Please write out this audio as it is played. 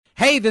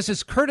Hey, this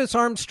is Curtis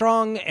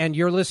Armstrong, and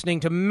you're listening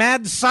to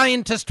Mad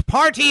Scientist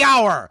Party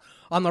Hour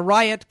on the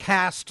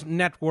Riotcast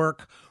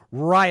Network,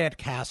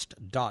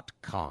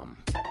 riotcast.com.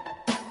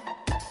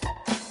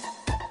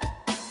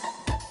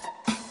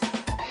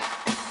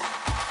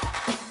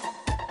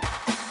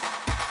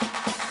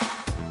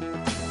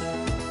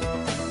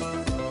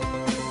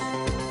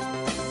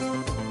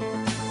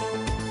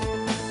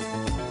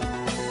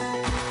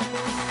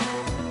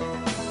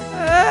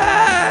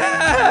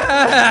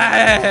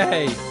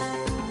 Hey!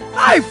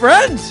 Hi,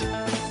 friends!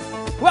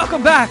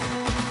 Welcome back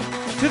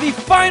to the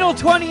final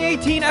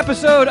 2018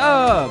 episode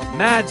of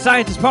Mad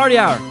Scientist Party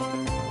Hour.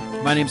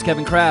 My name's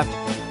Kevin Kraft,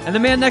 and the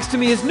man next to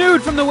me is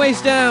nude from the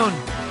waist down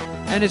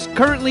and is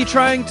currently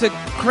trying to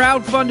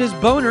crowdfund his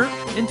boner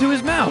into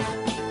his mouth.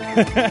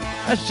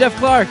 That's Jeff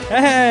Clark.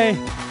 Hey!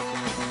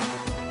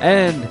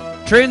 And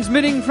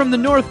transmitting from the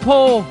North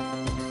Pole,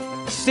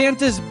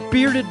 Santa's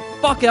bearded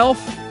fuck elf,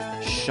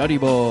 Shuddy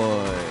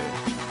Boy.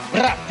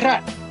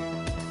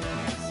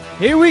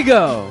 Here we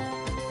go.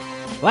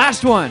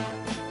 Last one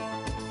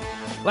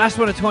of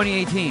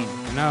 2018.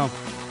 No.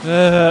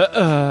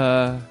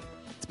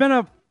 It's been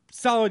a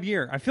solid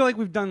year. I feel like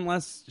we've done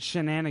less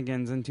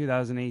shenanigans in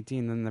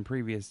 2018 than the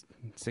previous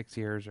 6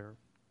 years or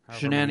however many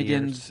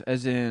Shenanigans, years.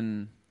 as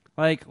in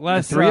Like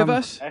less the three of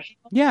us?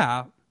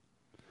 Yeah.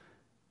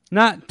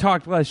 Not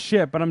talked less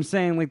shit, but I'm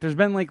saying like there's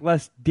been like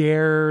less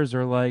dares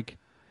or like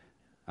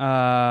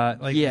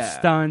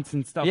stunts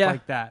and stuff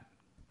like that.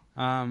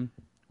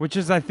 Which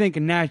is, I think,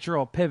 a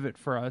natural pivot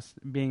for us,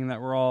 being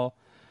that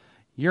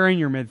you're in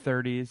your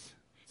mid-30s,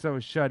 so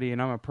is Shuddy, and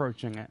I'm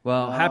approaching it.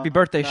 Well, happy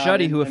birthday, not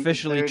Shuddy, in who the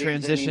officially mid-30s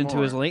transitioned to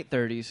his anymore. late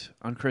 30s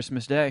on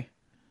Christmas Day.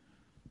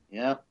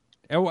 Yeah.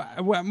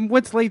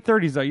 What's late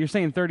 30s, though? You're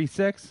saying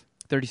 36?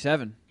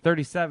 37.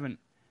 37.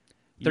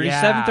 37,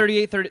 Yeah.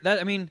 38, 30. That,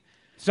 I mean,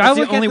 So that's I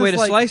look the only at way this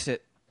to like- slice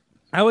it.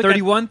 I look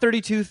 31,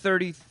 32,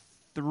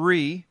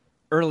 33,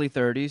 early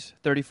 30s.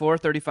 34,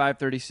 35,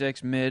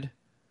 36, mid.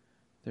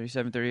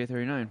 37, 38,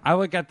 39. I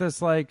look at this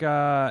like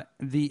the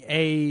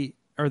A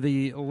or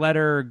the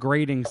letter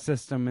grading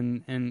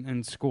system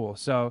in school.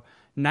 So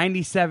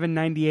 97,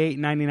 98,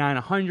 99,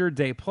 100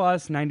 is A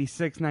plus,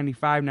 96,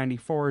 95,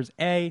 94 is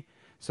A.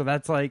 So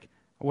that's like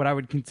what I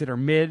would consider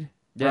mid,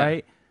 Yeah.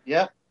 right?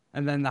 Yeah.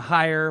 And then the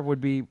higher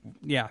would be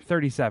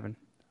 37.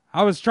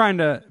 I was trying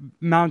to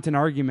mount an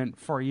argument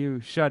for you,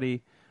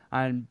 Shuddy,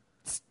 on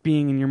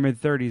being in your mid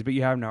 30s, but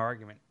you have no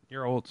argument.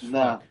 You're old as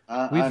No,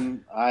 fuck.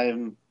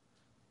 I'm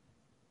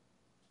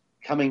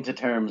coming to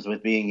terms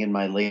with being in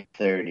my late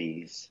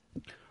 30s.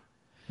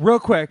 Real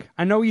quick,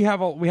 I know we have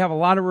a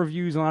lot of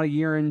reviews, a lot of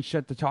year-end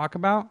shit to talk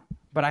about,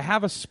 but I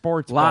have a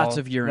sports Lots ball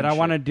of year-end that I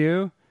want to shit.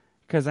 do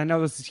because I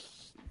know this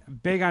is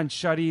big on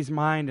Shuddy's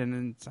mind,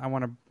 and I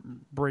want to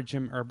bring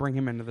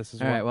him into this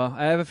as All well. right, well,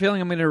 I have a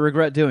feeling I'm going to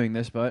regret doing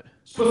this, but...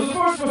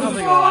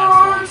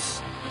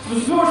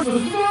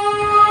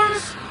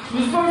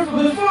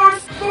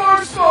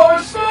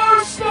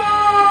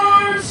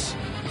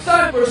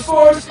 Time for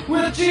sports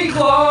with G.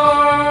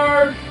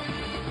 Clark.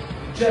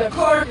 Jeff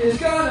Clark is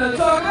gonna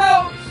talk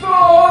about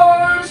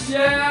sports,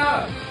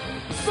 yeah.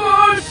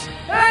 Sports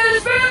and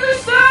his family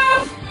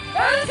stuff,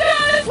 and his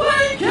guys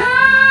playing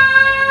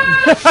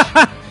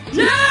catch.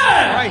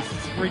 Yeah. Christ,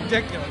 it's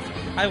ridiculous.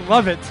 I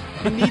love it.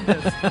 I need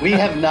this. We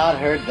have not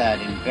heard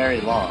that in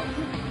very long.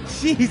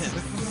 Jesus,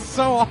 this is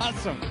so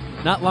awesome.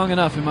 Not long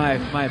enough, in my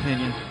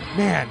opinion.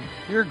 Man,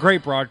 you're a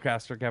great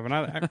broadcaster,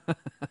 Kevin.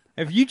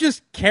 If you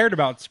just cared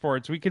about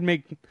sports, we could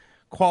make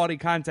quality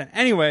content.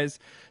 Anyways,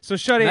 so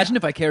Shuddy... Imagine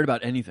if I cared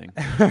about anything.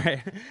 All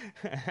right.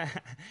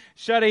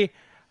 Shuddy,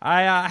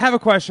 I have a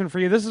question for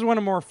you. This is one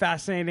of the more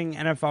fascinating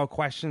NFL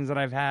questions that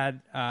I've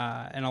had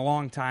in a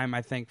long time,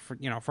 I think,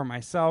 for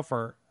myself,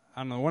 or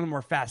I don't know, one of the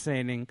more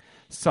fascinating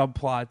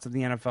subplots of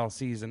the NFL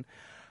season.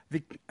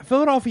 The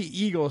Philadelphia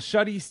Eagles,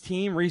 Shuddy's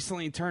team,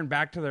 recently turned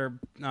back to their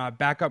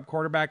backup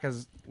quarterback,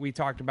 as we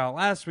talked about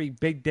last week,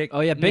 Big Dick.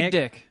 Oh, yeah, Big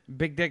Dick.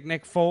 Big Dick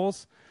Nick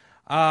Foles.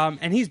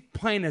 And he's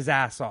playing his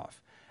ass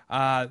off.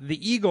 The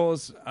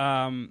Eagles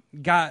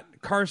got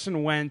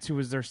Carson Wentz, who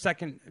was their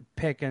second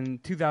pick in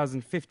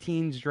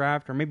 2015's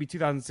draft, or maybe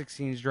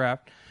 2016's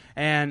draft,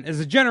 and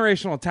is a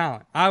generational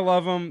talent. I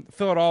love him.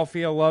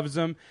 Philadelphia loves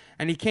him.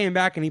 And he came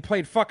back and he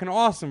played fucking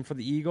awesome for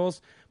the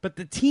Eagles. But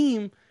the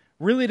team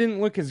really didn't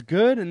look as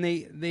good, and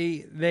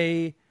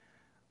they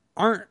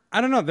aren't,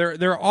 I don't know,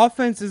 their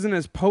offense isn't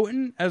as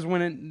potent as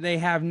when they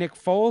have Nick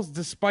Foles,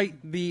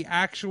 despite the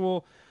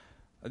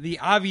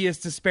obvious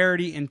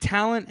disparity in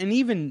talent and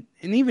even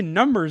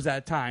numbers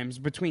at times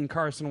between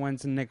Carson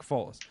Wentz and Nick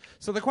Foles.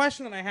 So the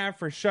question that I have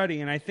for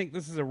Shuddy, and I think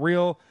this is a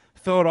real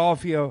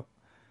Philadelphia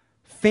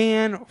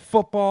fan,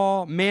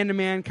 football,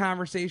 man-to-man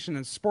conversation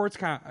and sports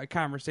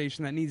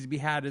conversation that needs to be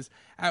had, is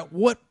at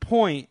what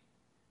point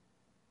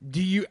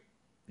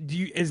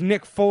is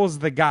Nick Foles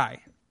the guy?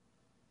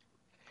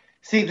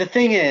 See, the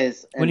thing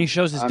is, When he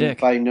shows his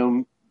dick. I'm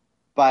no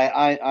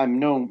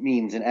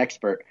means an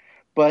expert,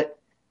 but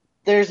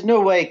there's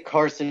no way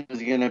Carson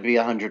is going to be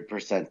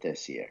 100%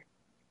 this year.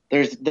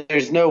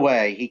 There's no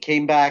way. He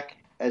came back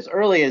as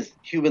early as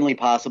humanly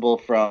possible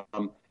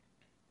from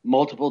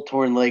multiple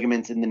torn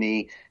ligaments in the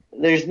knee.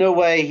 There's no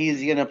way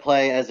he's going to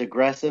play as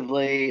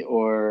aggressively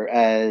or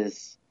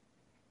as,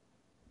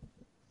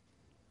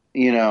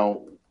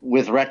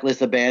 with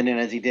reckless abandon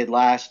as he did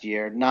last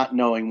year, not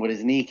knowing what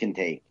his knee can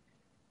take.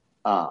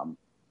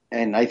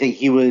 And I think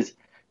he was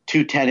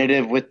too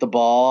tentative with the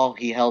ball.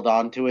 He held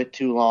on to it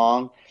too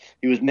long.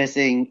 He was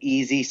missing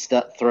easy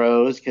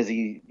throws because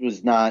he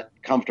was not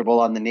comfortable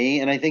on the knee.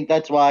 And I think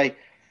that's why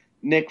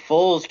Nick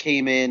Foles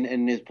came in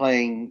and is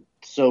playing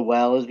so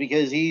well, is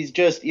because he's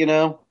just, he's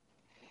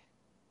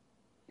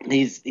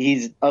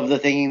of the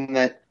thinking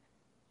that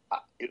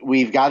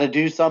we've got to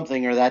do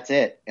something or that's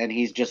it. And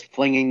he's just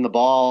flinging the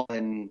ball,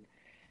 and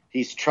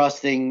he's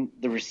trusting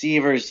the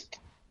receivers.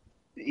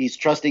 He's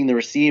trusting the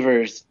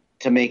receivers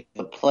to make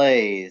the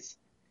plays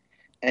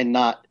and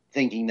not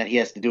thinking that he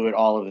has to do it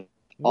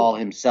all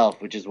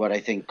himself, which is what I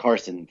think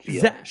Carson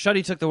feels.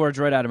 Shuddy took the words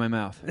right out of my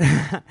mouth.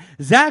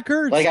 Zach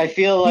Ertz. Like, I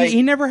feel like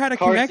he never had a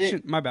Carson,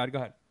 connection. My bad. Go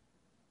ahead.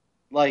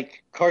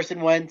 Like,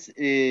 Carson Wentz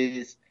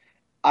is,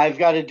 I've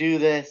got to do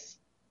this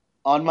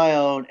on my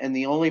own, and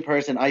the only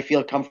person I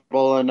feel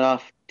comfortable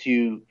enough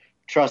to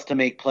trust to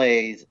make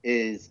plays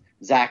is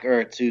Zach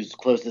Ertz, who's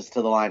closest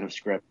to the line of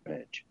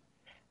scrimmage.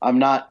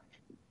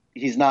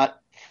 He's not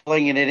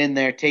flinging it in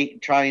there,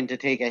 trying to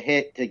take a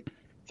hit to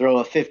throw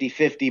a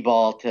 50-50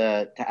 ball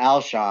to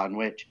Alshon,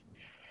 which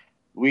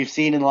we've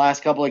seen in the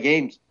last couple of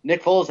games.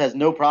 Nick Foles has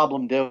no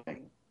problem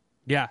doing.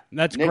 Yeah,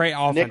 that's great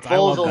offense. Nick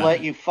Foles will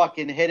let you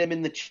fucking hit him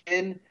in the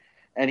chin,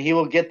 and he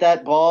will get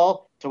that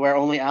ball to where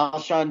only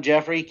Alshon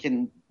Jeffrey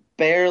can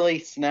barely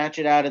snatch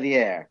it out of the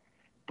air.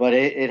 But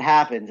it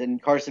happens,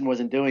 and Carson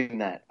wasn't doing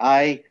that.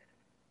 I'm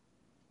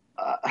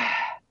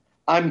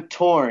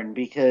torn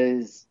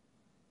because,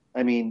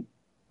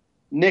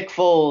 Nick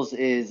Foles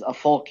is a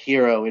folk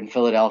hero in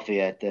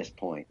Philadelphia at this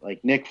point.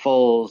 Like, Nick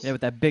Foles. Yeah, with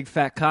that big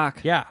fat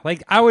cock. Yeah,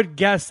 like I would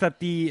guess that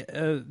the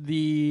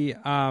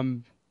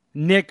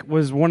Nick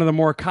was one of the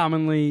more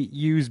commonly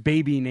used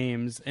baby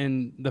names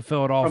in the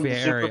Philadelphia From the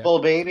area. Super Bowl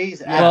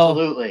babies?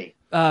 Absolutely.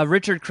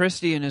 Richard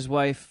Christie and his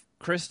wife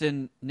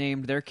Kristen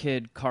named their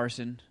kid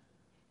Carson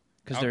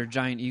because they're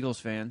giant Eagles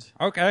fans.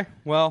 Okay,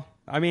 well,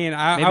 I Maybe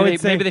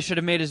would say they should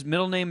have made his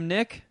middle name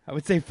Nick. I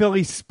would say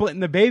Philly's splitting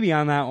the baby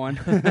on that one.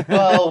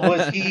 Well,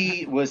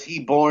 was he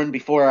born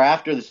before or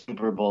after the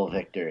Super Bowl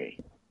victory?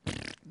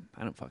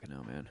 I don't fucking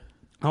know, man.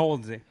 How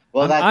old is he?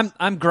 Well,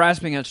 I'm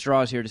grasping at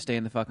straws here to stay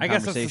in the fucking I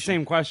guess conversation. that's the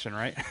same question,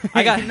 right?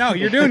 No,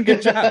 you're doing a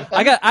good job.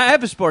 I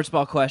have a sports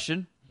ball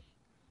question.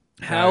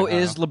 How Right,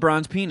 is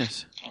LeBron's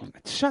penis?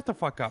 Shut the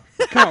fuck up.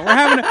 Come on, we're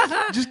having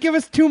just give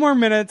us 2 more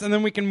minutes and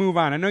then we can move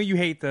on. I know you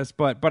hate this,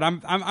 but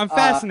I'm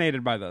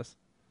fascinated by this.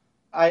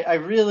 I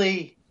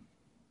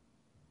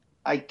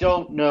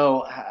don't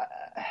know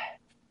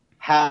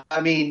how.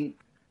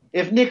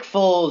 If Nick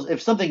Foles, if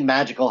something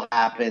magical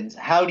happens,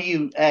 how do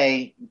you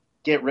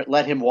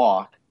let him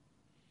walk?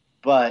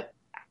 But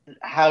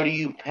how do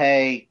you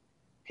pay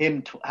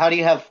him? How do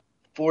you have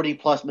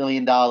 $40+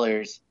 million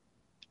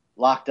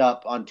locked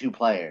up on 2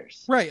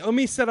 players? Right. Let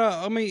me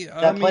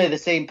play the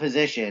same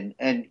position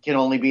and can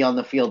only be on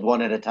the field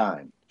one at a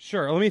time.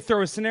 Sure. Let me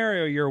throw a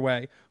scenario your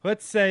way.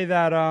 Let's say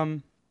that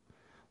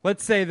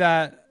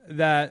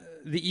the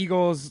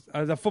Eagles,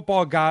 the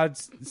football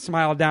gods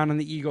smile down on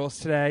the Eagles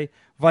today.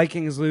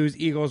 Vikings lose,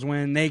 Eagles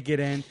win, they get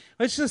in.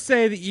 Let's just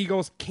say the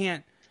Eagles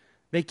can't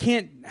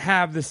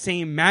have the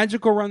same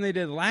magical run they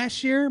did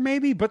last year,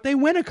 maybe, but they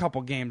win a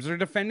couple games. They're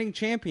defending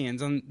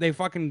champions, and they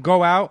fucking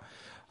go out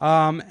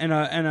in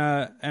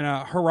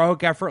a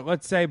heroic effort,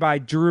 let's say, by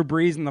Drew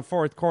Brees in the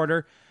fourth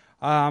quarter.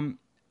 I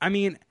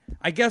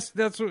guess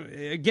that's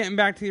getting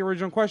back to the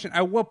original question.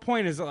 At what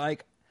point is it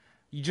like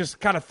you just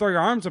gotta throw your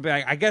arms up?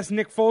 I guess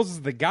Nick Foles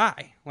is the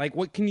guy. Like,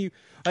 what can you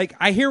like?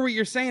 I hear what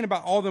you're saying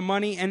about all the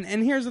money, and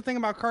here's the thing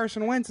about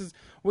Carson Wentz is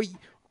what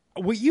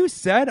you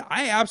said.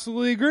 I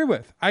absolutely agree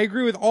with. I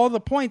agree with all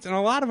the points, and a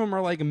lot of them are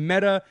like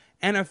meta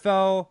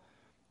NFL.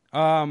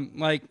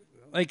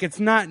 Like it's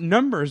not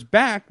numbers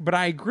back, but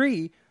I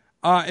agree.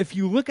 If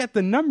you look at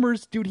the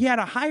numbers, dude, he had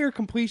a higher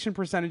completion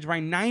percentage by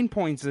 9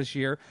 points this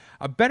year,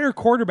 a better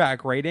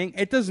quarterback rating.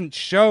 It doesn't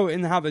show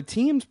in how the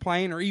team's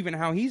playing or even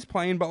how he's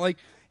playing, but like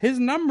his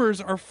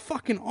numbers are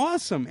fucking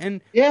awesome,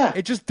 and yeah,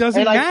 it just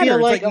doesn't I matter.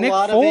 feel It's like Nick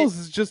Foles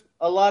is just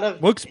a lot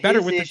of looks better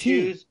his with the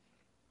team. issues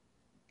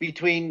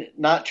between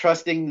not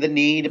trusting the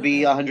knee to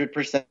be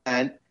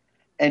 100%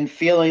 and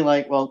feeling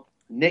like, well,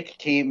 Nick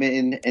came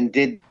in and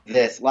did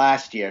this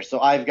last year, so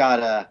I've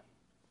got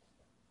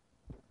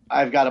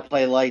to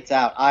play lights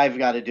out. I've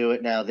got to do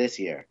it now this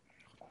year.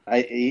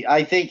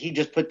 I think he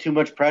just put too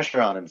much pressure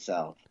on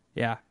himself.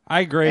 Yeah, I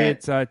agree.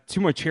 It's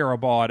too much hero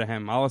ball out of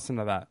him. I'll listen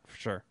to that for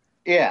sure.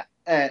 Yeah,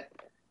 and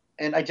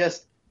I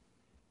just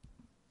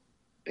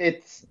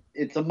it's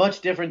a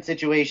much different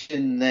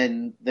situation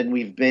than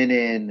we've been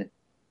in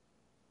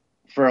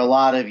for a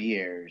lot of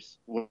years,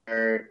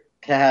 where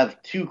to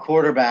have 2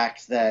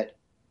 quarterbacks that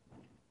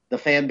the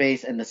fan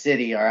base and the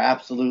city are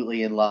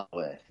absolutely in love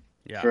with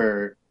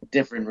for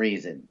different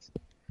reasons.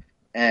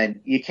 And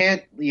you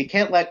can't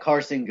let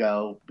Carson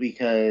go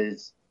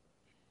because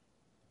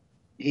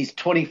he's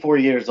 24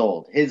 years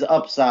old. His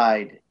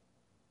upside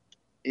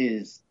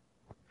is,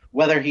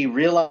 whether he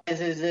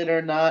realizes it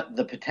or not,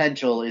 the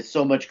potential is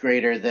so much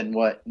greater than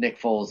what Nick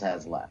Foles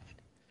has left.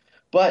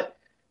 But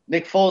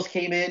Nick Foles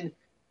came in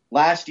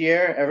last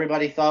year.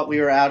 Everybody thought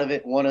we were out of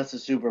it, won us a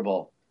Super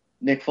Bowl.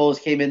 Nick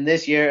Foles came in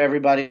this year.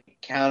 Everybody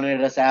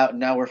counted us out, and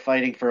now we're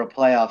fighting for a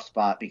playoff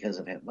spot because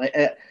of him.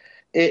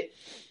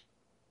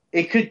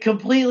 It could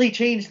completely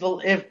change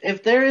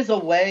if there is a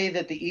way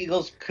that the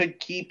Eagles could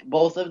keep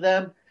both of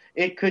them,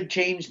 it could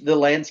change the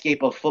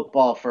landscape of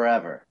football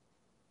forever.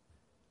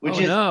 Which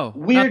is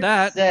weird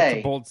to say. That's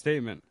a bold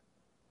statement.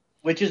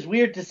 Which is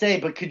weird to say,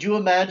 but could you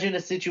imagine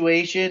a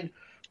situation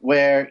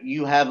where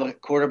you have a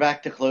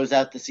quarterback to close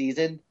out the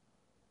season?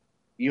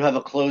 You have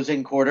a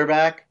closing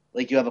quarterback,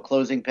 like you have a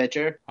closing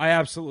pitcher? I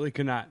absolutely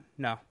could not.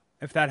 No.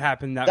 If that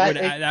happened, that would.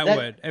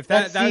 If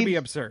that would be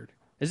absurd.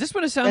 Is this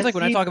what it sounds like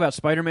when I talk about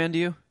Spider-Man to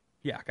you?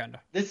 Yeah, kind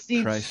of. This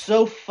seems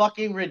so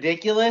fucking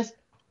ridiculous,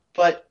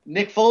 but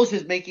Nick Foles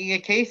is making a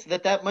case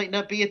that might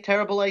not be a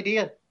terrible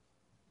idea.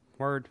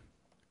 Word.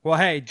 Well,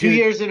 hey, dude. 2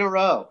 years in a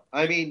row.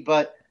 I mean,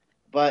 but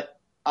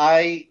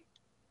I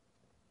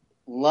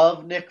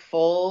love Nick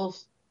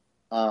Foles.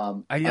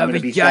 I'm going to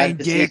be sad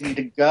the season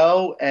to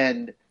go,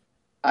 and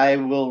I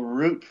will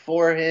root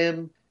for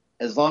him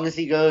as long as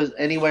he goes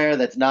anywhere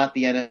that's not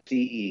the NFC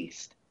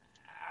East.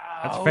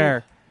 That's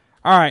fair.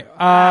 All right,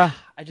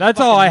 that's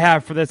all I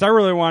have for this. I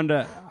really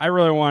wanted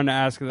to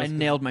ask this. I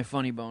nailed my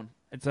funny bone.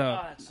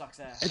 That sucks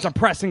ass. It's a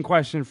pressing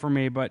question for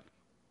me, but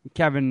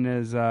Kevin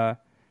was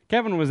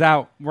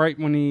out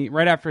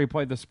right after he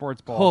played the sports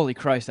ball. Holy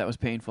Christ, that was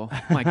painful.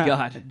 My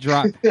God.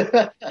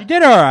 You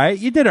did all right.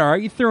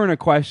 You threw in a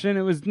question.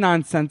 It was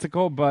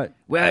nonsensical, but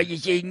well, you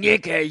see,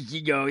 Nick has,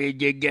 the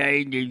guy,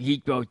 and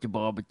he throws the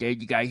ball, but then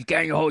the guy, he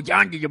kind of holds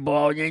on to the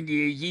ball, and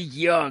he's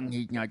young.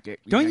 He's not that.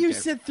 Don't you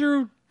sit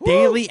through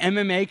daily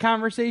MMA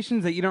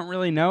conversations that you don't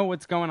really know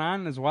what's going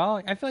on as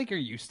well? I feel like you're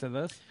used to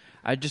this.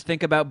 I just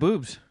think about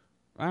boobs.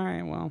 All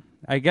right, well,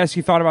 I guess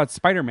you thought about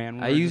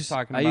Spider-Man. I use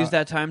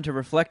that time to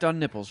reflect on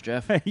nipples,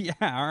 Jeff. Yeah,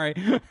 all right.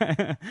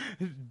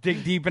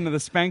 Dig deep into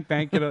the spank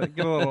bank, get a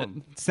little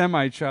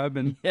semi-chub,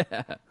 and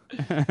yeah.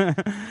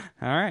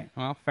 All right,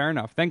 well, fair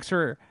enough. Thanks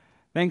for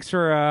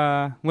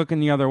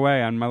looking the other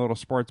way on my little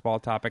sports ball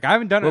topic. I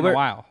haven't done it in a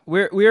while.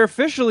 We're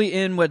officially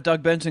in what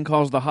Doug Benson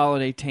calls the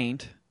holiday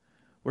taint.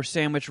 We're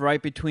sandwiched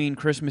right between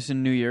Christmas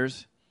and New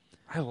Year's.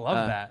 I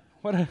love that.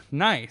 What a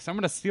nice. I'm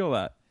going to steal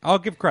that. I'll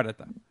give credit,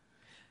 though.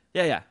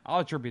 Yeah.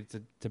 I'll attribute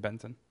it to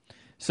Benson.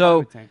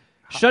 So,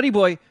 Shuddy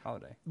Boy,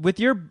 holiday. With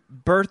your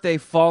birthday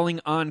falling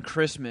on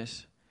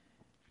Christmas,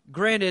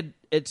 granted,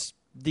 it's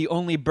the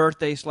only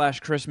birthday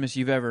 / Christmas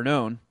you've ever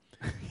known.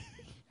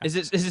 Is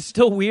it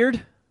still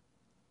weird?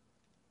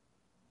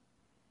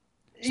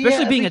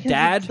 Especially being a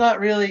dad? It's not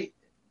really.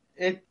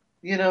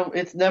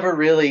 It's never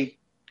really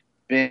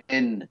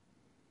been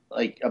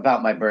like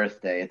about my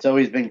birthday. It's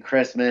always been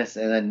Christmas,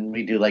 and then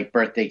we do like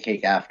birthday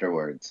cake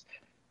afterwards.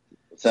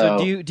 So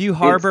do you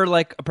harbor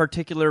like a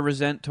particular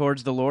resent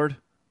towards the Lord?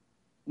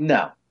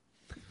 No,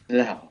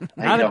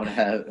 I don't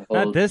have.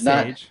 At this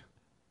age.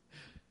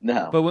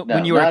 No, but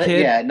when you were a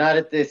kid, not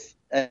at this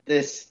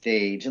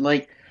stage. And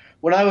like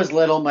when I was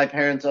little, my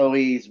parents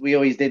always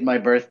did my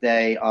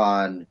birthday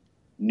on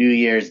New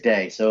Year's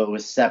Day, so it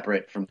was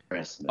separate from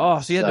Christmas. Oh,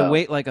 so you had to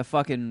wait like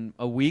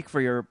a week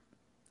for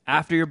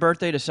after your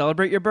birthday to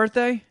celebrate your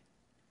birthday?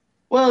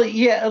 Well,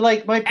 yeah,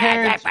 like my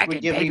parents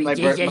would give me my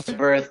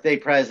birthday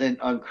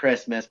present on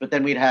Christmas, but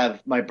then we'd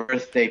have my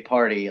birthday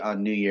party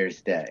on New Year's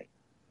Day.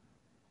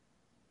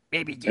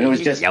 Baby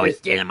Jesus, you're always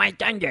stealing my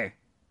thunder.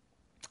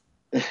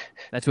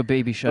 That's what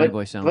Baby Shuddy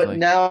Boy sounds like. But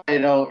now I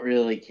don't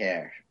really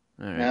care.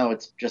 Right. Now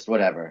it's just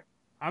whatever.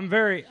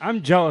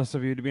 I'm jealous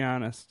of you, to be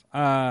honest.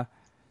 Now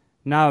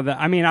that,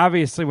 I mean,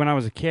 obviously when I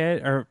was a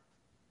kid, or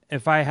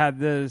if I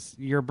had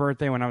your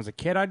birthday when I was a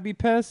kid, I'd be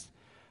pissed.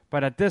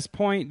 But at this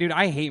point, dude,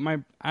 I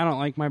don't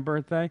like my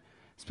birthday,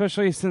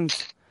 especially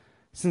since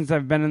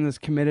I've been in this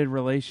committed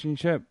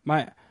relationship.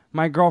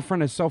 My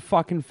girlfriend is so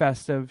fucking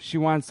festive. She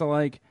wants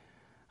to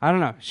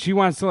she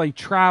wants to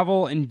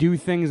travel and do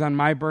things on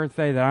my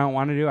birthday that I don't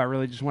want to do. I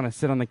really just want to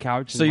sit on the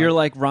couch. So you're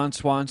like Ron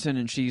Swanson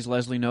and she's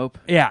Leslie Knope?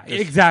 Yeah,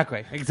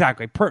 exactly.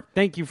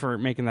 Thank you for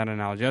making that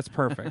analogy. That's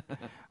perfect.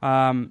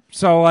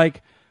 So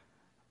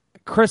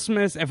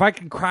Christmas, if I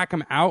could crack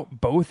them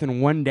out both in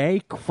one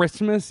day,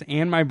 Christmas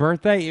and my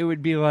birthday, it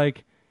would be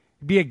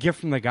a gift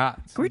from the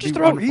gods. Can we just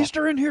throw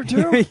Easter in here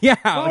too? Yeah.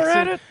 While we're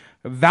at it?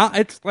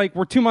 It's like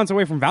we're 2 months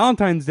away from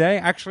Valentine's Day.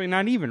 Actually,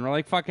 not even.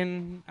 We're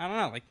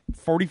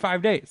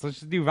 45 days. Let's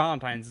just do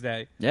Valentine's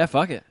Day. Yeah,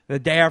 fuck it. The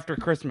day after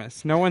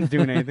Christmas. No one's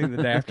doing anything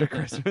the day after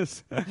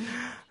Christmas.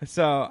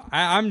 So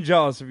I'm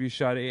jealous of you,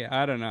 Shuddy.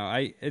 I don't know.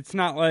 It's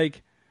not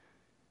like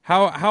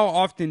how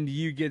often do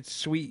you get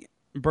sweet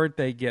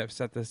birthday gifts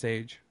at this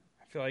age?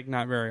 I feel like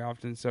not very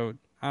often. So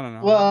I don't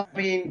know. Well, I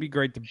mean, it'd be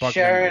great to buck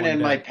Sharon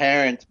and my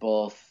parents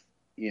both,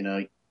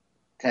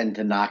 tend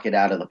to knock it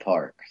out of the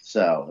park.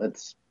 So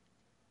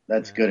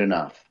That's good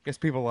enough. Guess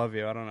people love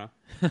you. I don't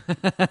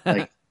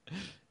know.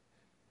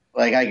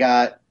 Like I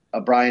got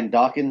a Brian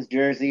Dawkins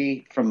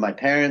jersey from my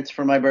parents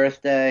for my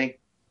birthday.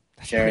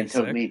 Sharon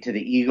took me to the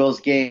Eagles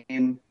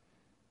game.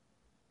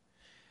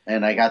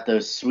 And I got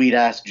those sweet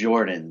ass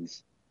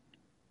Jordans.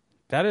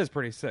 That is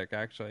pretty sick,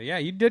 actually. Yeah,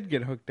 you did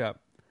get hooked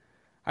up.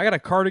 I got a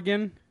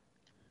cardigan.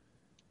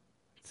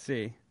 Let's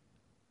see.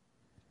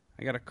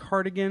 I got a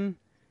cardigan.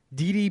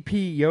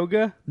 DDP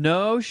Yoga.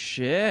 No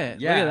shit.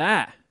 Yeah. Look at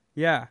that.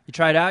 Yeah. You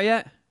tried it out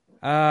yet?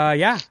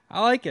 Yeah.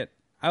 I like it.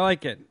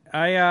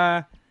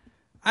 I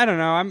don't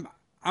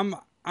know.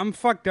 I'm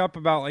fucked up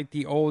about like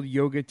the old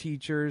yoga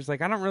teachers.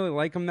 Like I don't really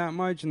like them that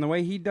much, and the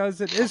way he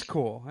does it is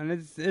cool, and it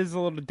is a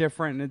little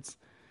different. And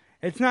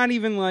it's not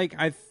even like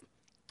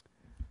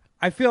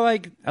I feel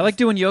like I like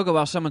doing yoga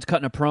while someone's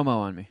cutting a promo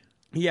on me.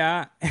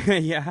 Yeah,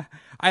 yeah.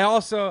 I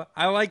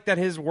like that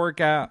his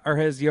workout or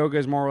his yoga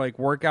is more like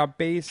workout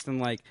based, and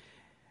like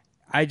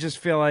I just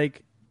feel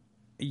like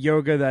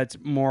yoga that's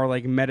more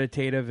like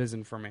meditative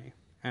isn't for me,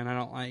 and I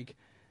don't like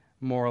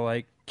more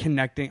like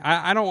connecting.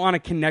 I don't want to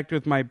connect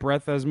with my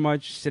breath as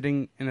much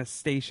sitting in a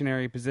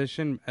stationary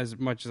position as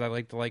much as I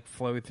like to like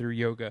flow through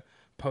yoga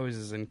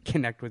poses and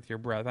connect with your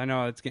breath. I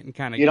know it's getting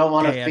kind of You don't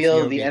want to feel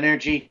yogi. the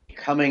energy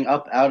coming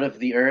up out of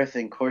the earth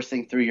and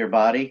coursing through your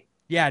body.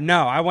 Yeah,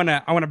 no, I want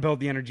to build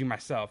the energy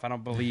myself. I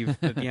don't believe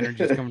that the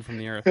energy is coming from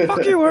the earth.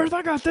 Fuck you, Earth.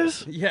 I got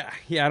this. Yeah,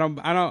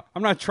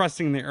 I'm not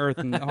trusting the earth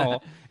and the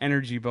whole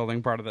energy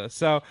building part of this.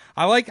 So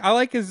I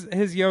like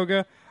his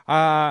yoga.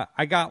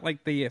 I got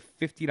like the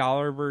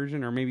 $50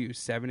 version, or maybe it was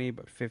 $70,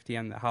 but $50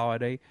 on the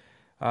holiday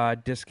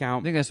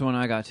discount. I think that's the one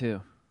I got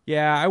too.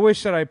 Yeah, I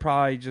wish that I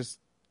probably just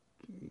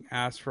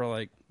asked for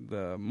like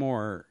the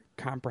more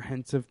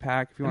comprehensive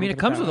pack. If you I want mean, to it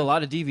put comes that with way. a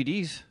lot of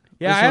DVDs.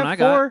 Yeah, This I one have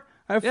got. four.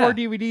 I have four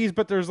Yeah. DVDs,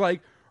 but there's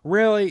like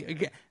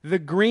really the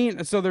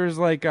green. So there's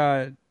like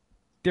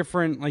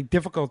different like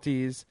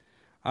difficulties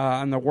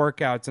on the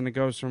workouts, and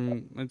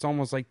it's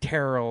almost like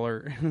tarot,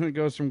 or it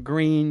goes from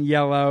green,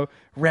 yellow,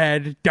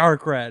 red,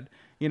 dark red.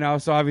 You know,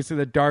 so obviously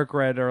the dark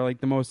red are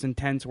like the most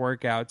intense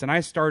workouts, and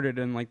I started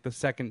in like the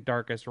second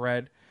darkest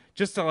red,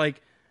 just to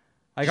like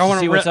I want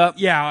to see what's up?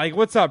 Yeah, like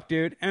what's up,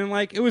 dude? And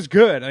like it was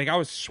good. Like I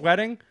was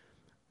sweating.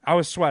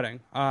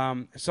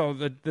 So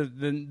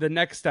the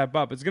next step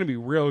up is going to be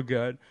real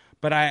good,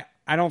 but I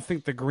don't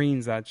think the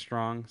green's that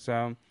strong.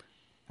 So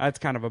that's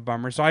kind of a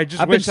bummer. So I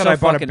just I've wish been that so I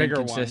bought a fucking bigger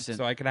one inconsistent.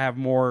 so I could have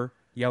more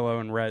yellow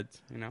and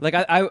reds, you know. Like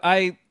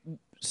I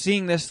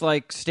seeing this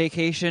like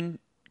staycation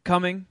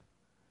coming,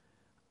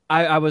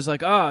 I was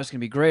like, oh, it's gonna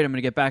be great. I'm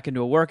gonna get back into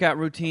a workout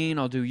routine.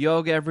 I'll do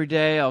yoga every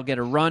day. I'll get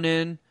a run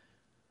in.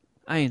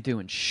 I ain't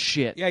doing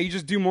shit. Yeah, you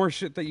just do more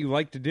shit that you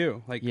like to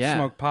do, like Yeah.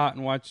 smoke pot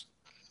and watch.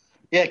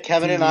 Yeah,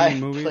 Kevin and TV I and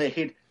movies.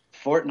 played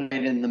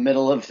Fortnite in the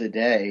middle of the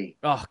day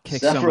Oh,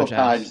 kick so several much ass.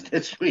 times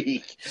this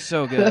week.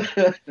 So good.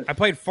 I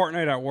played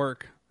Fortnite at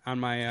work on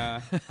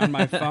my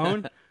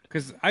phone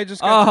because I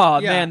just Oh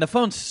got, man, the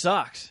phone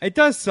sucks. it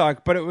does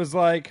suck, but it was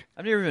like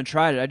I've never even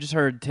tried it. I just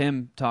heard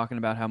Tim talking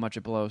about how much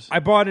it blows. I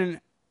bought a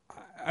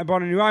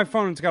new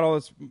iPhone.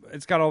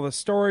 It's got all this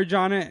storage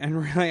on it,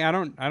 and really, I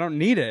don't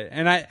need it.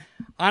 And I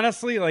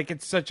honestly, like,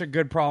 it's such a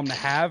good problem to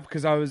have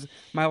because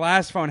my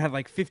last phone had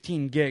like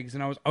 15 gigs,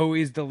 and I was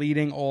always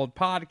deleting old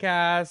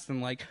podcasts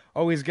and like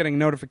always getting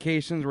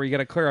notifications where you got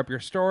to clear up your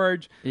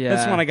storage. Yeah.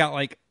 This one I got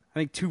like I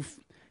think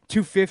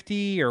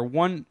 250 or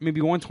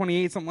maybe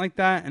 128, something like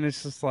that, and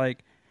it's just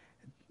like.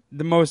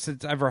 The most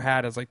it's ever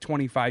had is like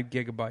 25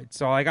 gigabytes.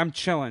 So like I'm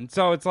chilling.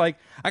 So it's like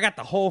I got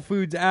the Whole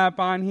Foods app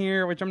on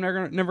here, which I'm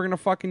never gonna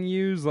fucking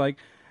use. Like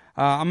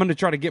I'm gonna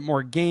try to get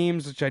more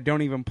games, which I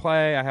don't even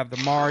play. I have the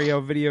Mario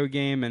video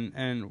game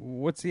and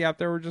what's the app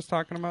that we're just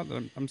talking about?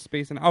 That I'm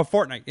spacing. Oh,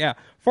 Fortnite. Yeah,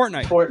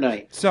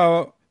 Fortnite.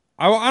 So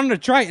I'm gonna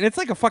try it, and it's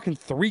like a fucking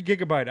 3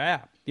 gigabyte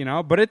app, you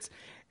know. But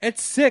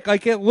it's sick.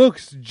 Like it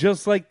looks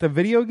just like the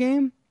video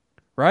game.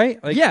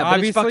 Right? Like, yeah, but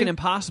obviously, it's fucking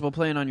impossible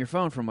playing on your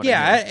phone from what I hear.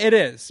 yeah, it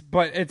is,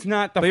 but it's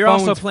not the But you're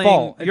phone's also playing.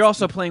 fault. You're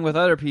also playing with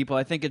other people.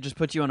 I think it just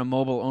puts you on a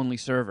mobile-only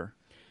server.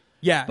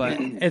 Yeah, But-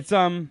 it's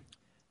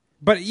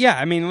but yeah,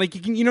 I mean, like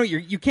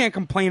you can't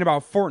complain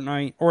about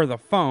Fortnite or the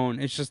phone.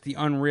 It's just the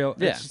unreal.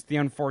 Yeah. It's just the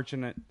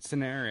unfortunate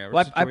scenario. or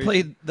Well, I situation.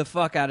 played the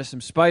fuck out of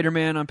some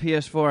Spider-Man on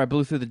PS4. I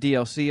blew through the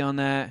DLC on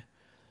that.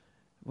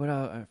 What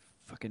else?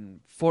 Fucking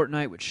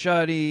Fortnite with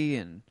Shuddy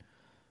and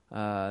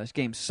this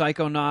game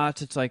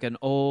Psychonauts. It's like an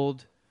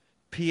old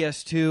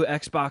PS2,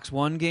 Xbox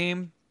One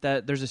game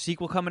that there's a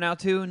sequel coming out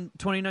to in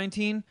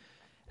 2019,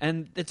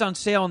 and it's on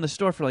sale in the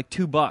store for like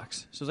 $2. So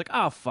I was like,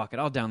 oh fuck it,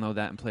 I'll download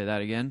that and play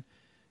that again.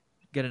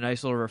 Get a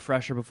nice little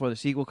refresher before the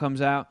sequel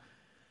comes out.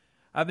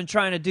 I've been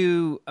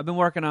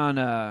working on.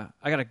 I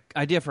got an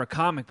idea for a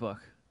comic book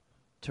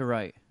to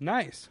write.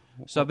 Nice.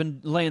 So I've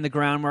been laying the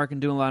groundwork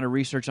and doing a lot of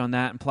research on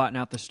that and plotting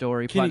out the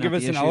story. Can you plotting give out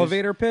us the an issues.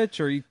 elevator pitch,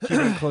 or you keep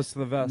it close to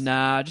the vest?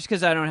 Nah, just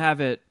because I don't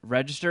have it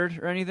registered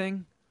or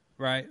anything.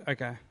 Right.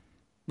 Okay.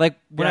 Like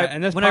when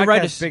and this when I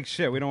write podcast's a big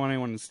shit. We don't want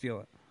anyone to steal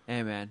it.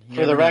 hey man, you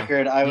For the never know.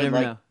 record, I You would never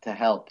like know. to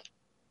help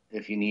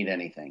if you need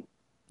anything.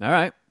 All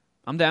right,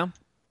 I'm down.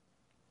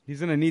 He's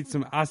gonna need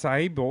some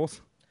acai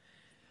bowls.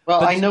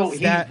 Well, But I know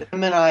that-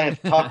 him and I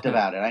have talked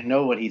about it. I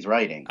know what he's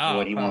writing,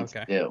 what he wants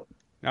okay. to do.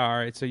 All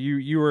right, so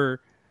you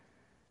were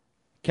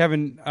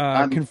Kevin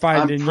I'm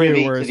confided in privy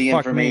you, to whereas the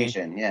fuck me.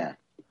 information. Yeah.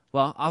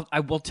 Well, I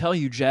will tell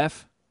you,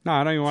 Jeff. No,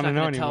 I don't even want to It's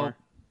know not gonna anymore.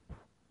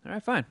 All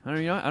right, fine.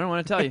 I don't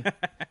want to tell you.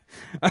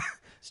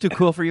 It's too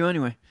cool for you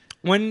anyway.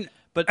 When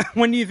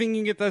do you think you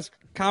can get this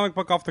comic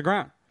book off the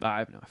ground? I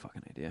have no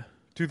fucking idea.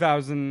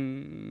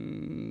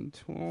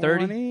 2020?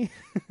 30?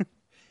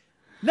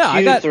 No,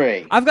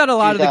 Q3, I've got a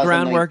lot of the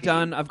groundwork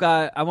 2019.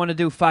 done. I want to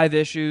do 5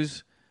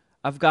 issues.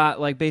 I've got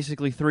like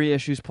basically 3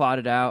 issues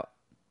plotted out.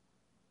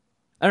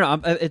 I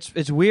don't know.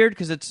 It's weird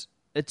because it's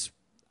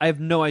I have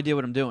no idea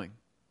what I'm doing.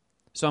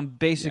 So I'm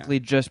basically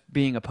just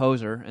being a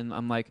poser, and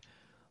I'm like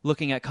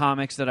looking at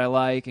comics that I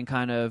like and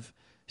kind of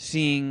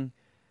seeing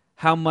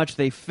how much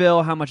they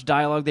fill, how much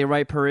dialogue they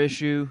write per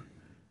issue.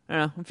 I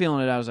don't know. I'm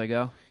feeling it out as I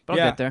go, but I'll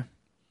Yeah. get there.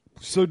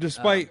 So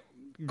despite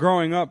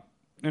growing up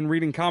and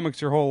reading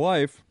comics your whole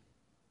life,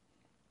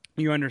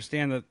 you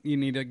understand that you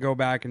need to go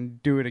back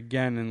and do it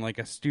again in like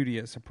a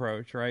studious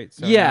approach, right?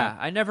 So Yeah,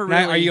 I never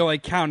now, really. are you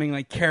like counting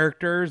like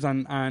characters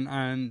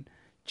on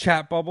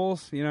chat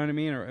bubbles? You know what I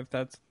mean? Or if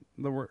that's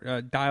the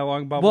word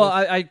dialogue bubbles? Well,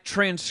 I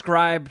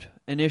transcribed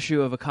an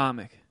issue of a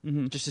comic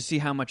just to see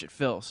how much it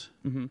fills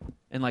in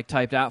like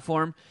typed out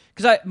form.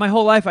 Because my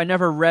whole life I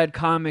never read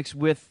comics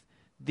with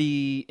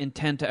the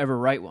intent to ever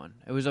write one.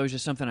 It was always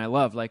just something I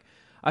loved. Like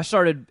I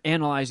started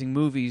analyzing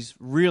movies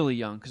really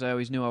young because I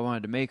always knew I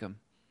wanted to make them.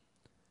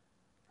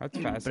 That's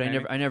But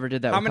fascinating. I never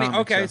did that. How with many?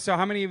 comics, Okay, so. so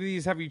how many of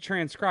these have you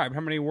transcribed? How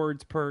many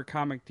words per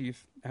comic do you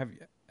have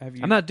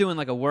you? I'm not doing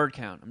like a word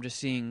count. I'm just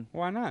seeing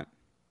Why not?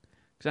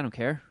 because I don't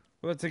care.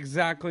 Well, that's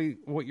exactly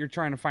what you're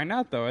trying to find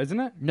out, though, isn't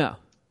it? No.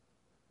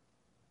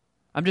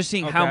 I'm just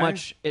seeing how Okay.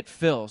 much it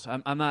fills.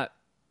 I'm not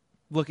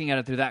looking at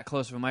it through that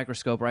close of a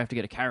microscope where I have to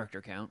get a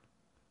character count.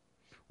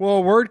 Well,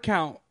 a word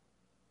count.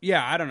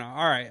 Yeah, I don't know.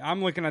 All right,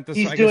 I'm looking at this.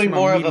 He's I guess, doing from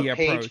more of a media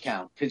page approach.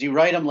 count because you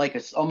write them like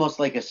almost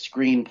like a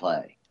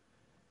screenplay.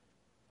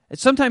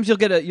 Sometimes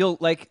you'll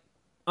like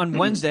on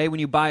Wednesday when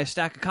you buy a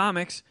stack of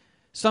comics,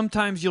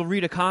 sometimes you'll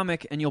read a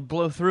comic and you'll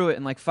blow through it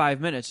in like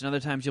 5 minutes, and other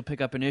times you'll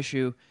pick up an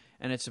issue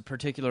and it's a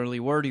particularly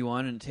wordy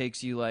one and it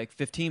takes you like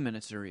 15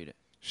 minutes to read it.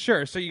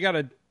 Sure. So you got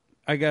to,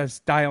 I guess,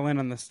 dial in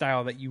on the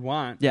style that you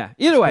want. Yeah.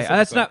 Either way,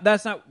 Specifically.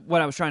 that's not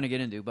what I was trying to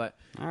get into, but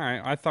All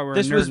right. I thought we were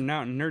This was- nerding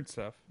out in nerd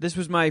stuff. this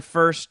was my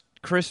first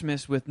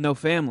Christmas with no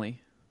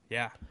family.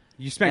 Yeah.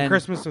 You spent And-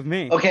 Christmas with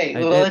me. Okay, I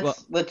well, did,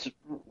 let's let's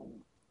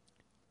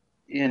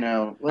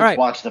right.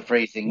 watch the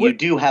phrasing. What- You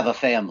do have a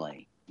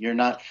family. You're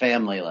not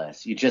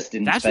familess. You just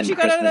didn't That's what spend you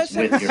got out of that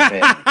Christmas with your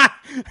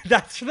family.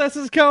 That's where this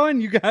is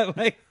going. You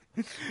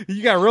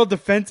got real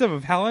defensive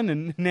of Helen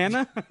and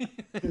Nana.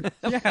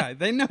 Yeah,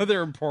 they know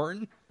they're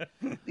important.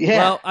 Yeah.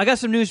 Well, I got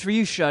some news for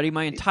you, Shuddy.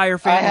 My entire I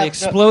family have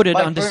exploded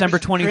my on first December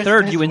 23rd,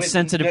 Christmas you with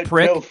insensitive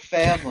prick. No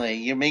family.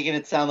 You're making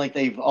it sound like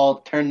they've all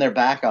turned their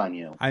back on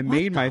you. I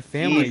made my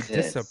family Jesus.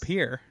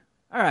 disappear.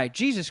 All right,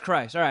 Jesus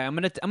Christ. All right, I'm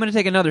gonna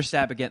take another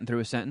stab at getting through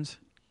a sentence.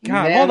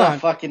 God, Nana hold on.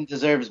 fucking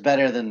deserves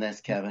better than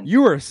this, Kevin.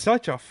 You are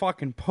such a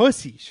fucking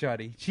pussy,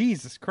 Shuddy.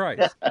 Jesus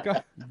Christ.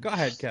 Go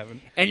ahead,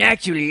 Kevin. And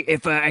actually,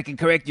 if I can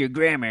correct your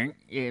grammar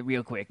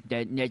real quick,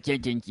 that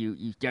sentence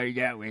you started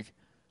out with.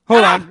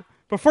 Hold on.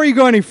 Before you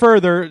go any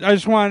further, I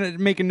just want to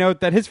make a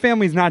note that his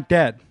family's not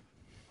dead.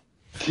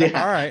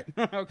 Yeah. All right.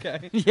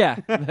 Okay. Yeah,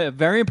 a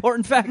very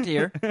important fact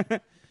here.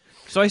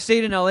 So I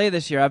stayed in L.A.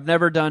 this year. I've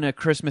never done a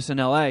Christmas in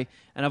L.A.,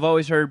 and I've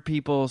always heard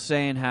people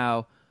saying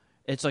how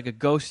it's like a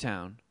ghost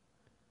town.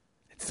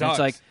 It And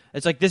sucks.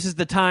 it's like this is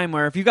the time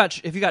where if you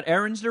got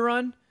errands to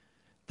run,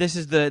 this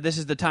is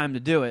the time to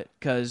do it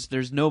because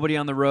there's nobody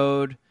on the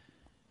road.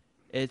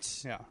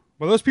 It's Yeah.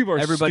 Well, those people are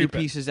everybody stupid,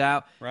 pieces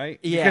out. right?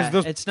 Yeah, Because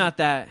those it's not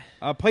that.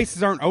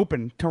 places aren't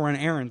open to run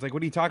errands. Like,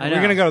 what are you talking I about?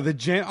 We're know. going to go to the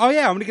gym. Oh,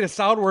 yeah, I'm going to get a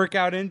solid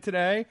workout in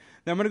today.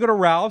 Then I'm going to go to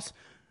Ralph's.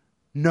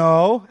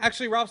 No.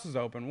 Actually, Ralph's is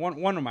open.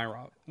 One of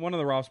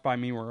the Ralph's by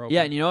me were open.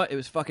 Yeah, and you know what? It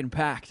was fucking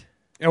packed.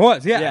 It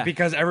was, Yeah.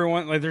 because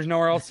everyone, like, there's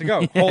nowhere else to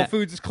go. Whole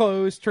Foods is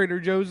closed. Trader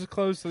Joe's is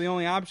closed, so the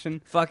only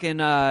option. Fucking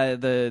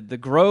the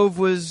Grove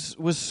was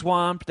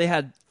swamped. They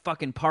had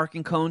fucking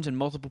parking cones and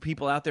multiple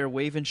people out there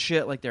waving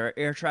shit like they're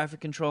air traffic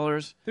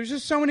controllers. There's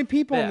just so many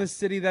people in Yeah. this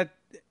city that.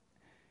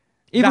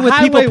 Even The with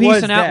people highway was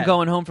piecing out dead. and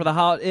going home for the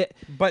holiday.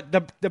 But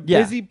the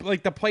Yeah. busy,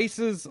 like, the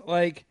places,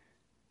 like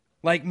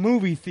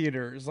movie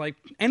theaters, like,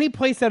 any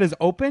place that is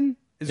open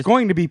is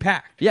going to be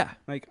packed. Yeah.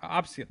 Like,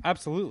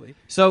 absolutely.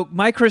 So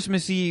my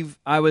Christmas Eve,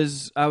 I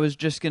was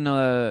just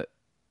gonna,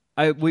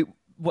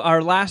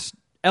 our last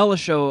Ella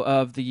show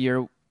of the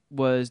year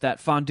was that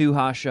Fondue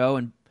Ha show,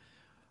 and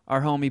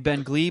our homie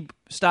Ben Glebe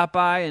stopped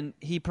by and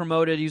he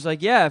promoted. He was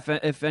like, "Yeah,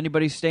 if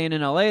anybody's staying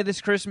in LA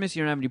this Christmas,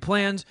 you don't have any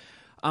plans,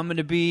 I'm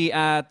gonna be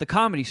at the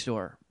Comedy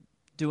Store,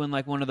 doing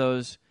like one of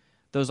those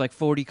like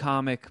 40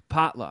 comic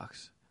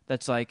potlucks.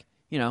 That's like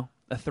a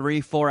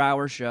 3-4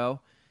 hour show."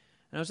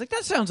 And I was like,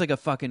 that sounds like a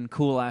fucking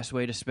cool-ass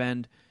way to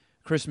spend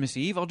Christmas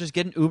Eve. I'll just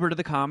get an Uber to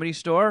the Comedy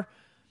Store,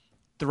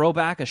 throw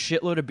back a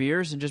shitload of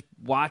beers, and just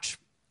watch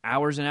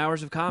hours and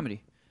hours of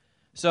comedy.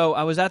 So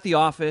I was at the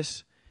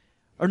office,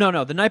 or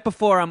no, the night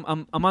before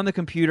I'm on the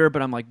computer,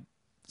 but I'm like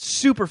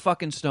super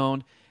fucking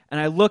stoned, and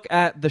I look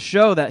at the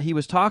show that he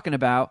was talking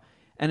about,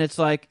 and it's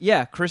like,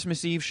 yeah,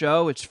 Christmas Eve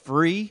show, it's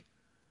free.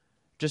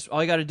 Just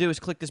all you got to do is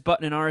click this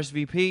button in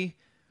RSVP.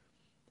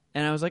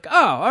 And I was like, oh,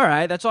 all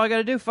right, that's all I got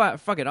to do?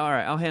 Fuck it, all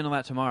right, I'll handle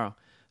that tomorrow.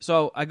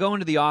 So I go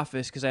into the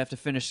office because I have to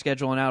finish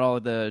scheduling out all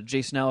of the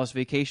Jason Ellis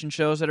vacation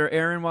shows that are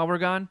airing while we're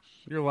gone.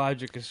 Your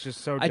logic is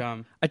just so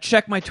dumb. I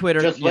check my Twitter.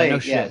 Just wait. No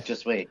shit.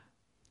 Just wait.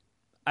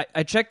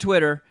 I check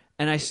Twitter,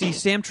 and I see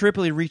Sam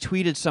Tripoli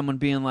retweeted someone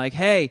being like,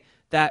 hey,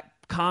 that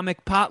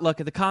comic potluck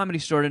at the Comedy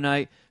Store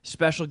tonight,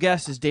 special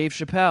guest is Dave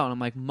Chappelle. And I'm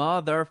like,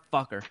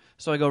 motherfucker.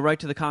 So I go right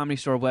to the Comedy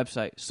Store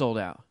website, sold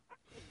out.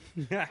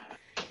 Yeah,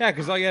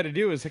 because all you had to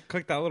do is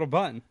click that little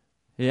button.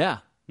 Yeah.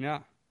 Yeah.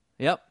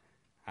 Yep.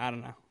 I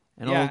don't know.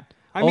 And yeah.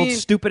 old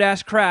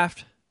stupid-ass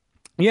craft.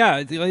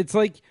 Yeah, it's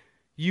like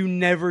you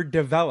never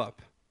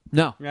develop.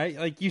 No. Right?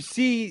 Like, you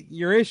see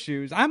your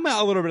issues. I'm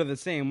a little bit of the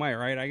same way,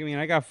 right? I mean,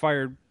 I got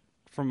fired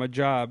from a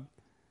job,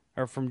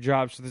 or from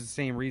jobs for the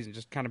same reason,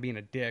 just kind of being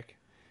a dick.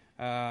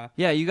 Yeah,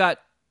 you got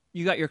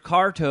your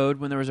car towed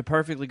when there was a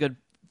perfectly good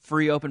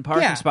free open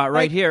parking spot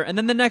right here, and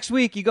then the next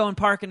week you go and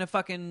park in a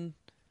fucking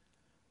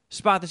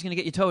spot that's going to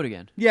get you towed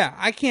again. Yeah,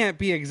 I can't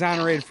be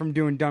exonerated from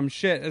doing dumb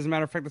shit. As a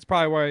matter of fact, that's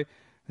probably why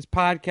this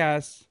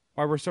podcast,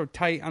 why we're so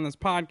tight on this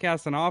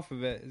podcast and off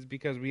of it, is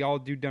because we all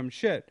do dumb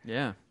shit.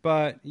 Yeah.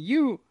 But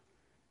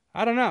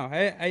I don't know.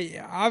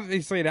 I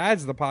obviously it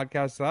adds to the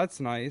podcast, so that's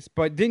nice.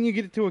 But didn't you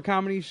get it to a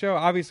comedy show?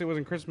 Obviously, it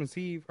wasn't Christmas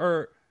Eve,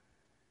 or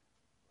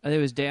I think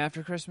it was day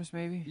after Christmas,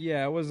 maybe.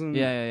 Yeah, it wasn't.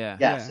 Yeah.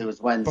 Yes, it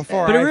was Wednesday.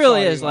 Before, but it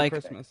really saw is you on like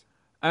Christmas.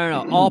 I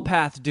don't know. All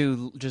paths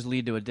do just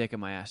lead to a dick in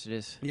my ass. It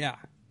is. Yeah,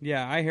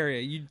 I hear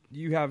you.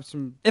 You have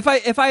some If I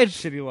had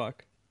shitty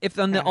luck. If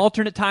on the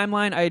alternate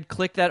timeline I had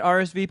clicked that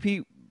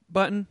RSVP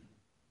button,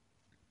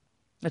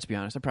 let's be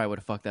honest, I probably would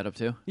have fucked that up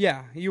too.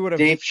 Yeah, you would have.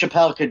 Dave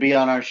Chappelle could be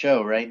on our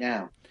show right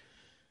now.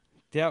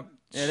 Yep.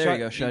 Yeah, there you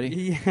go,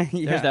 Shuddy.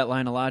 Yeah. There's that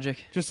line of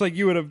logic. Just like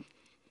you would have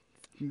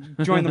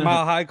joined the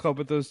Mile High Club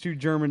with those two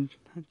German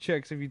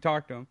chicks if you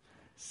talked to them.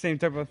 Same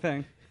type of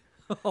thing.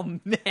 Oh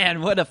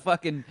man, what a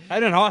fucking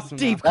I did awesome.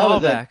 deep That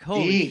was callback. a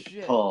Holy deep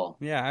shit. pull.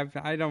 Yeah,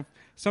 I don't.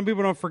 Some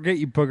people don't forget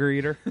you, booger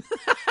eater.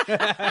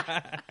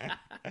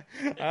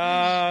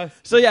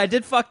 So yeah, I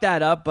did fuck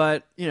that up,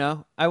 but you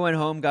know, I went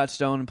home, got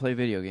stoned, and played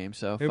video games.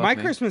 So Dude, fuck my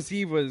me. Christmas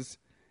Eve was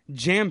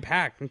jam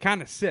packed and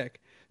kind of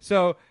sick.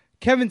 So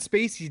Kevin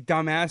Spacey's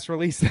dumbass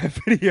released that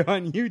video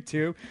on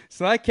YouTube,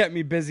 so that kept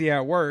me busy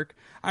at work.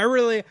 I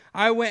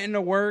went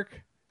into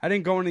work. I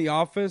didn't go into the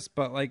office,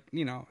 but like,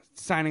 you know,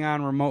 signing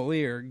on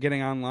remotely or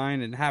getting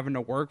online and having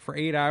to work for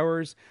 8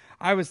 hours.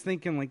 I was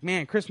thinking like,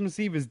 man, Christmas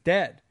Eve is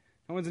dead.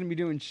 No one's gonna be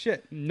doing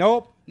shit.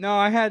 Nope. No,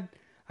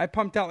 I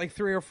pumped out like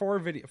 3 or 4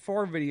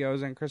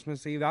 videos on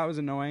Christmas Eve. That was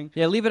annoying.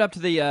 Yeah, leave it up to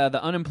the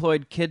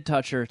unemployed kid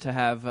toucher to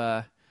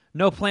have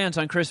no plans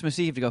on Christmas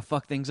Eve to go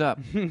fuck things up.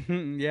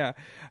 Yeah,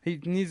 he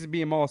needs to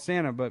be a mall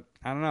Santa, but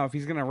I don't know if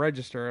he's gonna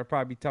register. It'll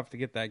probably be tough to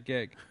get that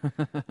gig.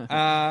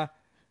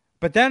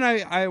 But then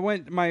I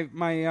went.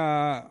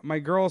 My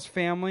girl's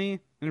family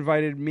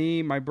invited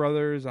me, my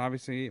brothers,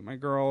 obviously my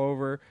girl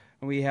over,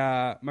 and we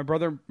my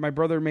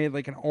brother made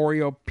like an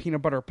Oreo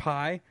peanut butter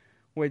pie,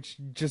 which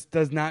just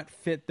does not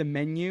fit the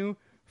menu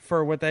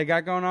for what they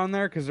got going on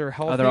there because they're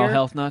healthier. Oh, they're all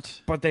health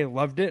nuts. But they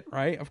loved it,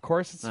 right? Of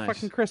course, it's Nice.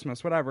 fucking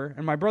Christmas, whatever.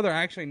 And my brother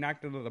actually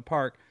knocked it out of the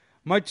park.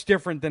 Much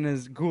different than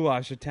his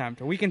goulash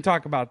attempt. We can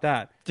talk about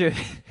that, Dude.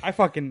 I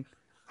fucking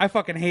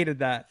hated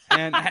that.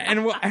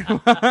 And wait,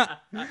 hold on.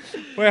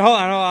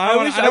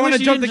 I don't want to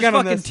jump the gun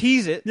on this.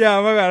 Tease it.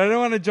 Yeah, my bad. I don't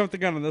want to jump the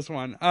gun on this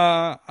one.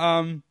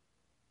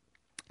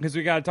 Because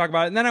we got to talk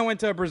about it. And then I went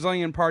to a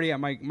Brazilian party at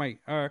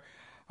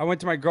I went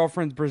to my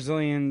girlfriend's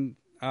Brazilian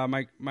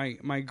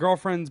my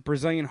girlfriend's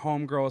Brazilian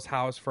homegirl's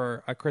house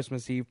for a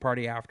Christmas Eve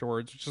party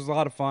afterwards, which was a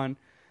lot of fun.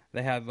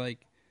 They had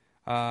like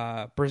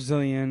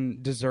Brazilian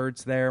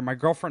desserts there. My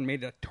girlfriend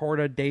made a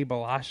torta de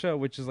bolacha,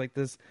 which is like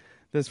this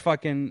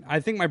fucking, I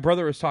think my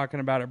brother was talking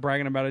about it,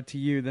 bragging about it to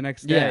you the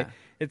next day. Yeah.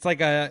 It's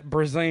like a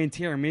Brazilian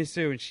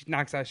tiramisu, and she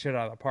knocks that shit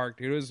out of the park,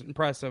 dude. It was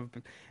impressive.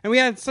 And we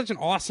had such an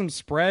awesome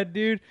spread,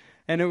 dude.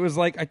 And it was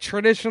like a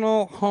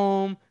traditional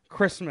home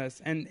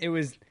Christmas, and it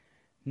was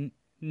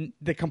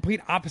the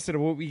complete opposite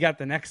of what we got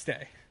the next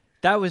day.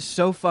 That was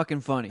so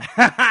fucking funny.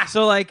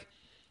 So like,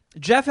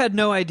 Jeff had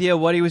no idea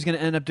what he was going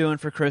to end up doing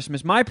for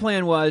Christmas. My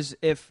plan was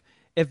if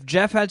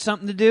Jeff had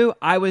something to do,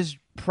 I was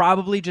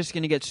probably just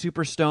going to get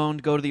super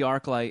stoned, go to the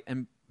ArcLight,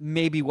 and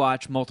maybe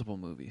watch multiple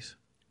movies.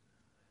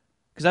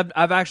 Because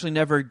I've actually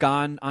never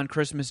gone on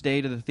Christmas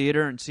Day to the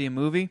theater and see a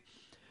movie.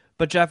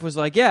 But Jeff was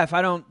like, yeah, if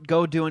I don't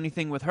go do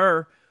anything with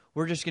her,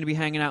 we're just going to be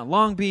hanging out in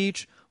Long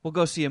Beach. We'll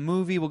go see a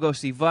movie. We'll go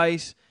see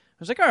Vice. I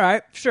was like, all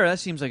right, sure, that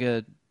seems like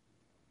a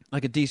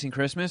decent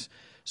Christmas.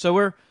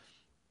 So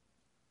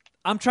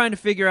I'm trying to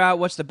figure out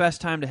what's the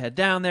best time to head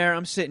down there.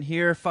 I'm sitting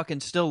here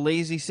fucking still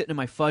lazy, sitting in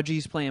my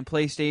fudgies playing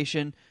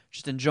PlayStation,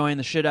 just enjoying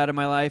the shit out of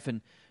my life.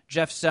 And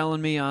Jeff's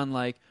selling me on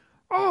like,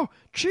 "Oh,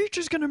 Cheech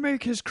is gonna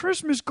make his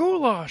Christmas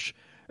goulash.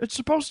 It's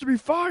supposed to be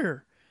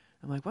fire."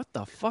 I'm like, "What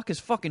the fuck is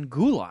fucking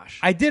goulash?"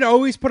 I did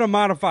always put a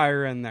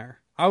modifier in there.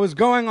 I was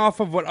going off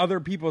of what other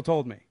people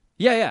told me.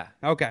 Yeah.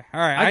 Okay, all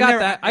right. I got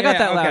that. I got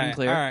that loud and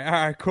clear. All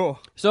right, cool.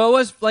 So it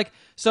was like,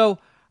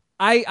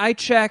 I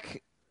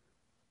check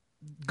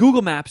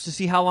Google Maps to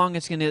see how long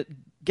it's going to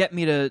get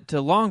me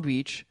to Long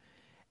Beach,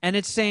 and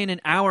it's saying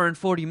an hour and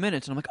 40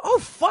 minutes. And I'm like, oh,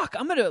 fuck,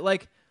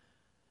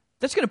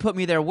 that's going to put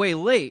me there way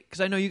late,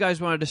 because I know you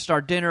guys wanted to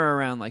start dinner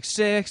around like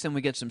 6, and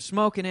we get some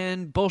smoking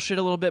in, bullshit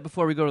a little bit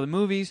before we go to the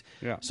movies.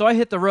 Yeah. So I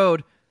hit the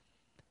road.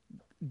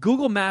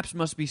 Google Maps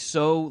must be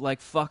so like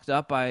fucked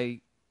up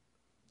by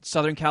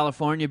Southern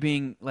California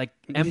being like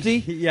empty.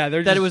 Yeah,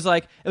 it was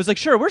like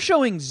sure, we're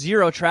showing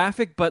zero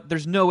traffic, but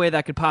there's no way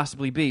that could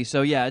possibly be.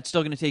 So yeah, it's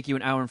still going to take you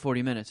an hour and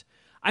 40 minutes.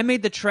 I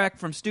made the trek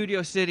from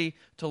Studio City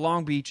to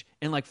Long Beach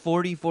in like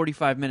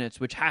 45 minutes,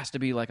 which has to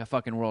be like a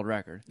fucking world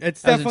record.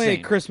 It's That was definitely a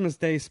insane. Christmas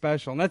Day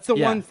special. And that's the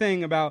one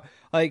thing about,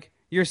 like,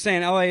 you're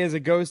saying LA is a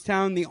ghost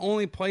town. The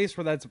only place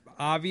where that's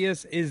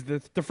obvious is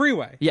the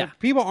freeway. Yeah. Like,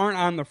 people aren't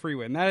on the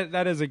freeway, and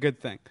that is a good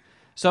thing.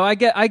 So I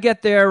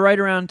get there right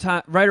around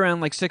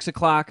like 6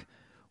 o'clock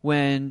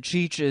when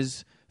Cheech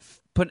is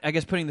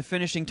putting the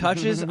finishing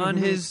touches on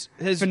his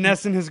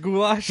Finessing his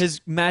goulash.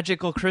 his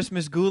magical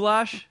Christmas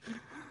goulash.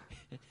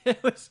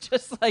 It was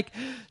just like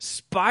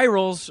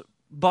spirals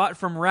bought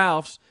from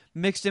Ralph's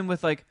mixed in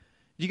with like.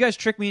 Did you guys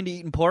trick me into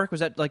eating pork? Was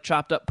that like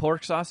chopped up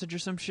pork sausage or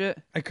some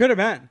shit? It could have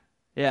been.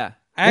 Yeah.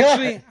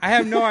 Actually, I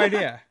have no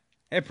idea.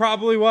 It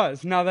probably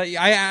was. Now that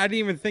I didn't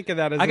even think of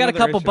that as I got a another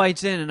couple issue.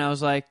 bites in and I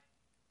was like,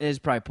 it's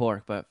probably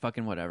pork, but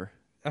fucking whatever.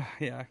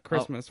 Yeah,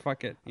 Christmas.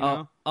 Fuck it. You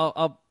know?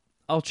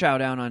 I'll chow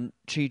down on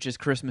Cheech's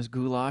Christmas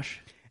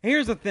goulash.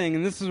 Here's the thing,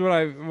 and this is what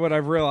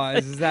I've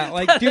realized is that,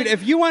 like, dude,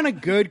 if you want a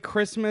good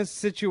Christmas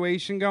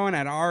situation going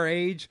at our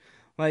age,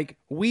 like,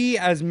 we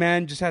as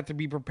men just have to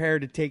be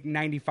prepared to take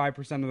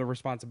 95% of the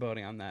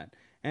responsibility on that.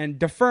 And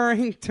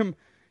deferring to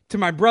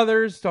my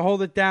brothers to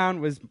hold it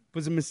down was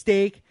a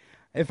mistake.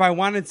 If I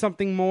wanted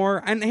something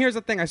more, and here's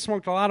the thing, I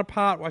smoked a lot of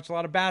pot, watched a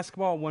lot of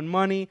basketball, won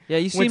money. Yeah,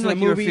 you went seemed to the like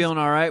you were movies, feeling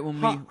all right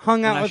when we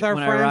hung out with our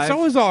when I friends. arrived. So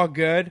it was all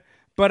good.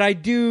 But I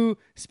do,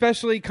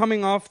 especially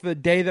coming off the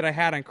day that I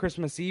had on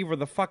Christmas Eve, where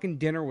the fucking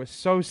dinner was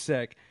so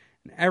sick.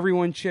 And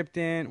everyone chipped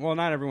in. Well,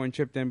 not everyone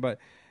chipped in, but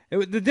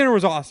the dinner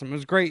was awesome. It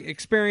was a great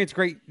experience,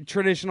 great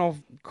traditional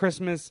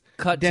Christmas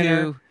Cut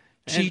dinner. to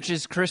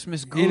Cheech's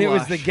Christmas goulash. And it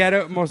was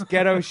the most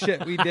ghetto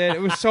shit we did.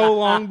 It was so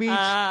Long Beach.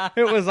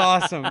 It was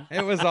awesome.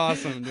 It was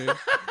awesome, dude.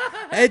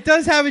 It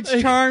does have its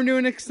charm to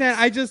an extent.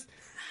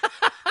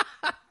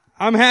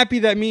 I'm happy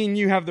that me and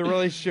you have the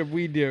relationship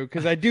we do,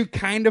 because I do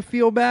kind of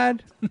feel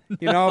bad,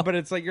 you know, but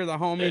it's like you're the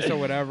homie, so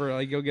whatever,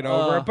 like you'll get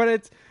over it.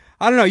 But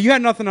I don't know, you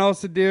had nothing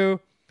else to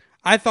do.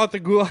 I thought the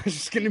goulash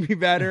was going to be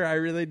better. I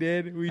really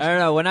did. I don't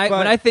know. When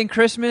I think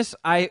Christmas,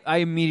 I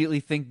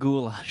immediately think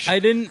goulash. I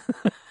didn't.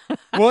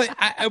 Well,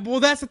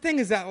 that's the thing,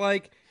 is that,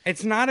 like,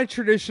 it's not a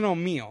traditional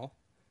meal,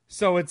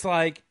 so it's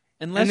like,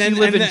 unless you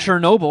live in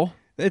Chernobyl.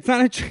 It's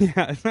not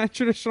a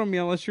traditional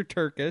meal unless you're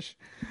Turkish,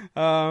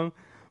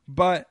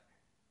 but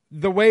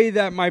the way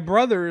that my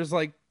brothers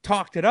like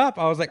talked it up,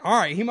 I was like, all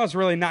right, he must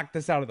really knock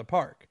this out of the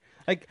park.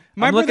 Like,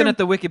 I'm looking at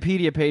the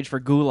Wikipedia page for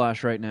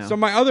goulash right now. So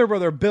my other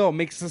brother Bill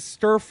makes a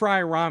stir fry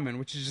ramen,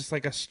 which is just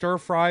like a stir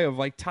fry of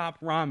like top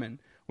ramen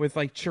with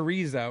like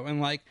chorizo and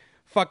like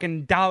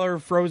fucking dollar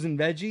frozen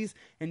veggies.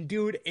 And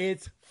dude,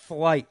 it's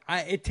flight.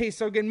 It tastes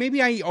so good.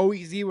 Maybe I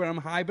always eat when I'm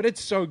high, but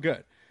it's so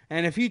good.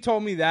 And if he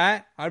told me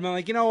that, I'd be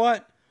like, you know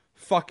what?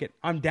 Fuck it.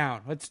 I'm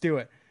down. Let's do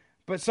it.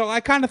 But so I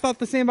kind of thought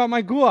the same about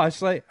my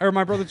goulash, or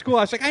my brother's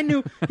goulash. Like, I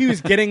knew he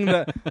was getting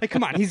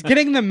come on, he's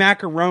getting the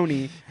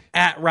macaroni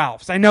at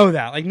Ralph's. I know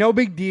that. Like, no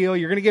big deal.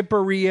 You're gonna get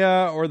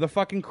Berea or the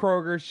fucking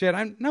Kroger shit.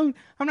 I'm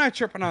not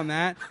tripping on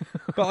that.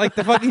 But like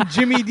the fucking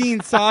Jimmy Dean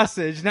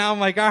sausage, now I'm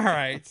like, all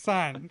right,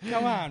 son,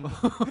 come on.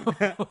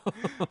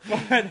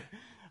 But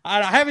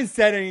I haven't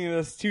said any of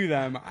this to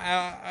them.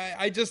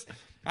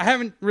 I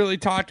haven't really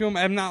talked to him.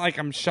 I'm not like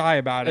I'm shy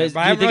about it. But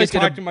I haven't really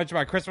talked too much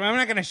about Christmas. I'm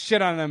not going to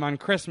shit on them on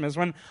Christmas.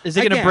 Is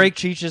it going to break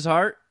Cheech's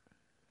heart?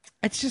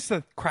 It's just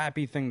a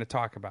crappy thing to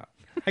talk about.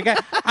 Like,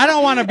 I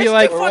don't want to be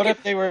like. Or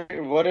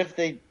what if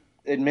they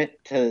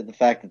admit to the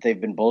fact that they've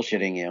been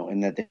bullshitting you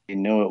and that they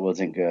knew it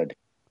wasn't good?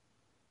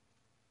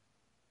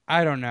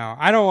 I don't know.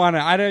 I don't want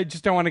to. I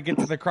just don't want to get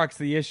to the crux of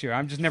the issue.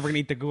 I'm just never going to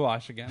eat the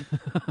goulash again.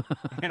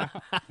 You know?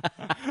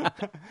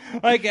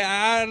 I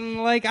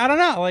don't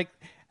know. Like,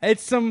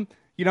 it's some.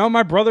 You know,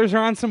 my brothers are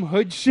on some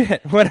hood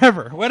shit.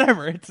 Whatever.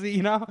 It's,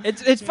 you know.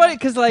 It's funny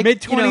because like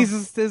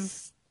mid-20s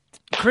is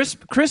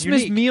Christmas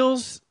unique.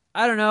 meals.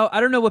 I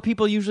don't know what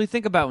people usually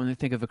think about when they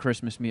think of a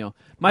Christmas meal.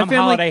 I'm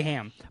holiday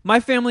ham. My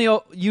family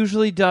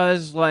usually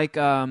does like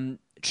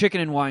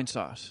chicken and wine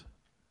sauce.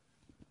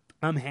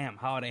 I'm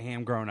holiday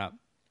ham growing up.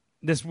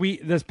 This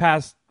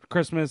past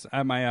Christmas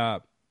at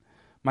my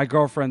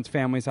girlfriend's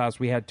family's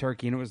house, we had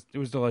turkey and it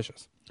was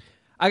delicious.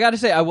 I got to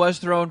say, I was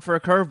thrown for a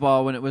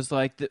curveball when it was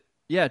like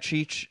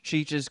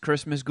Cheech's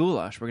Christmas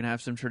goulash. We're gonna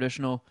have some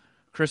traditional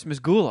Christmas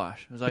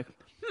goulash. I was like,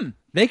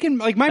 They can,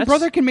 like, my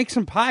brother can make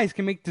some pies,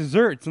 can make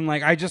desserts, and,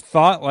 like, I just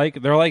thought,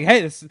 like, they're like,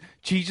 hey, this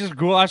Cheech's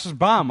goulash is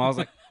bomb. I was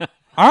like,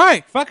 all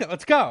right, fuck it,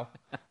 let's go.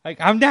 Like,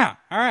 I'm down.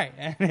 All right.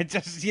 And it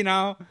just, you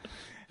know,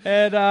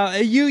 and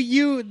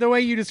you the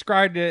way you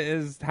described it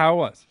is how it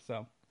was.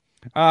 So,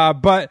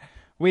 but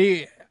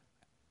we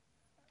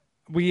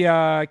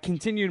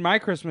continued my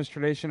Christmas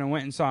tradition and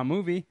went and saw a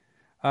movie,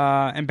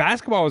 and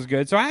basketball was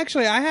good. So I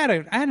had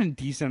a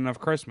decent enough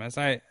Christmas.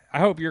 I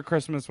hope your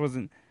Christmas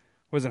wasn't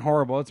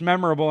horrible. It's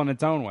memorable in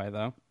its own way,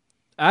 though.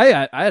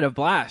 I had a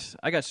blast.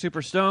 I got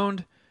super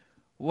stoned,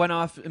 went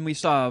off, and we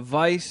saw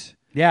Vice.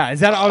 Yeah, I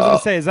was going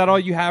to say, is that all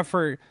you have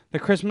for the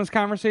Christmas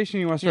conversation?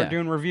 You want to start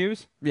doing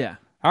reviews? Yeah.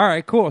 All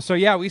right, cool. So,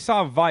 yeah, we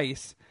saw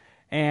Vice,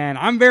 and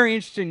I'm very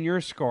interested in your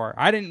score.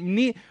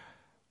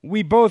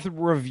 We both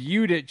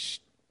reviewed it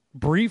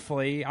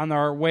briefly on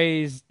our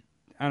way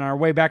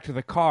back to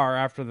the car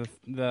after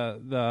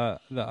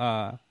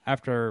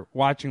after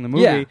watching the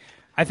movie. Yeah.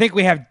 I think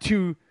we have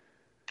two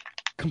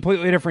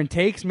completely different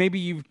takes. Maybe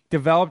you've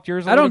developed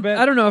yours a little bit.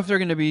 I don't know if they're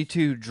going to be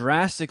too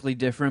drastically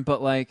different,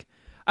 but like,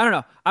 I don't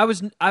know.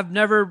 I've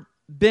never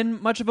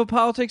been much of a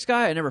politics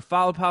guy. I never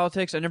followed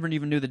politics. I never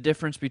even knew the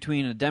difference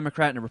between a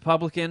Democrat and a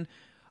Republican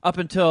up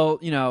until,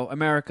 you know,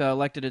 America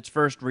elected its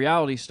first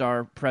reality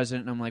star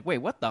president. And I'm like, wait,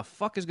 what the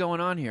fuck is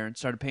going on here? And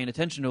started paying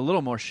attention to a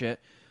little more shit.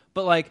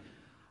 But like,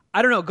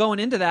 I don't know, going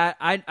into that,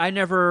 I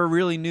never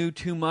really knew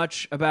too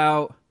much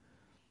about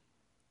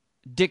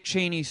Dick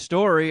Cheney's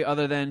story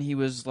other than he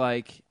was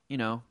like, you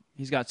know,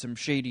 he's got some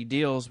shady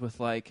deals with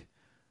like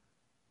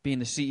being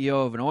the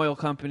CEO of an oil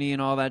company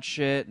and all that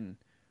shit.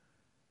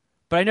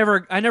 But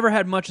I never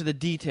had much of the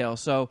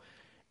details. So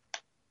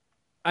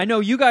I know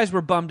you guys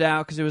were bummed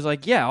out because it was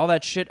like, yeah, all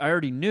that shit I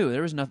already knew.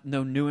 There was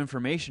no new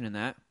information in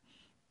that.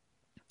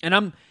 And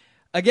I'm,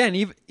 again,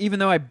 even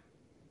though I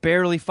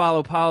barely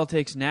follow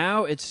politics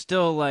now, it's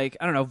still like,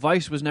 I don't know,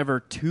 Vice was never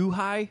too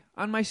high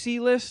on my C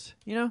list,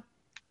 you know?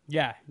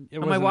 Yeah.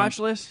 On my watch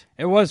list?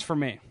 It was for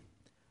me.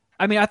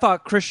 I mean, I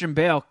thought Christian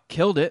Bale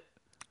killed it.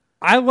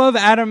 I love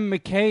Adam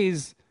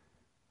McKay's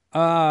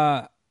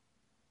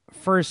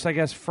first, I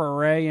guess,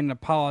 foray into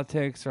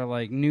politics or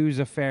like news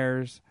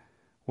affairs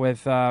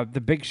with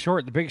The Big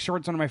Short. The Big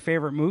Short's one of my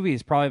favorite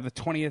movies, probably the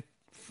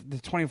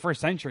 21st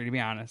century, to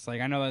be honest.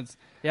 Like, I know that's...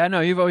 Yeah, I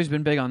know. You've always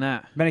been big on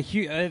that. Been a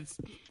huge...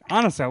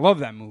 Honestly, I love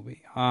that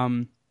movie.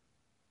 And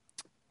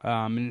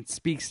it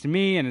speaks to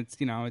me, and it's,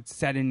 you know, it's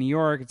set in New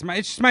York. It's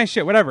just my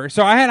shit, whatever.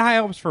 So I had high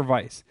hopes for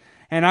Vice,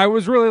 and I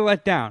was really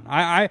let down.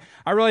 I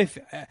really...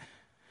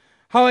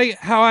 How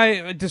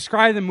I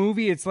describe the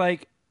movie, it's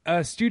like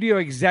a studio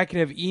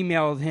executive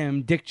emailed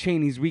him Dick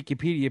Cheney's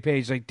Wikipedia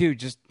page, like, dude,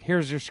 just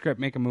here's your script,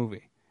 make a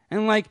movie.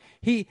 And like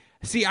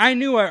I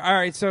knew, all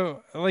right,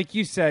 so like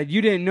you said,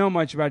 you didn't know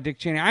much about Dick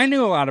Cheney. I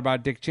knew a lot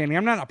about Dick Cheney.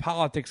 I'm not a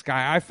politics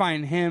guy. I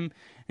find him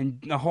and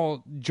the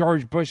whole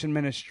George Bush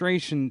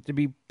administration to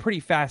be pretty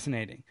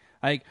fascinating.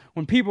 Like,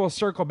 when people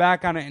circle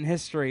back on it in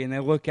history and they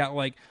look at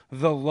like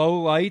the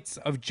lowlights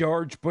of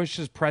George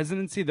Bush's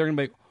presidency, they're gonna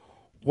be like,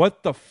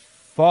 what the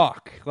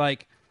fuck?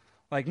 Like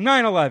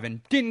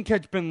 9/11 didn't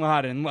catch Bin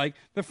Laden, like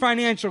the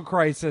financial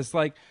crisis,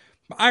 like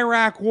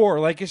Iraq war,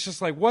 like it's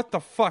just like, what the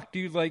fuck,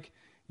 dude? Like,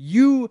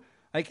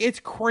 it's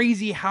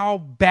crazy how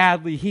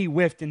badly he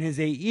whiffed in his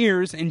 8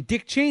 years, and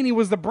Dick Cheney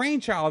was the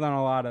brainchild on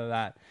a lot of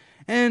that.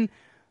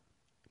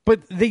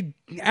 But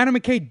Adam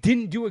McKay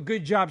didn't do a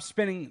good job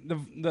spinning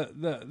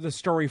the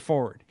story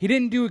forward. He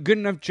didn't do a good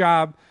enough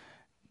job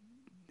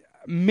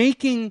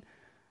making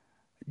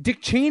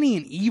Dick Cheney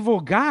an evil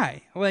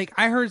guy. Like,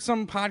 I heard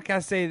some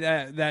podcast say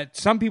that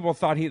some people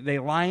thought they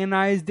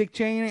lionized Dick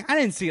Cheney. I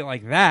didn't see it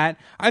like that.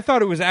 I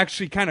thought it was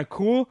actually kind of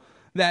cool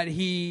that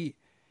he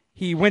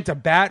went to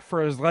bat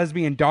for his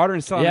lesbian daughter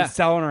and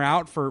selling her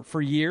out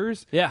for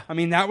years. Yeah. I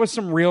mean, that was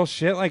some real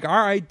shit. Like,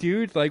 all right,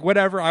 dude, like,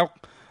 whatever. I'll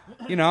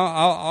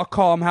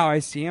call him how I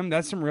see him.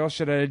 That's some real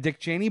shit out of Dick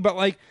Cheney. But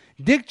like,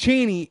 Dick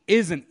Cheney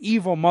is an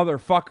evil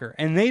motherfucker,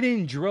 and they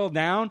didn't drill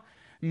down.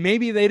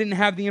 Maybe they didn't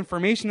have the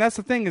information. That's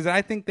the thing, is that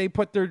I think they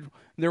put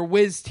their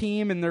whiz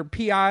team and their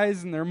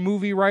PIs and their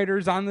movie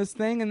writers on this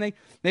thing, and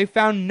they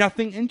found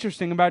nothing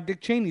interesting about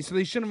Dick Cheney, so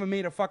they shouldn't have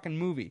made a fucking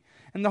movie.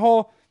 And the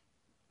whole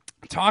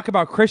talk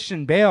about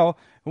Christian Bale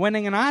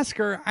winning an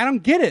Oscar, I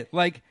don't get it.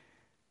 Like,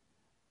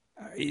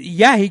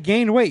 yeah, he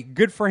gained weight.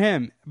 Good for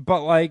him.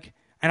 But like,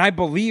 and I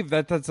believe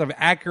that that's an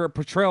accurate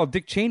portrayal of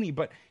Dick Cheney,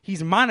 but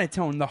he's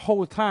monotone the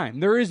whole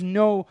time. It is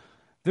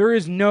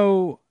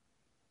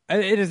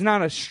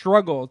not a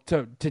struggle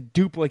to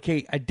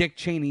duplicate a Dick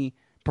Cheney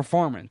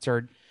performance,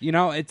 or, you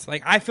know, it's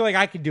like, I feel like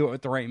I could do it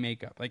with the right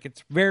makeup. Like,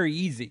 it's very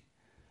easy.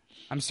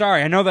 I'm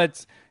sorry. I know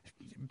that's,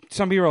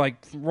 some people are like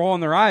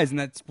rolling their eyes and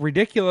that's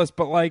ridiculous,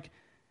 but like,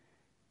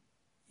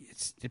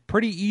 it's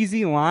pretty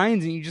easy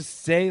lines and you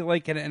just say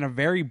like it in a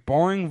very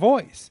boring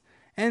voice.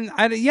 And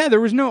there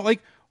was no,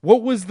 like,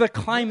 what was the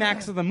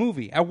climax of the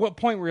movie? At what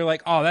point were you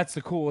like, oh, that's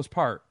the coolest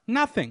part?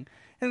 Nothing.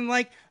 And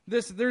like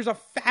there's a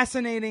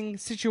fascinating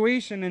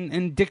situation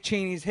in Dick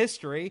Cheney's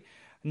history.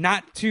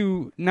 not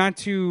too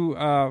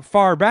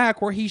far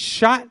back where he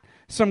shot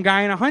some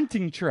guy in a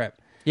hunting trip.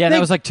 Yeah, that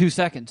was like 2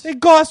 seconds. They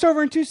glossed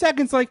over in 2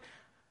 seconds. Like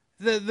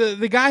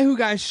the guy who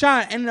got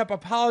shot ended up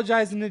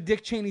apologizing to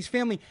Dick Cheney's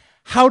family.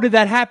 How did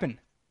that happen?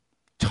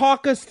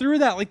 Talk us through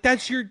that. Like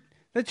that's your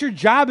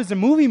job as a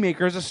movie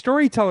maker, as a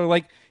storyteller.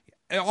 Like,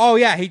 oh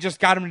yeah, he just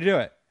got him to do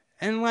it.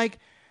 And like,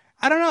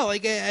 I don't know.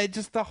 Like,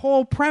 just the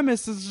whole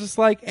premise is just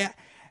like,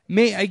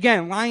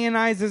 again,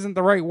 lionize isn't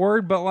the right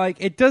word, but like,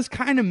 it does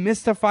kind of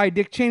mystify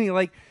Dick Cheney.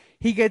 Like,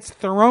 he gets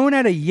thrown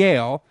out of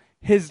Yale.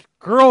 His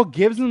girl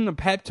gives him the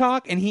pep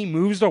talk, and he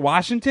moves to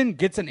Washington,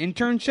 gets an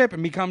internship,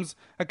 and becomes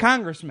a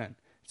congressman.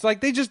 It's like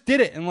they just did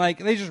it, and like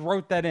they just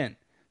wrote that in.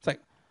 It's like,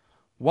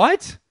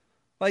 what?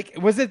 Like,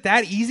 was it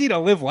that easy to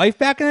live life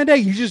back in the day?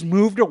 You just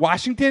moved to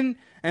Washington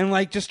and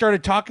like just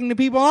started talking to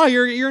people. Oh,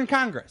 you're in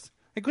Congress.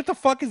 Like, what the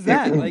fuck is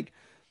that? Like,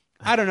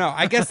 I don't know.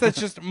 I guess that's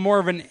just more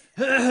of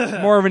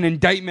an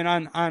indictment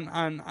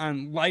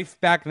on life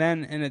back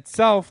then in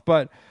itself.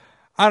 But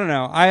I don't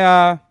know.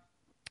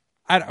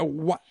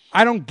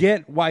 I don't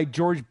get why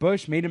George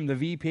Bush made him the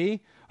VP.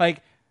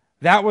 Like,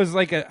 that was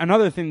like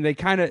another thing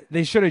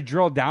they should have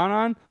drilled down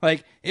on.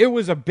 Like, it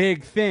was a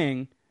big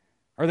thing,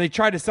 or they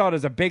tried to sell it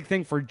as a big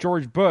thing for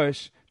George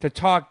Bush to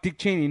talk Dick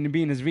Cheney into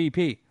being his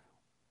VP.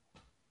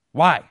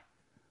 Why?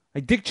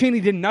 Like, Dick Cheney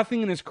did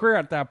nothing in his career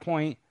at that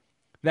point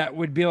that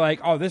would be like,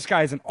 oh, this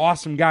guy's an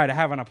awesome guy to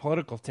have on a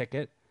political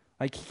ticket.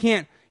 Like,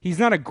 he's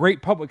not a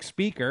great public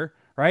speaker,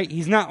 right?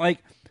 He's not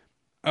like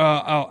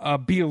a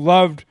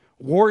beloved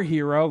war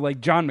hero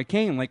like John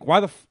McCain. Like,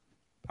 why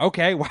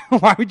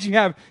why would you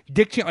have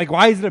Dick Cheney? Like,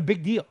 why is it a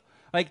big deal?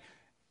 Like,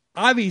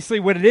 obviously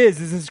what it is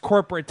his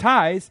corporate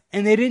ties,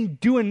 and they didn't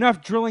do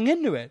enough drilling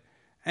into it.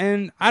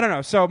 And I don't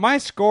know. So my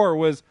score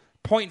was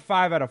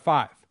 0.5 out of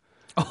 5.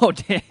 Oh,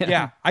 damn.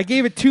 Yeah, I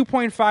gave it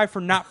 2.5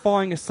 for not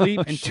falling asleep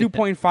and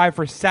 2.5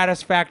 for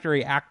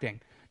satisfactory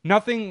acting.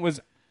 Nothing was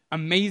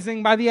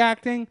amazing by the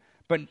acting,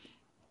 but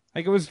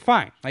like, it was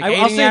fine. Like,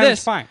 I'll say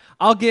this: fine.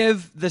 I'll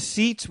give the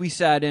seats we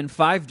sat in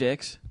 5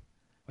 dicks.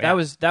 Yeah.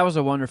 That was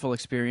a wonderful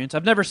experience.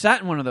 I've never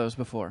sat in one of those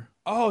before.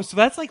 Oh, so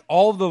that's like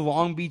all the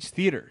Long Beach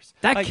theaters.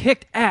 That like,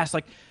 kicked ass,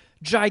 like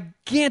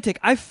gigantic.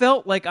 I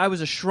felt like I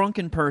was a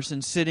shrunken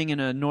person sitting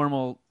in a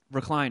normal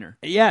recliner.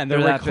 Yeah, and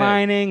they're that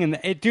reclining, and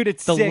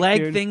it's the sick,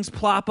 leg dude. things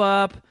plop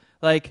up.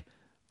 Like,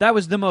 that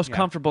was the most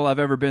comfortable I've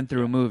ever been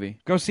through a movie.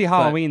 Go see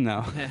Halloween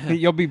though.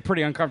 You'll be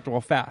pretty uncomfortable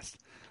fast.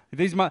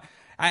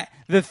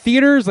 The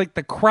theaters, like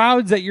the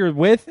crowds that you're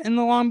with in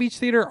the Long Beach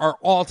theater, are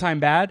all time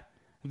bad.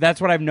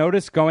 That's what I've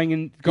noticed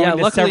going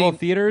to several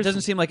theaters. It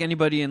doesn't seem like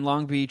anybody in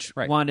Long Beach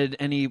wanted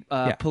any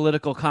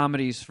political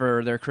comedies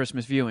for their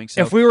Christmas viewing.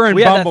 So if we were in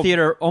had that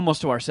theater almost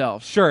to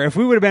ourselves. Sure, if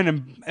we would have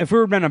been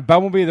in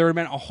Bumblebee, there would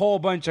have been a whole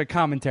bunch of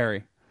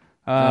commentary.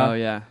 Oh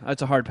yeah,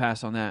 that's a hard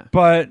pass on that.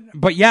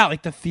 But yeah,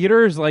 like the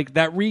theaters, like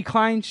that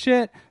recline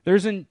shit.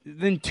 There's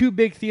then 2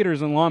 big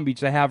theaters in Long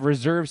Beach that have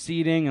reserved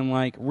seating and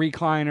like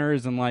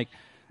recliners and like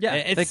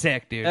it's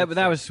sick, dude.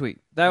 That was sweet.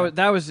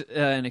 That was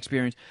an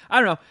experience. I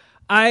don't know.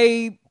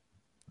 I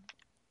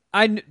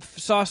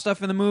saw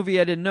stuff in the movie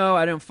I didn't know.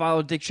 I didn't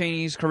follow Dick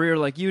Cheney's career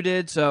like you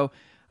did, so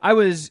I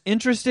was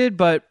interested,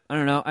 but I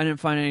don't know. I didn't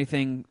find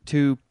anything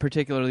too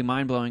particularly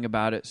mind-blowing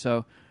about it,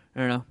 so I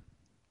don't know.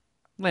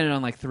 Landed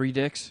on like 3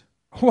 dicks.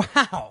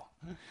 Wow.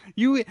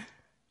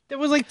 That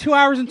was like 2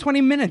 hours and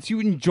 20 minutes. You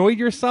enjoyed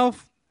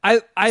yourself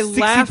I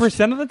laughed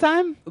 60% of the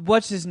time?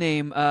 What's his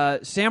name?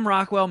 Sam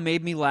Rockwell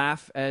made me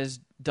laugh as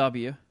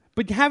W.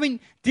 But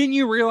didn't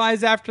you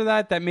realize after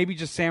that maybe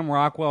just Sam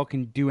Rockwell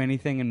can do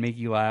anything and make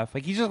you laugh?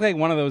 Like, he's just like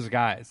one of those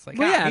guys. Like,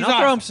 well, yeah, and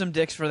I'll throw him some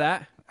dicks for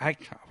that.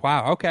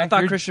 Wow, okay. I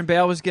thought Christian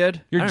Bale was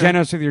good. You're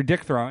generous with your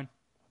dick throwing.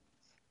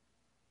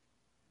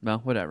 Well,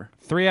 whatever.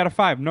 3 out of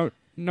 5, no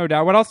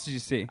doubt. What else did you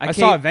see? I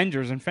saw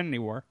Avengers: Infinity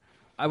War.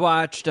 I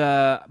watched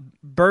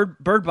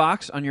Bird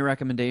Box on your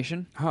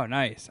recommendation. Oh,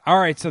 nice. All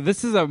right, so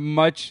this is a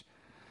much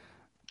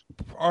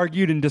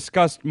argued and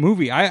discussed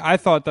movie. I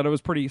thought that it was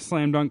pretty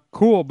slam dunk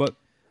cool, but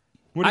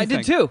what do you think?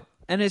 I did too.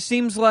 And it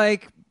seems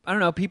like, I don't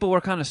know, people were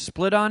kind of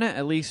split on it,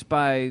 at least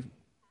by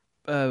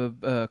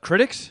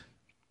critics.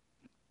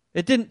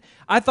 It didn't.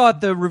 I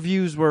thought the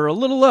reviews were a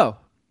little low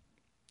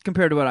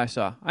compared to what I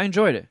saw. I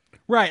enjoyed it.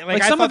 Right,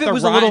 like some I thought of it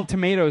was Rotten a little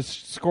Tomatoes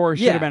score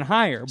should have been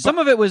higher. But some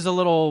of it was a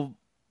little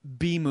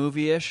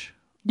B-movie-ish.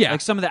 Yeah.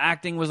 Like, some of the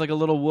acting was like a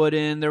little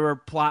wooden. There were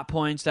plot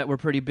points that were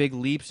pretty big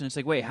leaps, and it's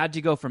like, wait, how'd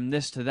you go from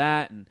this to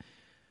that? And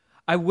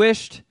I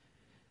wished,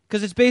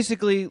 because it's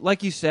basically,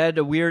 like you said,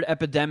 a weird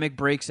epidemic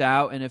breaks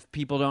out, and if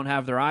people don't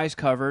have their eyes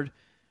covered,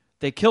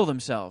 they kill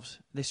themselves.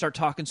 They start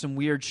talking some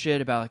weird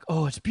shit about, like,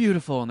 oh, it's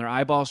beautiful, and their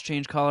eyeballs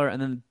change color,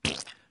 and then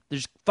they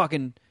just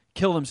fucking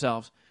kill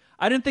themselves.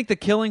 I didn't think the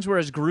killings were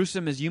as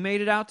gruesome as you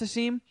made it out to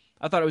seem.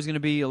 I thought it was going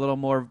to be a little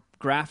more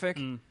graphic.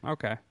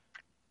 Okay.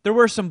 There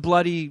were some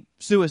bloody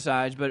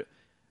suicides, but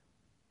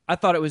I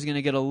thought it was going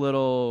to get a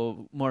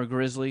little more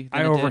grisly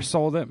than I it did.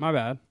 oversold it. My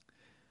bad.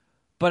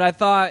 But I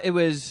thought it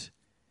was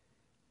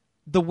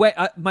the way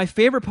my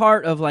favorite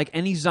part of like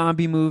any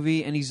zombie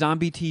movie, any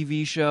zombie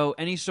TV show,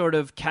 any sort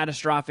of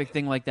catastrophic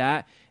thing like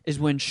that is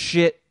when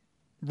shit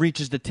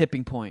reaches the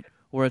tipping point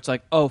where it's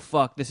like, oh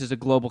fuck, this is a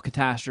global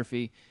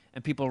catastrophe,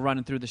 and people are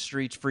running through the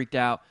streets freaked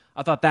out.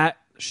 I thought that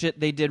shit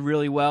they did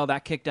really well.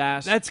 That kicked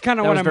ass. That's kind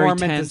of That what was I'm very more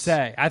meant to tense.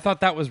 say. I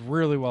thought that was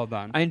really well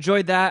done. I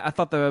enjoyed that. I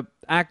thought the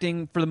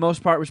acting for the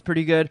most part was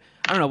pretty good.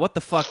 I don't know what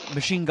the fuck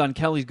Machine Gun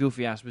Kelly's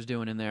goofy ass was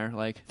doing in there.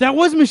 Like, That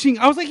was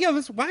I was like,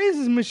 yo, why is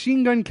this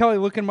Machine Gun Kelly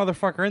looking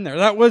motherfucker in there?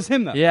 That was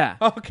him, though. yeah.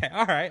 Okay,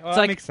 all right. Well, It's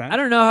that like, makes sense. I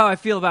don't know how I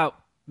feel about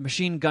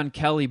Machine Gun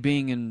Kelly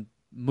being in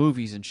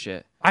movies and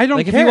shit. I don't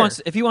like care.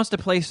 if he wants to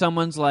play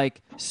someone's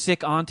like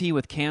sick auntie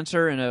with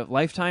cancer in a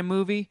Lifetime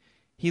movie,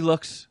 he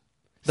looks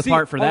the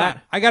part for hold that.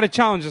 on. I got to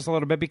challenge this a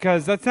little bit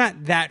because that's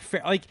not that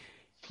fair. Like,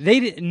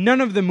 none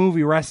of the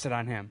movie rested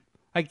on him.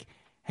 Like,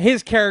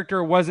 his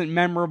character wasn't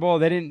memorable.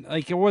 They didn't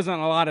it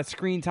wasn't a lot of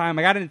screen time.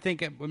 Like, I didn't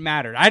think it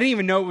mattered. I didn't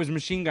even know it was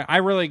Machine Gun. I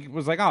really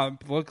was like, oh,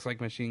 it looks like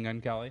Machine Gun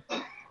Kelly.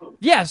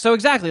 Yeah, so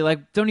exactly.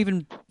 Like, don't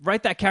even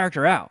write that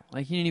character out.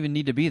 Like, he didn't even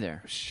need to be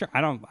there. Sure,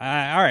 I don't. All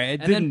right, it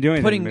And didn't then do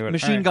anything. putting to it.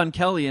 Machine All right. Gun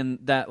Kelly in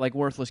that like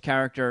worthless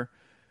character,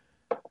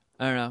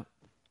 I don't know,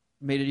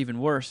 made it even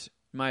worse,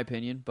 in my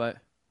opinion. But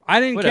I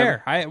didn't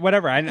whatever.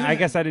 care. I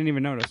guess I didn't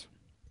even notice.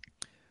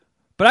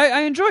 But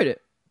I enjoyed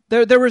it.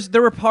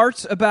 There were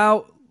parts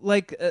about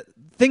like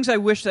things I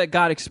wish that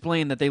got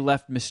explained that they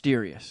left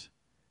mysterious.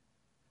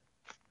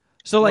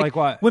 So Like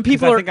what? when 'Cause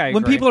people I are think I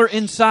when agree. people are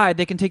inside,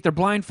 they can take their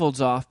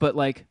blindfolds off. But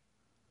like,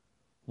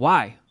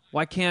 why?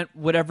 Why can't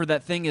whatever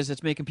that thing is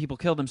that's making people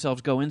kill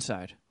themselves go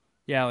inside?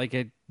 Yeah, like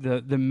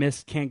the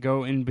mist can't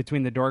go in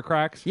between the door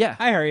cracks. Yeah,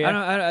 I hear you.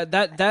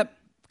 That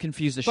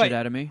confused the shit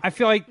out of me. I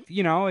feel like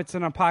it's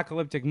an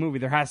apocalyptic movie.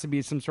 There has to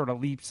be some sort of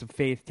leaps of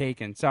faith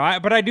taken.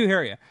 But I do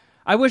hear you.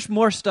 I wish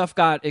more stuff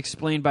got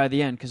explained by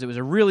the end because it was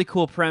a really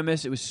cool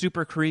premise. It was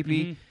super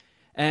creepy, Mm-hmm.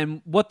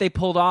 and what they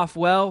pulled off,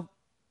 well,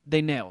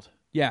 they nailed.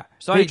 Yeah.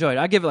 So I enjoyed it.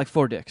 I give it like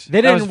 4 dicks.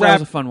 They that didn't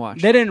was a fun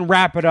watch. They didn't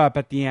wrap it up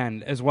at the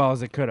end as well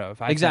as it could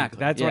have. I think. Exactly,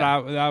 That's yeah.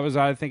 what I was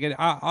thinking.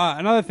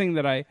 Another thing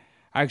that I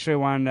actually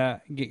wanted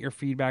to get your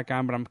feedback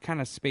on, but I'm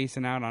kind of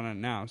spacing out on it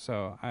now,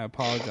 so I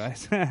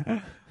apologize.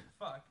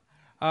 Fuck.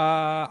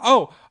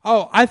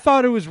 I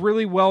thought it was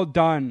really well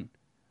done.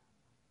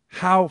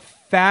 How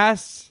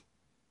fast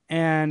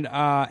and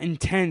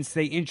intense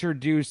they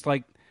introduced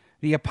like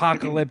the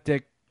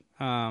apocalyptic.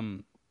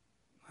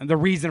 The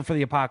reason for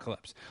the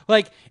apocalypse.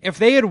 Like, if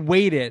they had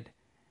waited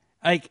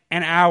like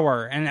an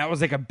hour and that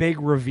was like a big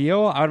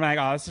reveal, I would be like,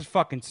 oh, this is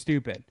fucking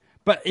stupid.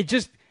 But it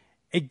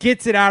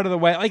gets it out of the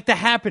way. Like The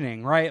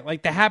Happening, right?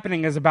 Like The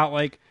Happening is about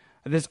like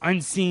this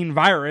unseen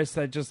virus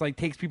that just like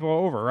takes people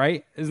over,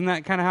 right? Isn't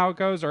that kind of how it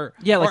goes? Or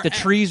Yeah, like or- the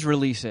trees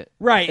release it.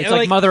 Right, It's like-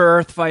 like Mother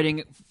Earth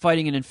fighting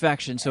an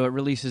infection, so it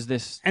releases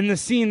this. And the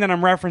scene that I'm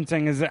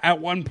referencing is that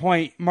at one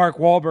point Mark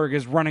Wahlberg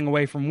is running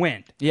away from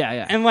wind.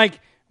 Yeah. And like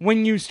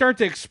when you start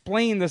to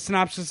explain the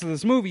synopsis of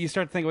this movie, you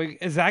start to think, like,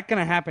 is that going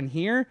to happen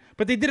here?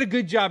 But they did a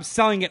good job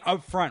selling it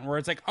up front, where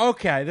it's like,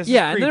 okay, this is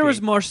Yeah, and creepy. there was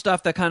more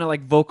stuff that kind of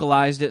like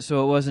vocalized it,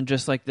 so it wasn't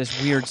just like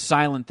this weird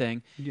silent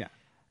thing. Yeah.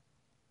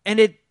 And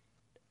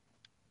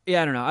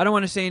I don't know. I don't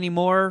want to say any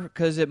more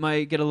because it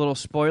might get a little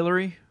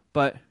spoilery,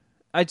 but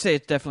I'd say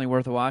it's definitely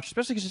worth a watch,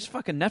 especially because it's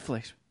fucking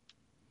Netflix.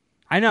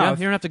 I know. You know,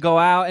 you don't have to go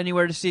out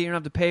anywhere to see it. You don't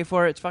have to pay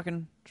for it. It's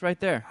right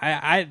there.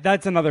 I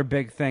that's another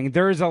big thing.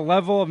 There is a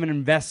level of an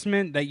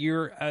investment that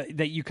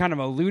that you kind of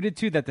alluded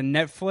to that the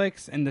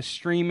Netflix and the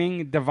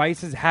streaming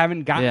devices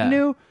haven't gotten Yeah.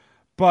 to.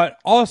 But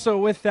also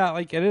with that,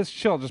 like, it is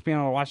chill just being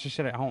able to watch the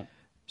shit at home.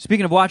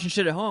 Speaking of watching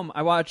shit at home,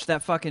 I watched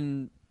that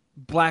fucking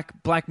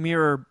Black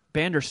Mirror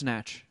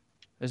Bandersnatch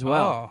as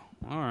well.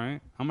 Oh, all right.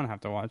 I'm gonna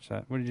have to watch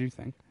that. What did you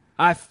think?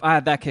 I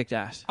had that kicked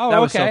ass. Oh, that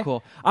was okay. so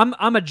cool.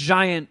 I'm a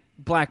giant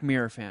Black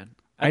Mirror fan.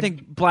 I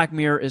think Black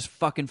Mirror is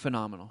fucking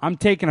phenomenal. I'm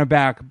taken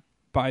aback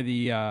by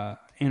the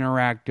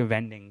interactive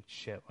ending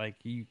shit. Like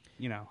you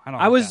know, I don't.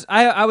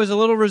 I was a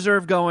little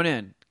reserved going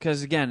in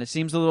because again, it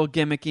seems a little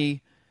gimmicky,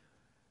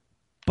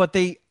 but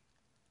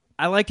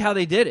I like how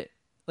they did it.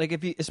 Like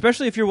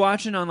especially if you're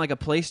watching on like a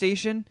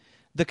PlayStation,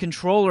 the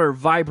controller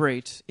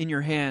vibrates in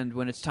your hand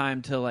when it's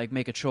time to like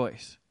make a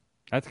choice.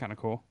 That's kind of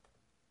cool.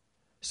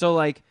 So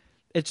like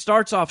it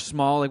starts off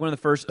small. Like one of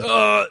the first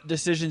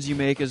decisions you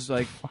make is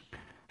like,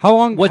 How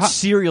long? what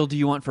cereal do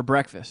you want for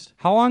breakfast?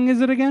 How long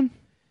is it again?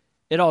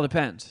 It all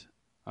depends.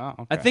 Oh,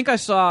 okay. I think I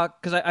saw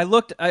because I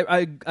looked.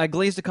 I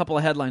glazed a couple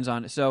of headlines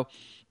on it. So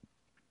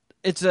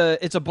it's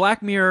a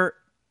Black Mirror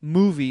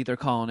movie. They're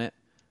calling it.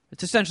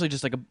 It's essentially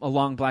just like a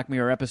long Black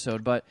Mirror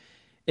episode, but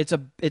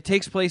it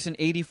takes place in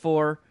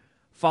 '84,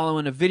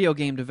 following a video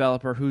game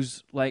developer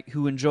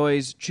who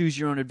enjoys choose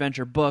your own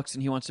adventure books,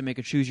 and he wants to make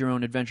a choose your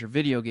own adventure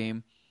video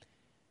game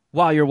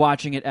while you're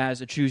watching it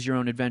as a choose your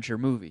own adventure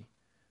movie.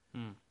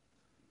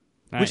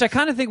 Nice. Which I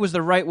kind of think was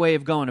the right way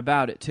of going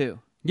about it too.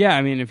 Yeah,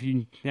 I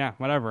mean,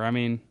 whatever. I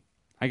mean,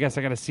 I guess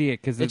I got to see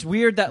it because It's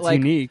weird that it's like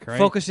unique, right?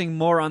 focusing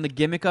more on the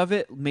gimmick of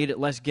it made it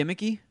less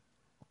gimmicky.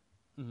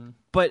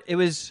 But it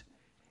was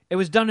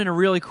done in a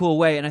really cool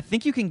way, and I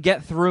think you can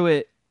get through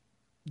it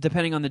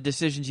depending on the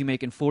decisions you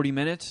make in 40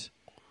 minutes.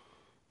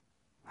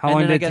 How And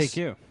long then did I it guess- take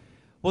you?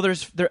 Well,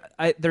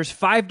 there's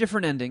 5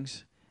 different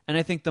endings, and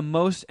I think the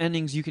most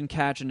endings you can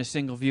catch in a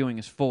single viewing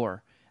is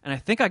 4. And I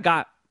think I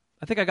got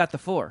the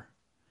 4.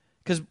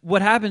 Because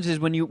what happens is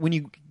when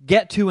you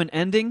get to an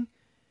ending,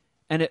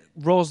 and it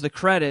rolls the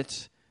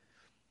credits,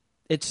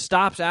 it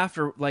stops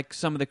after like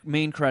some of the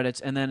main credits,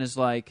 and then is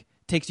like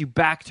takes you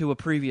back to a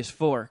previous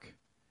fork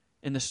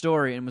in the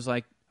story, and was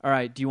like, all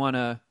right, do you want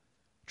to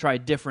try a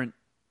different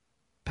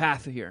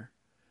path here?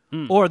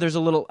 Or there's a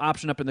little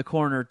option up in the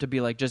corner to be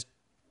like, just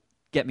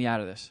get me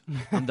out of this.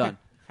 I'm done.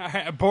 All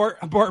right,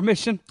 abort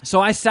mission. So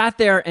I sat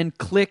there and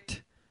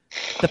clicked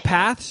the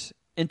paths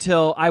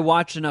until I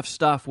watched enough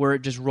stuff where it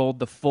just rolled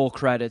the full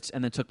credits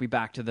and then took me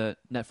back to the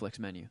Netflix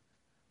menu.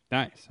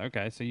 Nice.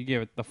 Okay, so you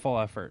gave it the full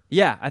effort.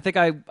 Yeah, I think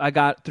I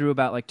got through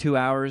about like 2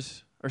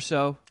 hours or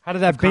so. How did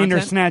that content?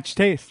 Bandersnatch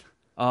taste?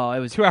 Oh, it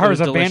was 2 hours it was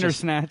of delicious.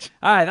 Bandersnatch.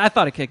 I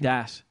thought it kicked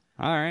ass.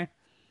 All right.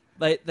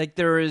 Like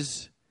there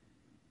is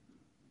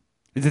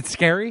Is it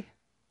scary?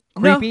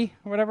 No. Creepy?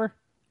 Whatever?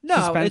 no,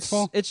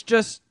 Suspenseful? it's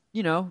just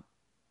typical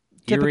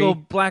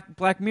Eerie?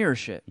 Black Mirror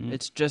shit.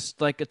 It's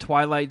just like a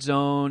Twilight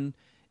Zone,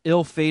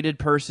 ill-fated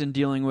person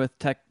dealing with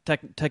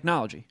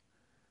technology.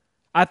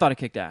 I thought it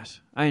kicked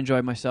ass. I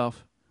enjoyed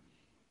myself.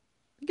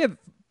 I give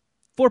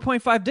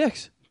 4.5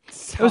 dicks.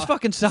 It was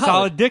fucking solid.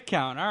 Solid dick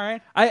count. All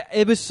right.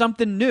 It was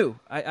something new.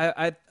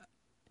 And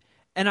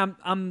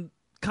I'm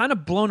kind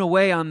of blown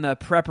away on the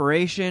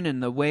preparation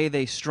and the way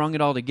they strung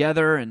it all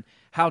together and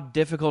how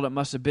difficult it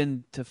must have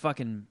been to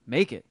fucking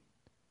make it.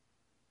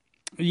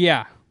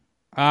 Yeah.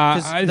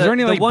 'Cause Is the- there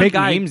any the like one big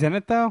guy- names in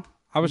it though?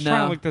 I was trying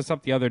No. to look this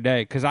up the other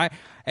day because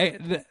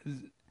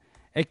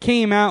it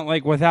came out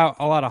like without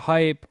a lot of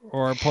hype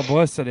or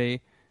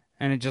publicity,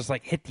 and it just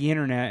like hit the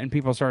internet and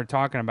people started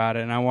talking about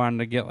it, and I wanted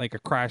to get like a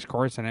crash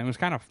course in it. It was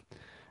kind of,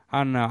 I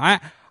don't know.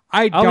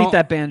 I'll don't eat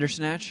that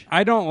Bandersnatch.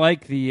 I don't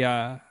like the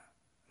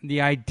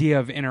idea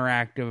of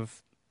interactive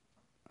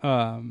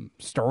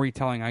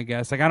storytelling, I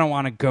guess. Like I don't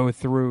want to go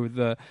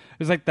through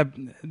it's like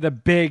the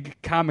big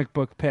comic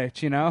book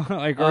pitch,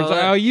 like where it's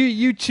like, oh,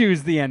 you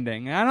choose the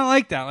ending. I don't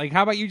like that. Like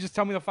how about you just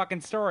tell me the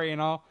fucking story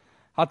and I'll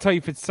tell you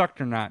if it sucked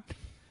or not.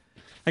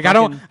 Like I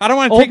don't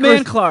want to Old take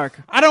man Clark.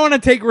 I don't want to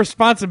take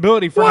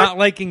responsibility for not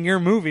liking your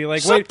movie.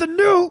 Like Something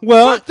new.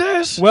 Well, Fuck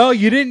this. Well,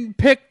 you didn't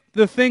pick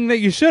the thing that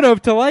you should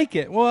have to like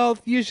it. Well,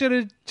 you should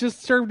have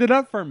just served it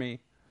up for me.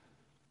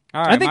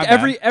 All right, I think my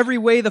bad. every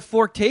way the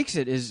fork takes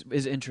it is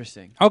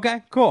interesting.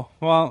 Okay, cool.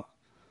 Well,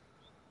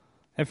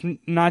 if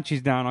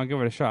Nachi's down, I'll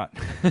give it a shot.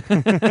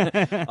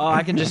 Oh,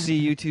 I can just see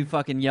you two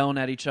fucking yelling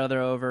at each other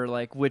over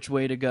like which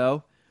way to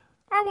go.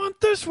 I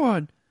want this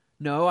one.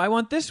 No, I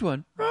want this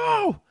one.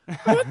 Oh,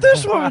 I want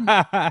this one.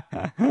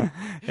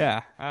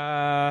 Yeah.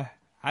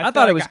 I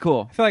thought it was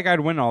cool. I feel like I'd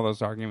win all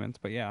those arguments,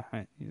 but yeah.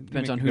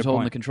 Depends on who's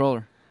holding the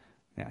controller.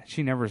 Yeah,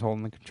 she never's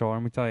holding the controller,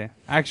 let me tell you.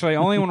 Actually,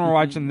 only when we're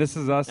watching This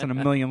Is Us and A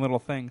Million Little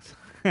Things.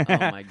 Oh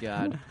my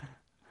god.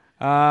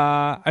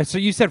 So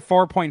you said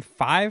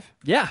 4.5?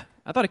 Yeah,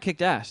 I thought it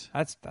kicked ass.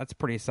 That's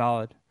pretty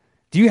solid.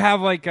 Do you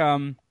have like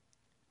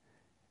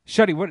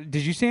Shuddy, what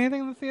did you see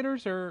anything in the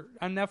theaters or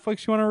on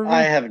Netflix you want to review?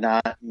 I have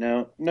not.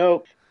 No.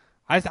 Nope.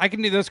 I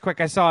can do this quick.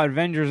 I saw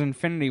Avengers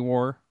Infinity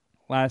War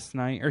last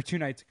night or 2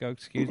 nights ago,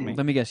 excuse me.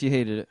 Let me guess, you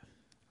hated it.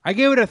 I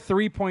gave it a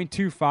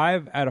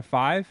 3.25 out of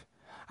 5.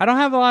 I don't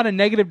have a lot of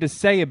negative to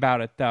say about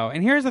it though.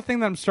 And here's the thing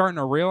that I'm starting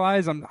to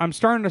realize. I'm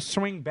starting to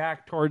swing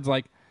back towards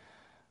like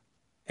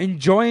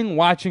enjoying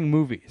watching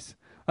movies.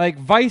 Like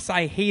Vice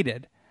I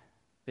hated,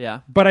 Yeah.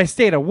 but I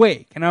stayed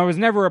awake, and I was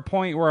never a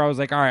point where I was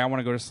like, all right, I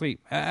want to go to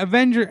sleep.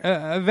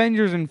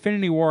 Avengers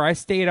Infinity War, I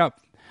stayed up.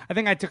 I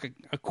think I took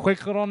a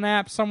quick little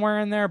nap somewhere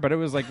in there, but it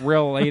was like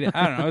real late.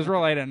 I don't know, it was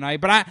real late at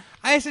night. But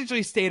I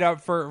essentially stayed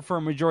up for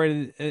a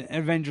majority of the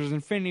Avengers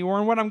Infinity War,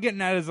 and what I'm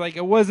getting at is like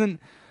it wasn't.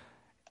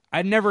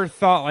 I never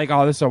thought like,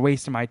 oh, this is a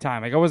waste of my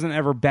time. Like I wasn't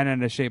ever bent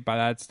into shape by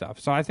that stuff.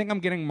 So I think I'm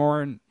getting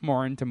more and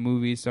more into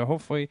movies. So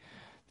hopefully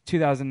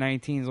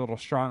 2019 is a little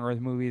stronger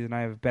with movies and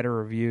I have better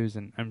reviews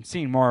and I'm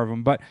seeing more of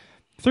them. But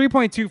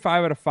 3.25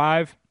 out of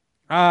 5.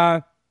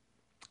 I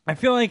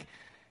feel like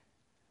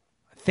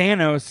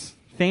Thanos,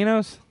 I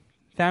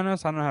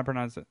don't know how to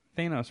pronounce it.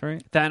 Thanos,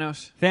 right?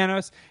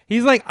 Thanos.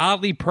 He's like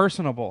oddly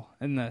personable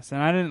in this,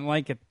 and I didn't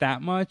like it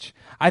that much.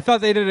 I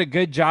thought they did a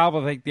good job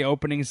with like the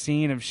opening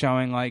scene of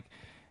showing like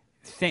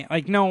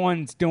no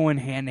one's doing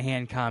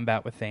hand-to-hand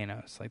combat with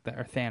Thanos like that,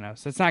 or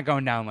Thanos. It's not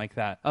going down like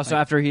that. Oh, so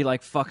after he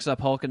like fucks up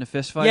Hulk in a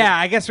fist fight? Yeah,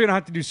 I guess we don't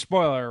have to do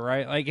spoiler,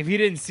 right? Like if you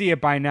didn't see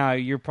it by now,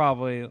 you're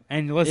probably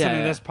and listen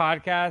to this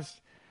podcast.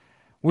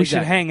 We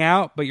should hang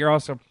out, but you're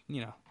also,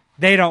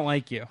 they don't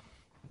like you.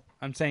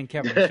 I'm saying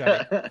Kevin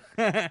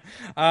Shuddy.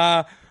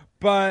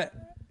 But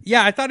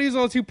yeah, I thought he was a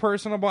little too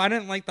personable. I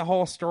didn't like the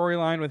whole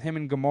storyline with him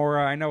and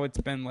Gamora. I know it's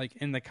been like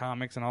in the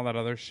comics and all that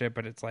other shit,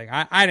 but it's like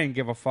I didn't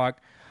give a fuck.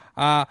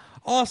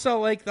 Also,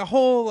 like the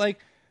whole like,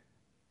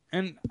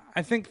 and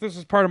I think this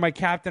is part of my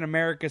Captain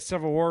America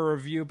Civil War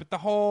review, but the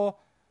whole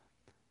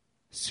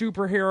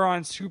superhero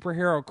on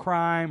superhero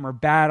crime or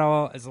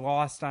battle is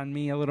lost on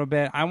me a little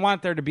bit. I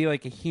want there to be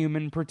like a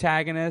human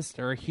protagonist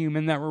or a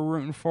human that we're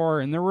rooting for,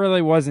 and there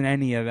really wasn't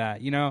any of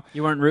that, you know?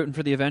 You weren't rooting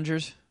for the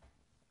Avengers?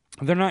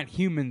 They're not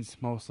humans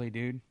mostly,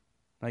 dude.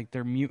 Like,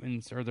 they're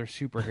mutants or they're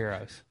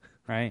superheroes,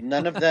 right?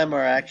 None of them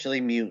are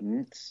actually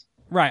mutants.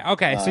 Right,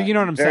 okay, so you know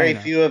what I'm Very saying.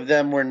 Very few of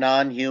them were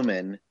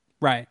non-human.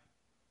 Right.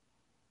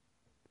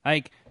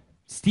 Like,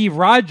 Steve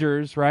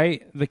Rogers,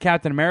 right, the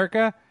Captain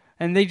America,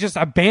 and they just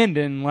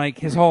abandoned, like,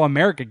 his whole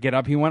America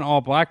get-up. He went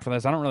all black for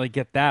this. I don't really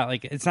get that.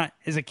 Like, it's not...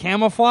 Is it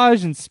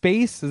camouflage in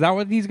space? Is that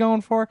what he's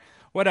going for?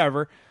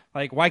 Whatever.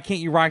 Like, why can't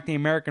you rock the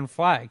American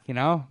flag, you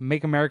know?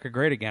 Make America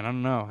great again. I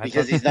don't know.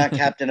 Because he's not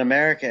Captain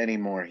America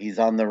anymore. He's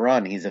on the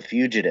run. He's a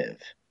fugitive.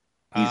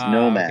 He's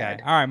nomad.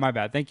 Okay. All right, my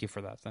bad. Thank you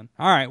for that, then.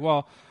 All right,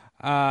 well,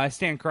 I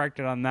stand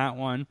corrected on that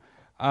one.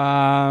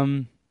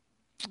 But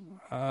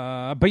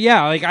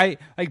yeah,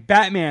 like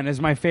Batman is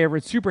my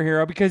favorite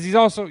superhero because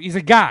he's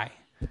a guy.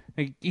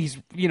 Like, he's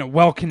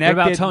well connected.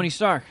 What about Tony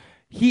Stark?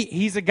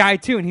 He's a guy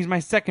too, and he's my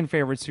second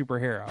favorite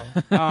superhero.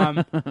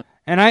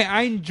 And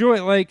I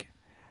enjoy, like,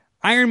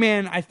 Iron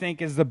Man. I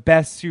think is the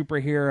best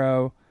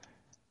superhero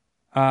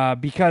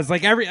because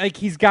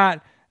he's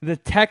got the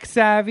tech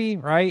savvy,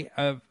 right?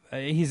 Of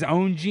his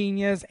own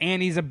genius,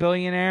 and he's a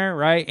billionaire,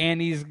 right?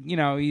 And he's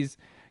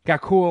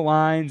got cool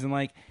lines, and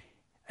like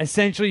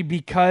essentially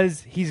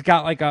because he's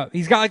got like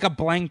a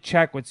blank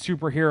check with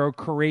superhero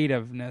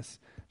creativeness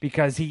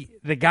because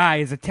the guy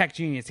is a tech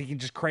genius. He can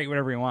just create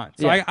whatever he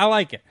wants. So yeah. I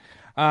like it.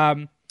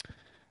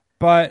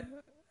 But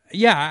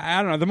yeah,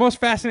 I don't know. The most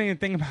fascinating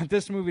thing about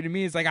this movie to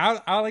me is like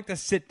I like to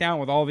sit down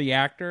with all the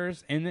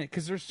actors in it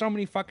because there's so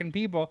many fucking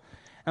people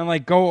and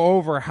like go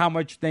over how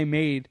much they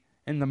made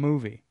in the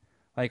movie.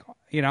 Like,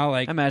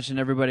 like I imagine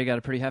everybody got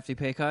a pretty hefty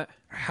pay cut.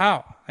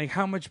 How? Like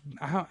how much?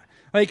 How?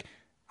 Like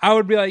I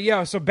would be like,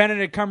 yo, so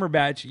Benedict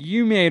Cumberbatch,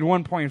 you made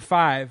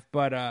 1.5,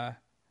 but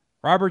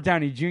Robert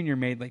Downey Jr.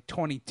 made like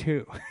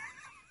 22.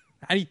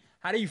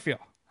 How do you feel?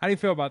 How do you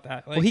feel about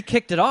that? Like, well, he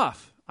kicked it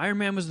off. Iron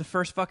Man was the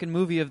first fucking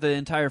movie of the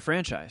entire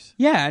franchise.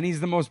 Yeah, and he's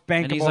the most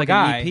bankable and he's like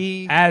guy.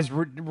 An EP.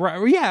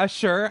 Yeah,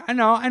 sure. I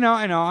know.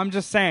 I'm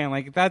just saying,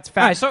 like that's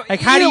fact. Right, so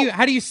like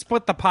how do you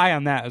split the pie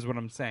on that? Is what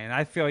I'm saying.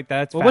 I feel like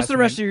that's. Well, what's the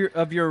rest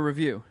of your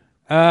review?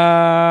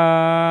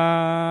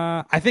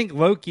 I think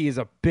Loki is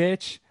a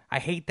bitch. I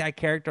hate that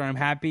character. I'm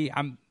happy.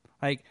 I'm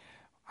like,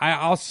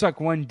 I'll suck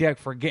one dick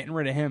for getting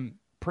rid of him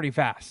pretty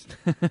fast.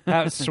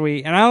 That was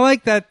sweet, and I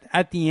like that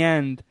at the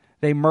end.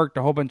 They murked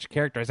a whole bunch of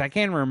characters. I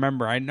can't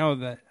remember. I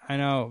know,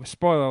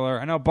 spoiler alert,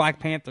 I know Black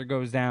Panther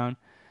goes down.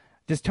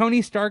 Does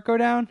Tony Stark go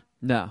down?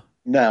 No.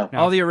 No.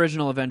 All the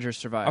original Avengers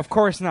survive. Of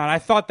course not. I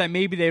thought that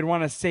maybe they'd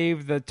want to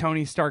save the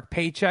Tony Stark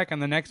paycheck on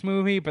the next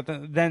movie, but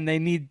then they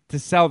need to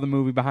sell the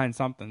movie behind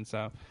something.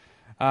 So,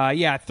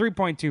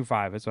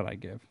 3.25 is what I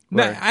give.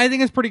 Right. I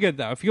think it's pretty good,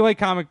 though. If you like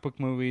comic book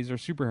movies or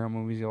superhero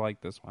movies, you'll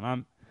like this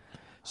one.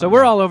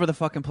 We're all over the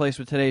fucking place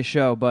with today's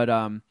show, but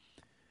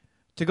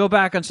to go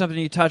back on something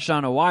you touched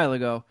on a while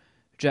ago,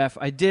 Jeff,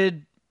 I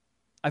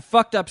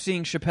fucked up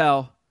seeing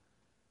Chappelle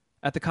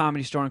at the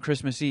Comedy Store on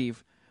Christmas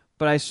Eve,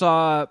 but I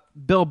saw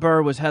Bill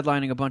Burr was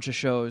headlining a bunch of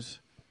shows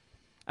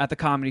at the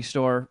Comedy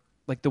Store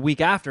like the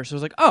week after, so I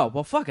was like, oh,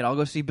 well, fuck it, I'll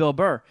go see Bill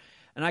Burr.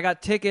 And I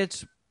got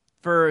tickets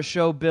for a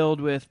show billed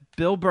with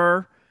Bill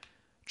Burr,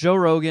 Joe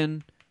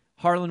Rogan,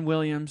 Harlan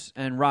Williams,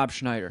 and Rob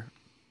Schneider.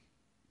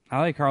 I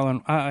like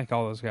Harlan. I like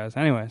all those guys.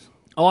 Anyways.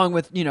 Along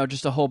with,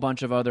 just a whole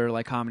bunch of other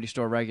like Comedy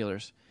Store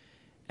regulars.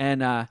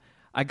 And I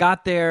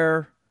got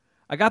there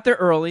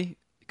early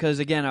because,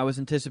 again, I was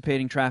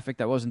anticipating traffic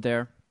that wasn't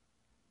there.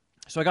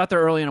 So I got there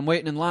early and I'm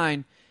waiting in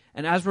line.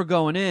 And as we're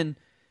going in,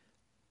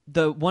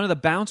 one of the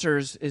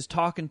bouncers is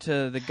talking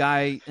to the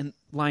guy in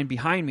line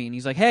behind me. And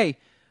he's like, hey,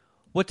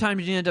 what time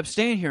did you end up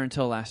staying here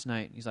until last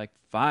night? And he's like,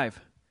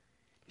 5.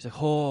 He's like,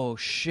 oh,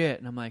 shit.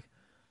 And I'm like,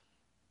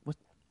 what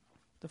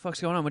the fuck's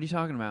going on? What are you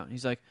talking about? And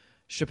he's like,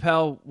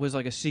 Chappelle was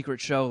like a secret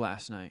show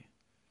last night.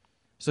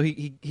 So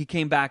he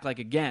came back like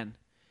again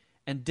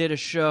and did a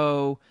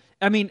show.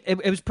 I mean,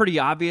 it was pretty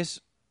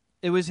obvious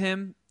it was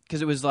him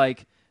because it was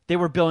like they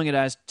were billing it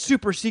as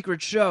super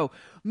secret show,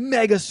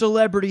 mega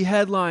celebrity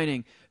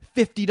headlining,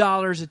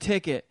 $50 a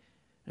ticket.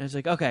 And it's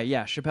like, okay,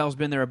 yeah, Chappelle's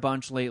been there a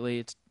bunch lately.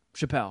 It's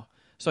Chappelle.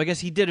 So I guess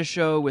he did a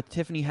show with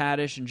Tiffany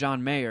Haddish and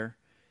John Mayer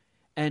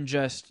and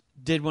just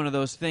did one of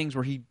those things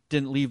where he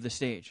didn't leave the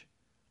stage.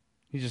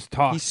 He just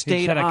talked. He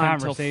stayed on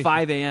until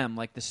 5 a.m.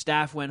 Like the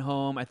staff went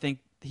home. I think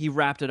he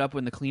wrapped it up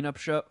when the cleanup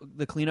crew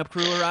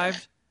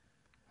arrived.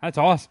 That's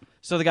awesome.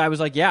 So the guy was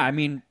like, "Yeah, I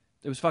mean,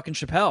 it was fucking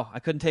Chappelle. I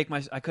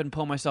couldn't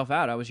pull myself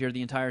out. I was here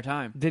the entire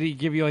time." Did he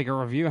give you like a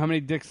review? How many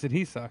dicks did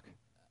he suck?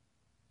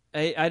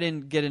 I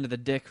didn't get into the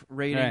dick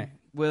rating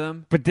with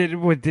him. But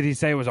did he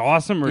say it was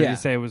awesome, or did he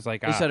say it was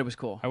like? He said it was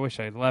cool. I wish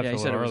I had left. Yeah, he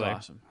said it was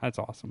awesome. That's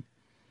awesome.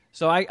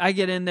 So I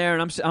get in there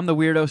and I'm the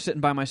weirdo sitting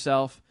by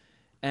myself,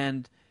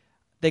 and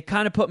they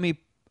kind of put me.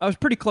 I was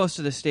pretty close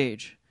to the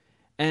stage,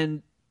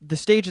 and the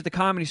stage at the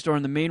Comedy Store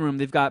in the main room,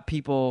 they've got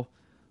people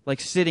like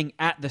sitting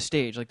at the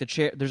stage, like the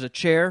chair. There's a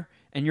chair,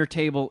 and your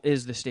table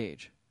is the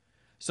stage.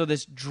 So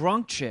this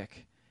drunk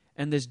chick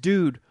and this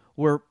dude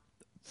were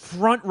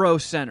front row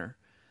center.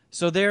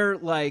 So they're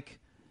like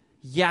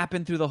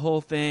yapping through the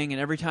whole thing,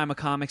 and every time a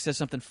comic says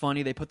something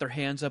funny, they put their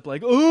hands up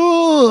like,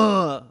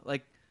 ooh,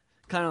 like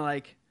kind of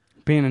like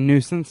Being a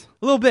nuisance.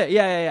 a little bit.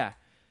 Yeah.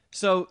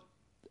 So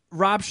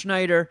Rob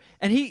Schneider,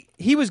 and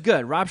he was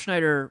good. Rob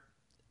Schneider,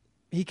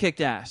 he kicked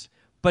ass,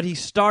 but he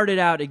started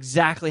out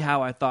exactly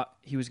how I thought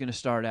he was going to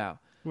start out.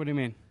 What do you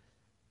mean?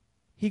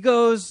 He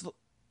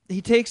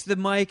takes the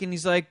mic and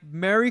he's like,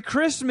 Merry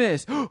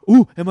Christmas.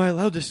 Ooh, am I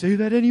allowed to say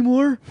that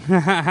anymore? It's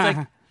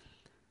like,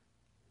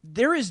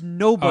 there is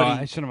nobody.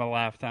 I shouldn't have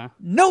laughed, huh?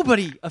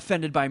 Nobody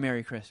offended by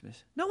Merry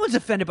Christmas. No one's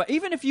offended by,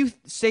 even if you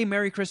say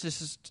Merry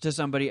Christmas to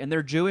somebody and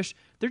they're Jewish,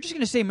 they're just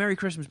going to say Merry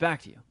Christmas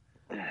back to you.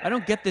 I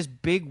don't get this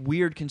big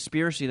weird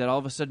conspiracy that all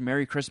of a sudden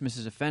Merry Christmas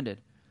is offended.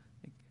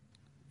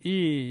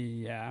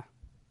 Yeah.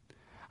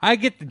 I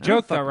get the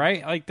joke though,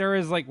 right? Like there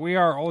is like we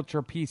are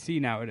ultra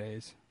PC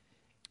nowadays.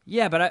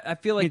 Yeah, but I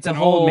feel like It's the an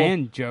whole old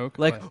man joke.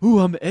 like, but- ooh,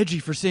 I'm edgy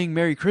for saying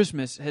Merry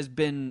Christmas has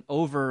been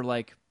over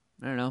like,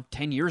 I don't know,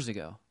 10 years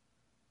ago.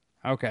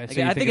 Okay, so Like,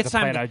 you I think it's a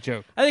time played to, out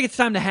joke. I think it's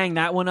time to hang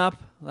that one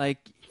up. Like,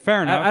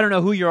 Fair enough. I don't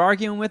know who you're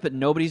arguing with, but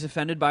nobody's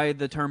offended by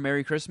the term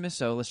Merry Christmas,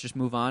 so let's just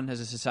move on as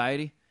a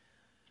society.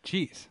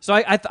 Jeez. So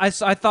I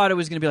thought it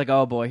was going to be like,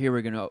 oh boy, here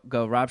we're going to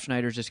go. Rob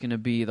Schneider's just going to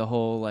be the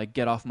whole like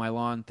get off my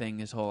lawn thing,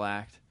 his whole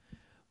act.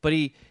 But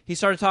he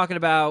started talking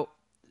about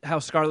how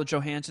Scarlett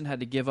Johansson had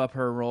to give up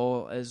her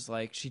role as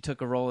like she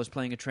took a role as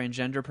playing a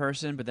transgender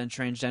person, but then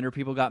transgender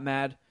people got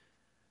mad,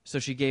 so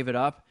she gave it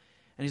up.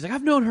 And he's like,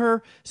 I've known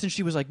her since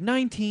she was like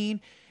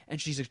 19,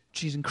 and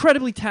she's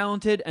incredibly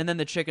talented. And then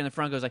the chick in the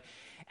front goes like,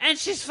 and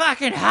she's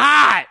fucking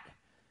hot,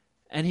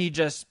 and he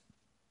just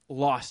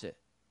lost it.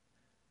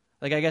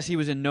 Like, I guess he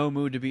was in no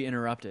mood to be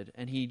interrupted,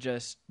 and he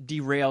just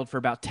derailed for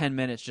about 10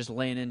 minutes just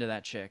laying into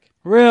that chick.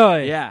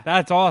 Really? Yeah.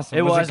 That's awesome.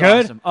 It was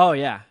good? awesome. Oh,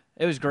 yeah.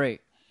 It was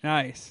great.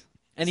 Nice.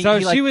 And so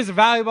he, like, she was a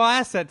valuable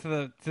asset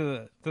to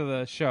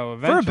the show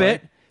eventually. for a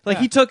bit. Like,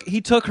 Yeah.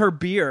 he took her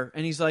beer,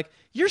 and he's like,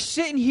 you're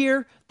sitting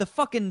here the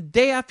fucking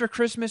day after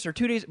Christmas or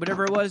 2 days,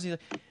 whatever it was, he's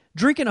like,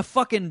 drinking a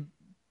fucking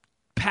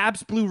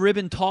Pabst Blue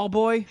Ribbon tall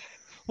boy?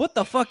 What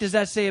the fuck does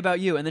that say about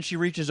you? And then she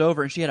reaches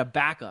over, and she had a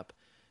backup.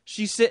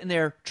 She's sitting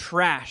there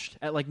trashed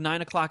at like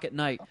 9 o'clock at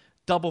night,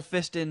 double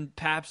fisting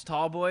Pabst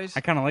tall boys.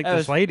 I kind of like That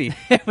this was- lady.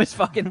 It was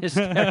fucking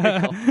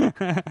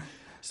hysterical.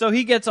 So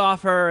he gets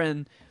off her,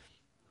 and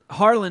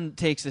Harlan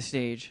takes the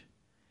stage.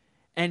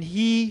 And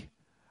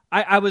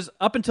I was,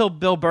 up until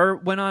Bill Burr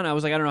went on, I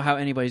was like, I don't know how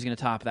anybody's going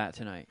to top that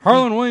tonight.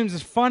 Harlan Williams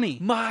is funny.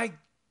 My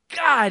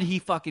God, he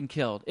fucking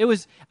killed.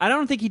 I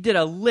don't think he did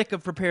a lick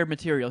of prepared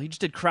material. He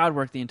just did crowd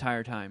work the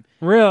entire time.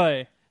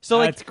 Really? So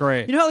like, That's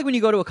great. You know how like when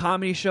you go to a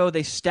comedy show,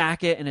 they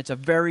stack it and it's a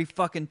very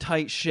fucking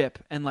tight ship.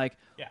 And like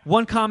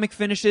one comic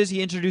finishes,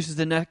 he introduces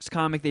the next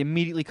comic, they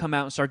immediately come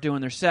out and start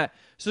doing their set.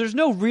 So there's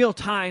no real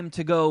time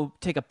to go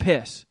take a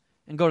piss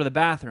and go to the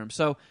bathroom.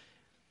 So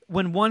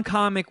when one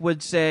comic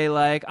would say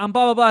like, I'm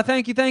blah, blah, blah,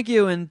 thank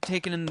you, and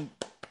taking in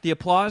the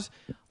applause,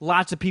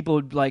 lots of people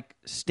would like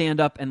stand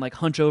up and like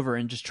hunch over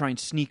and just try and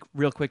sneak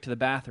real quick to the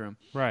bathroom.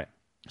 Right.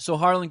 So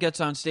Harlan gets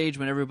on stage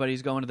when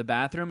everybody's going to the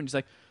bathroom, and he's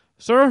like,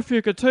 sir, if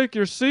you could take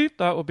your seat,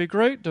 that would be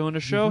great, doing a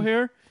show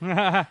here.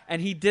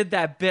 And he did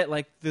that bit,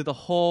 like, through the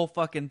whole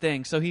fucking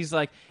thing. So he's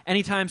like,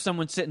 anytime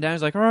someone's sitting down,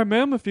 he's like, all right,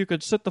 ma'am, if you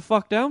could sit the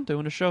fuck down,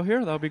 doing a show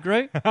here, that would be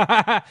great.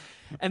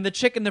 And the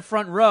chick in the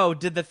front row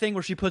did the thing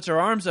where she puts her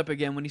arms up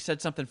again when he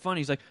said something funny.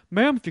 He's like,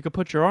 ma'am, if you could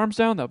put your arms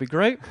down, that would be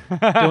great.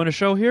 Doing a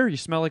show here, you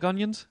smell like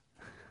onions.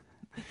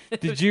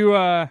 Did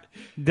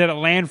it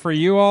land for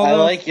you all? I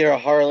though? like your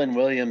Harlan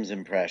Williams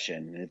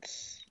impression.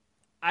 It's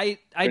I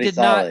Pretty did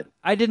solid. not.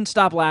 I didn't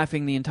stop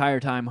laughing the entire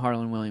time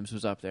Harlan Williams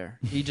was up there.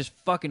 He just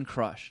fucking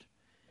crushed.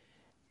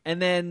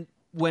 And then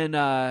when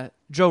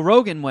Joe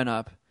Rogan went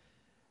up,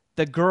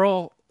 the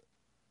girl,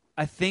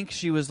 I think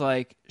she was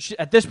like,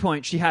 at this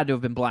point she had to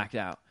have been blacked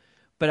out,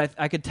 but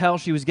I could tell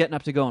she was getting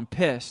up to go and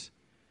piss,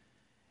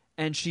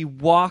 and she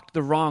walked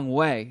the wrong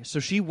way. So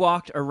she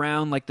walked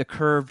around like the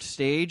curved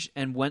stage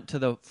and went to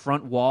the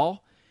front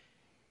wall,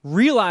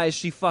 realized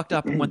she fucked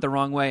up and went the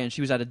wrong way, and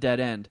she was at a dead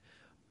end.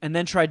 And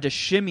then tried to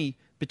shimmy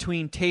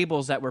between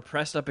tables that were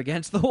pressed up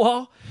against the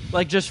wall,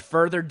 like just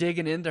further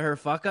digging into her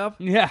fuck up.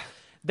 Yeah.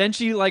 Then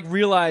she like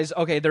realized,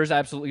 okay, there's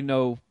absolutely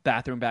no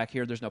bathroom back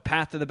here. There's no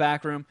path to the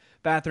bathroom.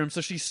 So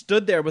she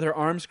stood there with her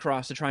arms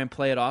crossed to try and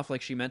play it off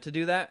like she meant to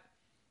do that.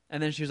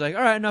 And then she was like,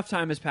 all right, enough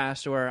time has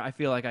passed to where I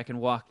feel like I can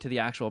walk to the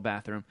actual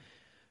bathroom.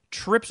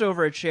 Trips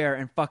over a chair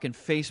and fucking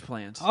face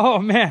plants. Oh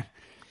man.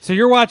 So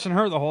you're watching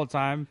her the whole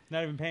time,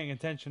 not even paying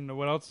attention to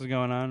what else is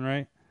going on,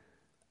 right?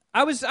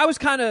 I was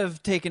kind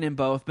of taking in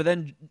both, but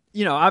then,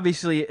 you know,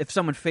 obviously if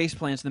someone face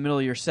plants in the middle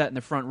of your set in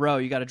the front row,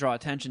 you got to draw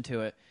attention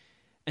to it.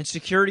 And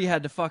security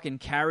had to fucking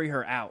carry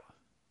her out.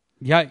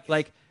 Yeah.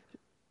 Like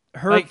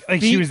her Like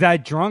feet, she was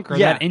that drunk or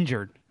Yeah. that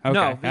injured? Okay,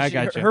 no, I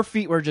got you. her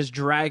feet were just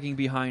dragging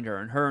behind her,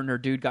 and her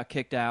dude got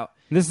kicked out.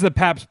 This is the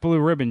Pabst Blue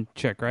Ribbon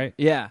chick, right?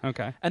 Yeah.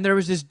 Okay. And there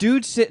was this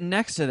dude sitting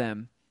next to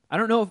them. I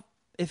don't know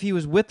if he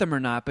was with them or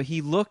not, but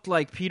he looked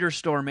like Peter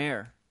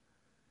Stormare.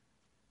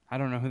 I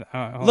don't know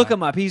who. Look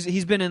him up.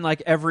 He's been in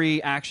like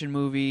every action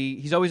movie.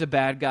 He's always a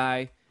bad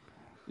guy.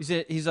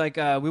 He's like,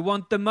 we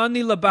want the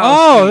money, Lebowski.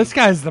 Oh, this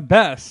guy's the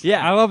best.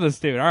 Yeah. I love this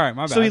dude. All right,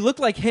 my bad. So he looked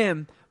like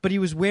him, but he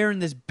was wearing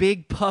this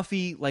big,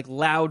 puffy, like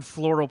loud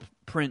floral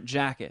print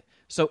jacket.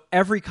 So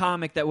every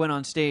comic that went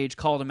on stage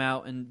called him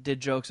out and did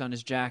jokes on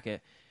his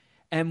jacket.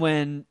 And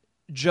when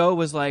Joe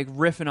was like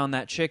riffing on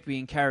that chick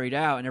being carried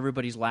out and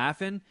everybody's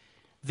laughing,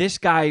 this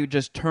guy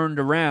just turned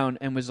around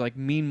and was like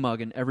mean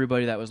mugging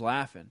everybody that was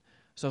laughing.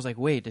 So I was like,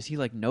 wait, does he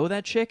like know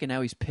that chick? And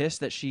now he's pissed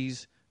that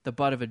she's the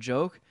butt of a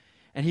joke?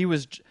 And he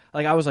was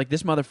like, I was like,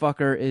 this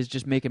motherfucker is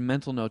just making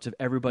mental notes of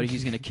everybody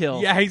he's going to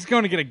kill. Yeah, he's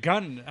going to get a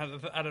gun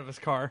out of his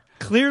car.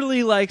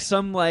 Clearly like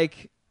some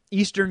like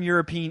Eastern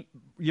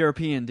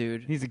European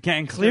dude. He's a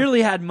gangster.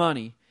 Clearly had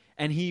money,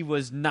 and he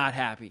was not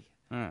happy.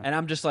 Uh. And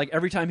I'm just like,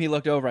 every time he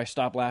looked over, I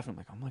stopped laughing. I'm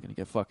like, I'm not going to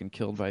get fucking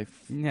killed by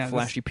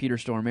flashy Peter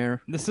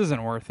Stormare. This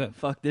isn't worth it.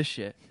 Fuck this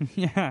shit.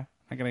 Yeah,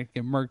 I'm going to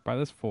get murked by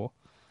this fool.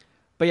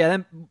 But yeah,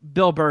 then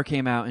Bill Burr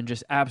came out and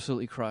just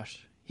absolutely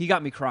crushed. He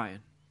got me crying.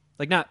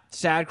 Like, not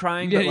sad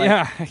crying, but like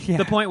yeah.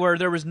 the point where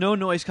there was no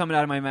noise coming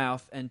out of my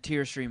mouth and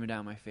tears streaming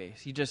down my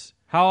face. He just...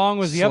 How long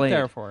was he up slayed.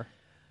 there for?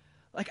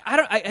 Like,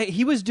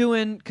 he was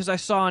doing... Because I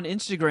saw on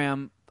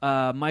Instagram,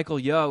 Michael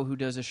Yo, who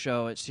does a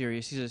show at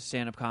Sirius, he's a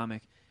stand-up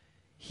comic.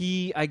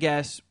 He, I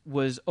guess,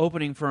 was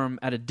opening for him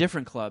at a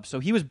different club. So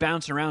he was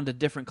bouncing around to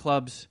different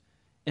clubs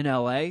in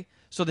L.A.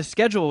 So the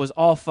schedule was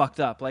all fucked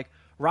up. Like,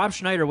 Rob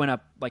Schneider went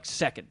up, like,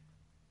 second.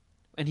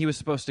 And he was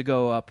supposed to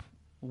go up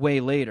way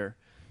later.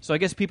 So I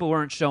guess people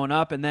weren't showing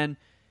up. And then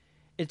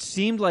it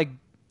seemed like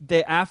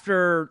it must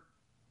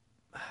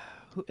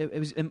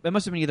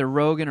have been either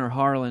Rogan or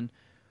Harlan.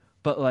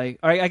 But, like,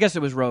 I guess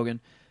it was Rogan.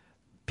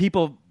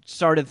 People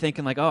started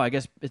thinking, like, oh, I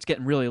guess it's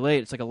getting really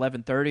late. It's like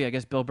 11:30. I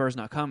guess Bill Burr's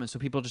not coming. So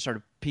people just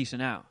started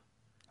piecing out.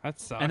 That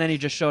sucks. And then he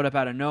just showed up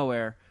out of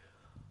nowhere.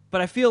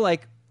 But I feel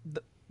like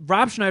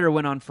Rob Schneider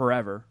went on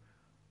forever.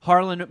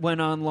 Harlan went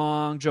on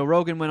long. Joe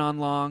Rogan went on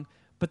long.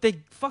 But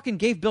they fucking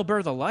gave Bill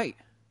Burr the light.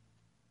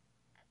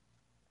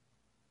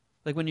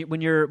 Like when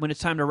it's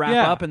time to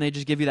wrap up and they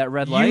just give you that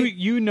red light.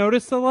 You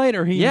noticed the light,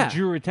 or he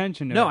drew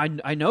attention to it? No,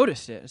 I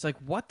noticed it. It's like,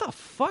 what the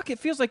fuck? It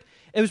feels like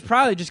it was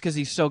probably just because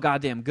he's so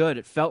goddamn good.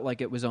 It felt like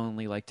it was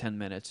only like 10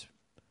 minutes,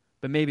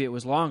 but maybe it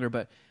was longer.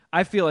 But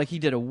I feel like he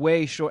did a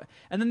way short.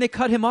 And then they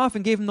cut him off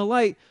and gave him the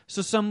light,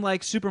 so some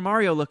like Super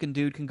Mario looking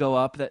dude can go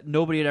up that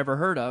nobody had ever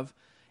heard of.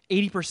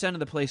 80% of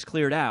the place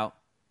cleared out.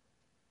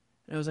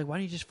 And I was like, why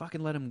don't you just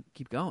fucking let him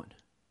keep going?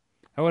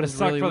 I would have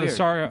sucked really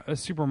for the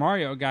Super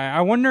Mario guy.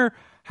 I wonder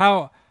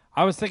how.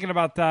 I was thinking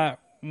about that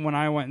when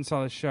I went and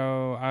saw the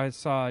show. I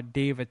saw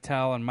Dave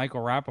Attell and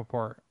Michael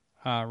Rappaport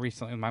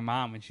recently with my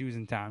mom when she was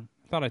in town.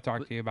 I thought I'd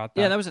talk to you about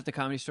that. Yeah, that was at the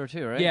Comedy Store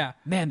too, right? Yeah.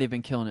 Man, they've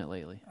been killing it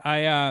lately.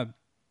 But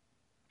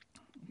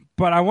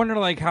I wonder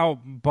like how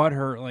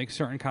butthurt like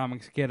certain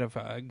comics get if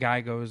a guy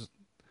goes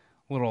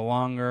a little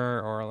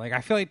longer, or like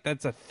I feel like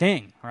that's a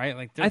thing, right?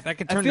 Like that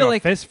could turn into a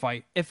fist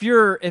fight. If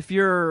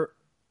you're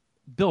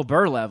Bill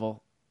Burr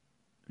level,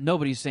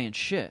 nobody's saying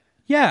shit.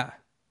 Yeah.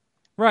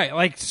 Right.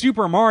 Like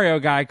Super Mario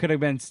guy could have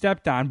been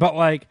stepped on, but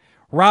like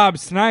Rob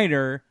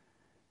Schneider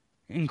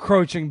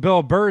encroaching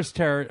Bill Burr's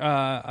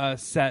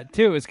set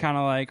too is kind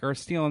of like, or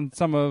stealing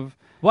some of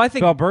I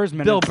think Bill Burr's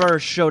minutes. Bill Burr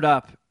showed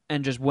up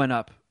and just went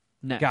up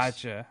next.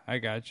 Gotcha. I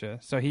gotcha.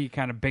 So he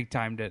kind of big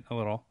timed it a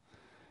little.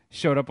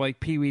 Showed up like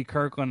Pee Wee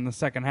Kirkland in the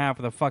second half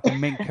with a fucking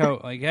mink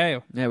coat. Like, hey,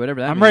 yeah,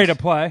 whatever that I'm means. ready to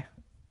play.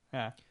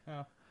 Yeah.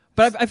 Oh.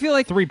 But I feel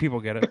like 3 people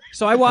get it.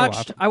 So I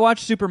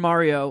watched Super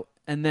Mario,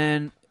 and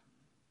then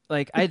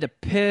like I had to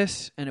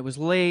piss, and it was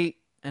late,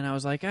 and I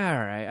was like, all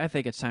right, I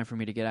think it's time for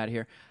me to get out of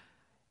here.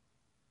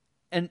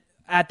 And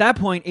at that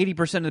point,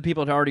 80% of the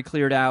people had already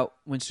cleared out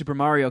when Super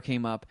Mario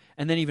came up,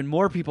 and then even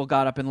more people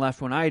got up and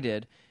left when I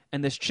did.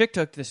 And this chick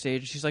took the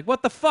stage, and she's like,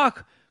 what the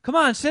fuck? Come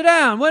on, sit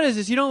down. What is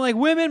this? You don't like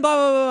women? Blah,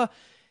 blah, blah.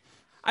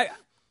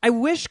 I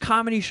wish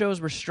comedy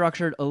shows were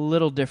structured a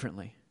little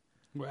differently.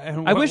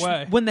 I wish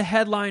when the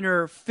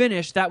headliner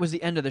finished, that was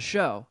the end of the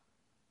show.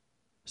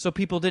 So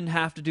people didn't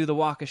have to do the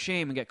walk of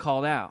shame and get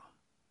called out.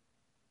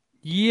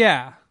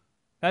 Yeah,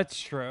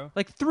 that's true.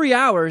 Like 3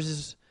 hours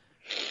is,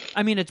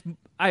 I mean,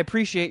 I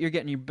appreciate you're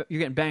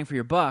getting bang for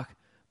your buck,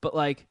 but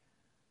like,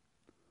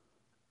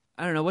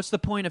 I don't know, what's the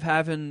point of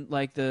having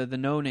like the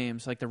no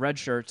names, like the red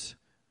shirts,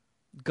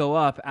 go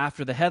up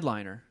after the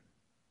headliner?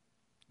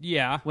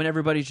 Yeah, when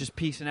everybody's just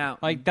peacing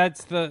out. Like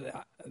that's the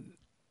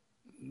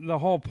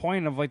whole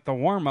point of like the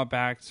warm up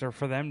acts are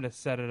for them to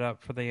set it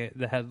up for the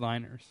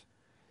headliners.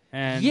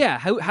 And yeah,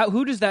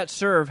 who does that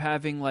serve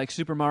having like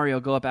Super Mario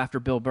go up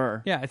after Bill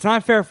Burr? Yeah, it's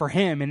not fair for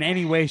him in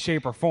any way,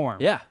 shape, or form.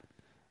 Yeah.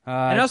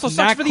 And it also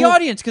sucks for the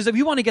audience, because if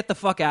you want to get the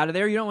fuck out of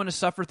there, you don't want to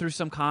suffer through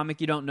some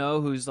comic you don't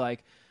know who's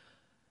like,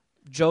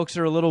 jokes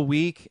are a little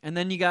weak, and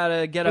then you got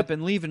to get up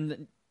and leave.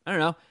 And I don't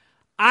know.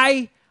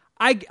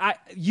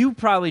 You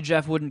probably,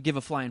 Jeff, wouldn't give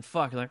a flying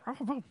fuck. You're like, oh,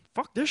 well,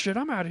 fuck this shit,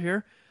 I'm out of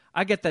here.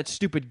 I get that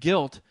stupid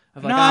guilt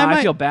of like, No,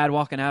 I feel bad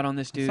walking out on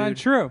this dude. It's not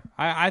true.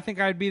 I think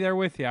I'd be there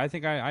with you. I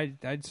think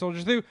I'd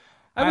soldier through.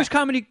 I wish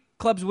comedy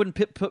clubs wouldn't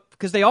put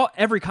because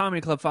every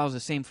comedy club follows the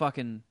same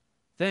fucking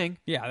thing.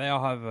 Yeah, they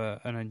all have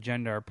an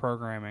agenda or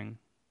programming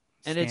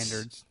And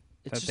standards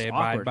it's that just they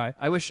abide awkward. by.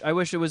 I wish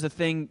it was a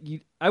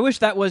thing. I wish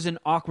that was an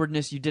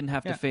awkwardness you didn't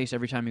have to face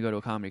every time you go to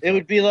a comedy club. It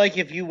would be like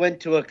if you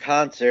went to a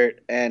concert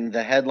and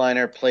the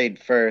headliner played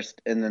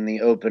first and then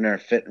the opener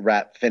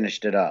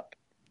finished it up.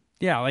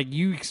 Yeah, like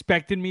you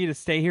expected me to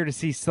stay here to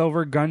see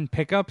Silver Gun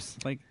pickups?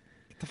 Like,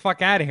 get the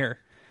fuck out of here.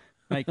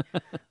 Like,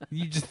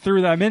 you just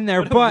threw them in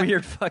there. What but a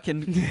weird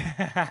fucking.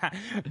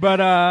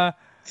 but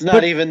It's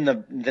not even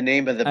the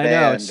name of the I know,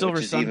 band, it's Silver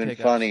which is Sun even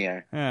Pickups.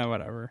 funnier.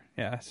 whatever.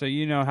 Yeah, so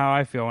you know how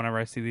I feel whenever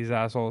I see these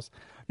assholes.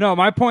 No,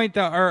 my point,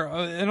 or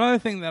another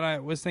thing that I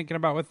was thinking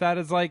about with that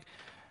is like,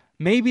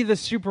 maybe the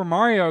Super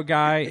Mario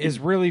guy is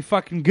really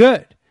fucking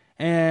good,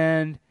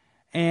 and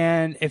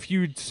if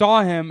you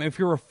saw him, if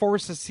you were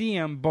forced to see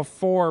him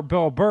before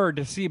Bill Burr,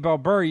 to see Bill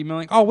Burr, you'd be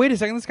like, oh, wait a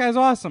second, this guy's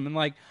awesome, and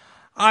like,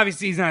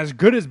 obviously he's not as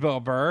good as Bill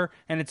Burr,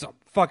 and it's a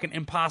fucking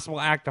impossible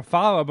act to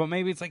follow, but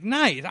maybe it's like,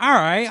 nice, all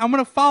right, I'm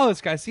gonna follow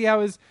this guy, see how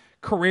his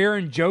career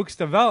and jokes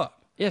develop.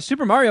 Yeah,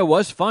 Super Mario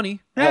was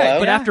funny, Hello?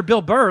 but Yeah. after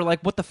Bill Burr,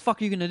 like, what the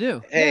fuck are you gonna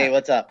do? Hey,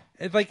 what's up?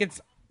 It's like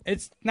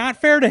it's not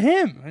fair to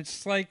him. It's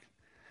just like,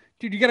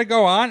 dude, you gotta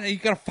go on. You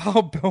gotta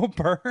follow Bill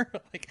Burr.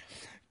 Like,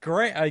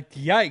 great. Like,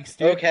 yikes,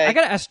 dude. Okay. I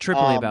gotta ask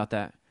Tripoli about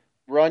that.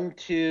 Run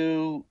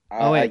to,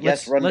 Oh, wait, I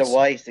guess, run to let's-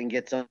 Weiss and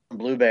get some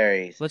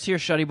blueberries. Let's hear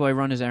Shuddy Boy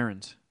run his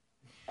errands.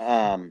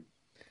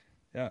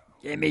 Yeah.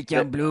 Give me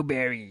some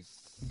blueberries.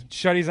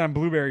 Shuddy's on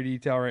blueberry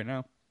detail right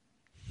now.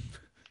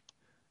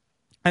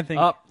 I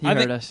think. Oh, he I heard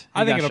think, us. He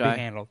I think got it'll shy. be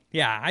handled.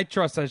 Yeah, I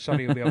trust that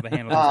Shuddy will be able to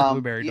handle this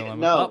blueberry dilemma.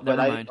 No, Oh, but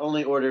never I mind.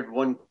 only ordered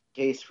one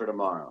case for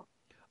tomorrow.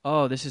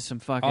 Oh, this is some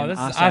fucking Oh, this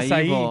is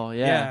acai bowl.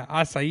 Yeah.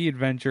 acai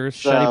adventures.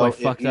 So Shuddy Boy if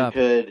fucked you up.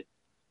 could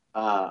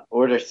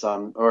order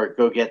some or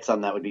go get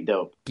some, that would be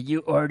dope. Did you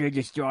order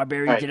the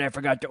strawberries All right. that I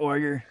forgot to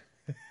order?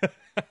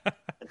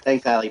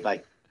 Thanks, Allie.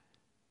 Bye.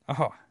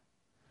 Oh,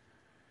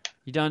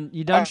 You done,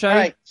 All Shuddy?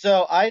 right,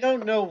 so I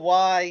don't know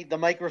why the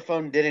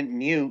microphone didn't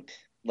mute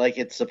like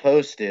it's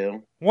supposed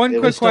to. one It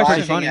quick was still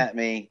pretty question. flashing funny. at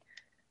me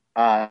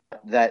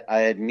that I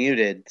had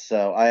muted,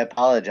 so I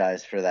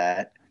apologize for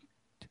that.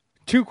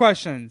 2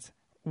 questions.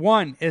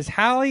 1, is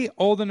Hallie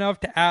old enough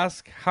to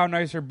ask how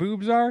nice her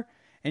boobs are?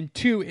 And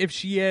 2, if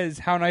she is,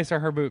 how nice are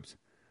her boobs?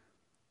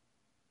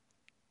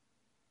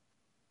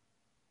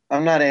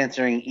 I'm not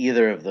answering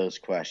either of those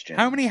questions.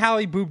 How many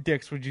Hallie boob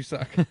dicks would you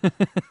suck?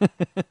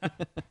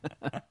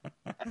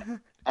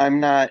 I'm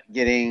not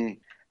getting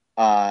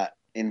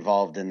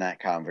involved in that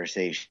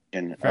conversation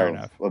Fair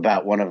enough.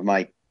 about one of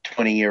my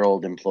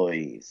 20-year-old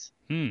employees.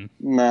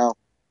 No.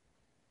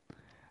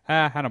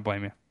 I don't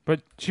blame you.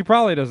 But she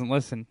probably doesn't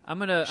listen. I'm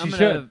gonna She I'm should.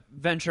 gonna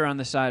venture on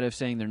the side of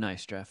saying they're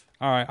nice, Jeff.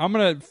 All right, I'm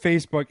going to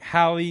Facebook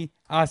Hallie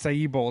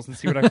acai bowls and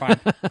see what I find.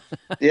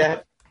 Yeah,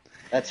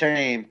 that's her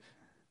name.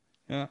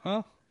 Yeah,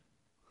 well,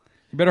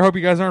 you better hope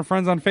you guys aren't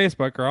friends on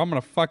Facebook, or I'm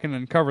going to fucking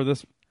uncover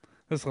this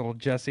little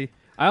Jessie.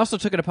 I also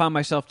took it upon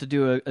myself to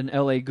do an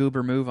LA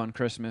Goober move on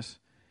Christmas.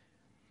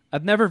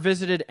 I've never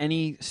visited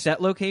any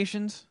set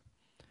locations,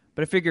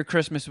 but I figured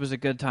Christmas was a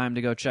good time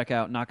to go check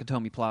out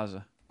Nakatomi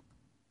Plaza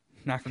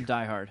from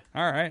Die Hard.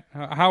 All right,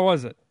 how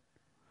was it?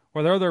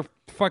 Were there other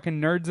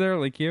fucking nerds there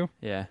like you?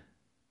 Yeah.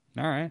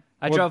 All right.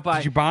 I drove by-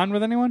 Did you bond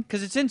with anyone?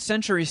 Because it's in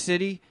Century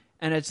City,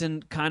 and it's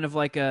in kind of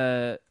like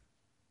a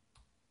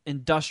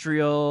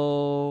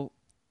industrial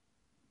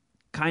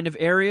kind of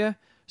area.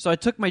 So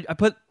it's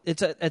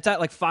at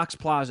like Fox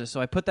Plaza.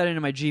 So I put that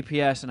into my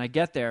GPS, and I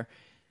get there,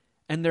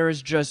 and there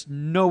is just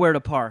nowhere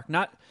to park.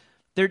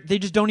 They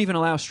just don't even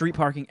allow street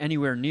parking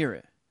anywhere near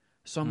it.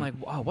 So I'm like,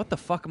 wow, what the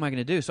fuck am I going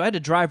to do? So I had to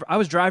drive. I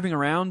was driving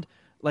around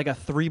like a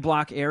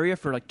 3-block area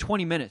for like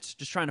 20 minutes,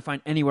 just trying to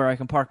find anywhere I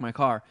can park my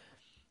car.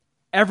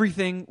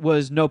 Everything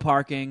was no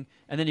parking,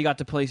 and then you got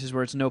to places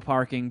where it's no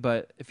parking,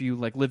 but if you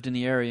like lived in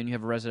the area and you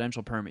have a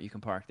residential permit, you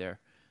can park there.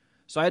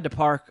 So I had to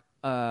park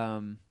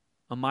a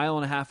mile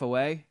and a half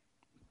away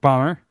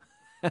Bummer.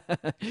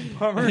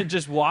 and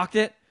just walked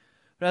it.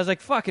 But I was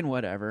like, fucking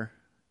whatever.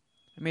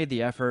 I made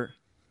the effort.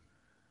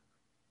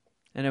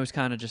 And it was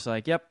kind of just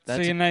like, yep,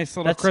 See a nice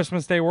little that's-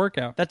 Christmas Day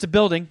workout. that's a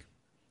building.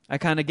 I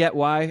kind of get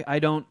why I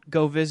don't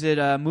go visit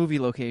movie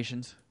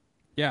locations.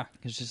 Yeah.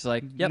 It's just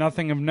like, yep,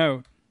 Nothing of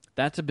note.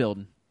 that's a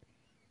building.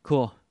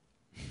 Cool.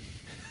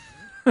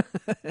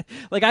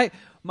 Like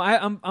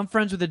I'm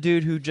friends with a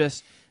dude who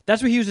just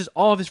that's what he uses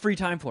all of his free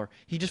time for.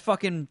 He just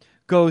fucking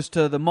goes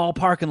to the mall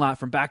parking lot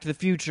from Back to the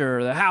Future,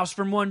 or the house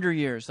from Wonder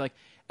Years, like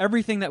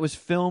everything that was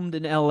filmed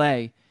in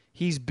L.A.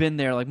 He's been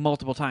there like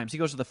multiple times. He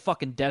goes to the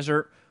fucking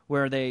desert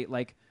where they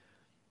like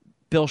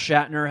Bill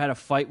Shatner had a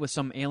fight with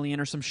some alien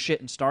or some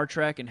shit in Star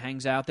Trek and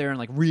hangs out there and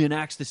like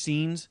reenacts the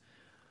scenes.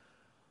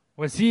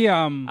 Was he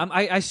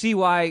I see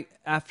why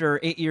after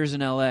 8 years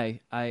in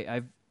L.A.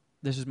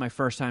 This is my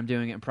first time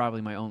doing it and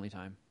probably my only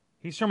time.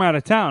 he's from out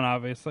of town,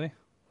 obviously.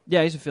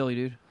 Yeah, he's a Philly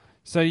dude.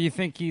 So you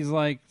think he's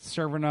like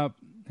serving up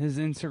his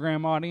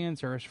Instagram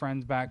audience or his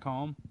friends back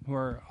home who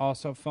are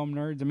also film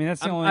nerds? I mean,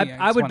 that's the only.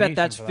 I would bet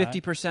that's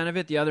explanation for 50% of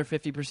it. The other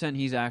 50%,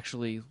 he's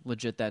actually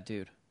legit that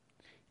dude.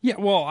 Yeah,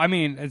 well, I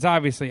mean, it's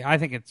obviously. I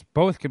think it's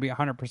both could be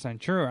 100%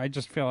 true. I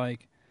just feel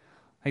like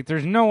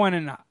there's no one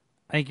in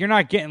like you're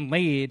not getting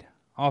laid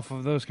off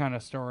of those kind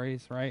of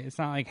stories, right? It's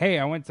not like,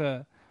 hey, what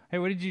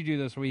did you do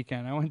this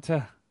weekend? I went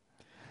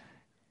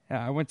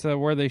to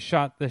where they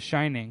shot The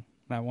Shining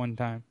that one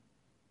time.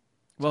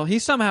 Well, he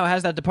somehow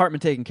has that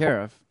department taken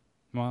care of.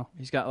 Well,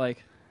 He's got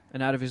like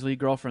an out of his league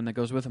girlfriend that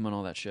goes with him on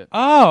all that shit.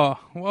 oh,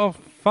 well,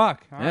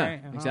 fuck. All Yeah,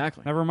 right. Well,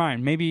 exactly. Never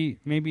mind.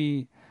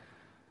 Maybe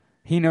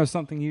he knows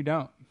something you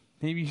don't.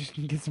 Maybe you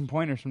should get some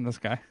pointers from this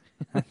guy.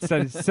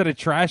 Instead of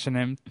trashing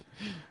him,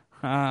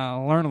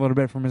 learn a little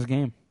bit from his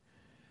game.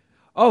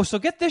 Oh, so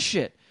get this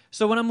shit.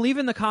 So when I'm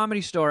leaving the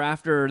Comedy Store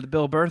after the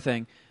Bill Burr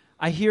thing,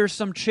 I hear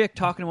some chick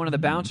talking to one of the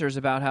bouncers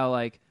about how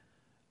like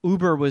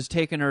Uber was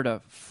taking her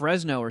to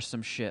Fresno or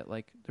some shit.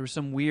 Like there was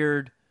some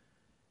weird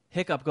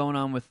hiccup going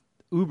on with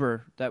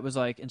Uber that was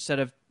like instead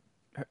of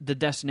the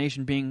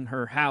destination being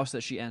her house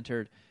that she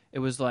entered, it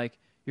was like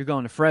you're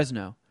going to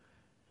Fresno.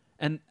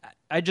 And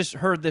I just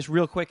heard this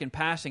real quick in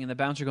passing, and the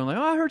bouncer going like,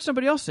 "Oh, I heard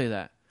somebody else say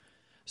that."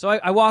 So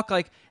I walk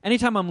like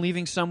anytime I'm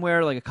leaving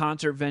somewhere like a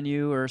concert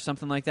venue or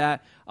something like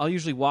that, I'll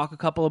usually walk a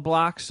couple of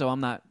blocks so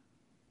I'm not.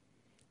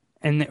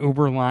 And the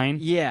Uber line.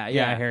 Yeah.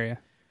 I hear you.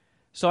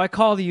 So I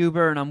call the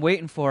Uber and I'm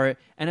waiting for it,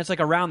 and it's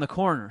like around the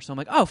corner. So I'm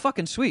like, oh,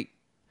 fucking sweet.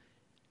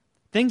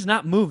 Things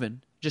not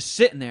moving, just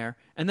sitting there,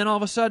 and then all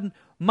of a sudden,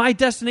 my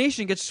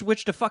destination gets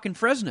switched to fucking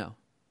Fresno.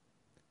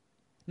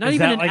 Not Is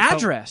even that an like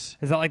address.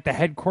 Is that like the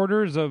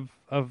headquarters of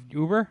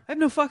Uber? I have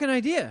no fucking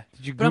idea.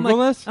 Did you But I'm Google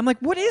like, this? I'm like,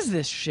 what is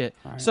this shit?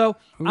 All right. So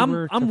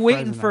Uber I'm to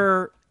waiting Fresno.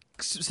 for,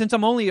 since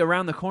I'm only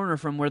around the corner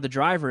from where the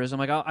driver is, I'm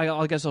like,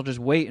 I guess I'll just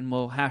wait and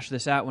we'll hash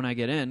this out when I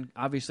get in.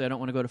 Obviously, I don't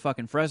want to go to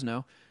fucking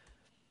Fresno.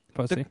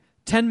 Pussy.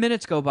 10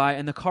 minutes go by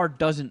and the car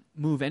doesn't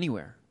move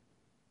anywhere.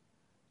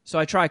 So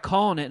I try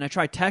calling it and I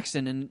try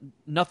texting and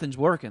nothing's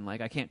working.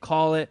 Like I can't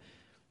call it.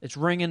 It's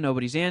ringing.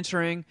 Nobody's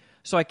answering.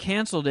 So I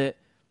canceled it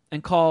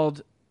and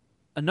called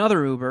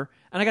another Uber,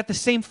 and I got the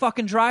same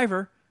fucking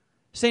driver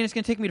saying it's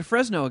going to take me to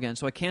Fresno again.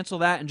 So I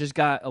canceled that and just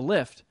got a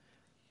Lyft.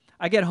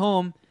 I get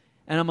home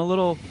and I'm a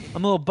little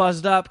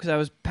buzzed up because I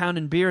was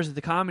pounding beers at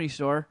the Comedy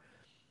Store.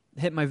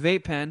 Hit my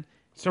vape pen.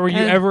 So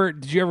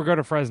did you ever go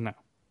to Fresno?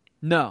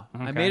 No,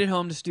 Okay. I made it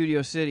home to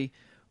Studio City,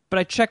 but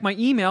I checked my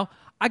email.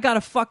 I got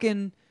a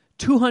fucking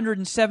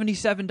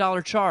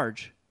 $277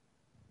 charge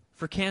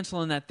for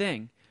canceling that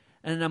thing.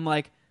 And I'm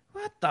like,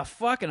 what the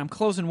fuck? And I'm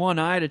closing one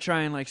eye to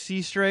try and like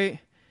see straight.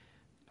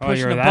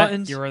 Pushing the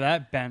buttons. You were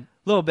that bent.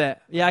 A little bit.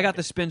 Yeah, I got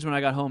the spins when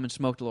I got home and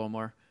smoked a little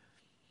more.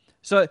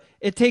 So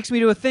it takes me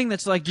to a thing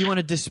that's like, do you want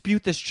to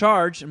dispute this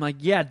charge? I'm like,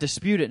 yeah,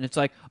 dispute it. And it's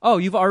like, oh,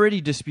 you've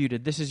already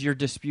disputed. This is your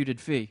disputed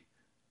fee.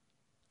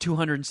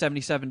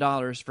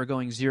 $277 for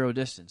going zero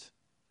distance.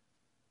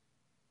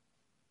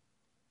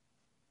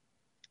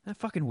 Isn't that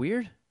fucking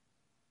weird?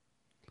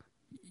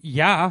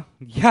 Yeah,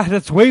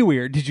 that's way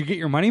weird. Did you get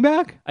your money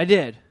back? I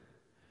did.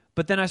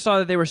 But then I saw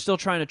that they were still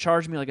trying to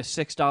charge me like a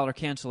 $6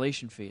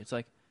 cancellation fee. It's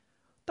like,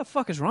 what the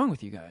fuck is wrong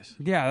with you guys?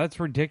 Yeah, that's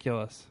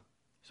ridiculous.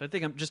 So I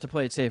think I'm just to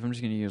play it safe, I'm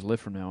just going to use Lyft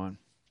from now on.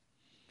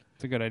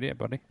 It's a good idea,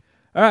 buddy.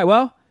 All right,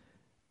 well,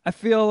 I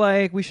feel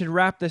like we should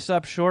wrap this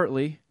up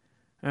shortly.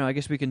 I don't know, I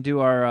guess we can do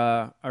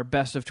our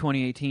best of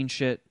 2018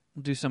 shit.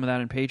 We'll do some of that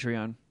in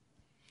Patreon.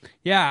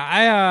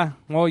 Yeah,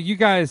 well, you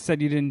guys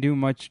said you didn't do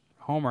much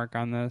homework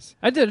on this.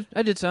 I did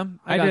some.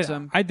 I got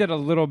some. I did a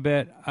little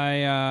bit.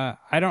 I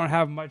don't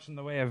have much in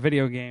the way of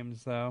video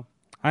games though.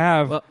 I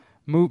have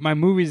my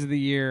movies of the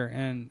year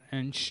and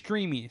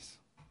streamies,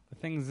 the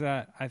things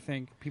that I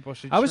think people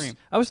should stream.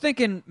 I was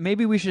thinking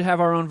maybe we should have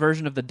our own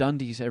version of the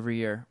Dundies every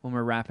year when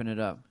we're wrapping it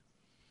up.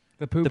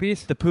 The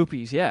Poopies? The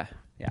Poopies, yeah.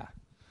 Yeah.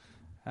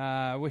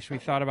 I wish we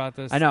thought about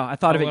this. I know. I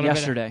thought of it little bit.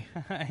 yesterday.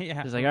 Yeah.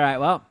 I was like, all right,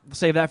 well, we'll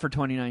save that for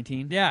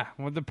 2019. Yeah,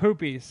 well, the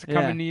Poopies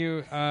coming to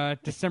you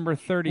December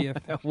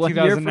 30th, 1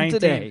 year from 2019.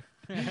 today.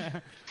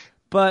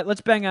 But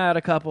let's bang out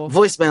a couple.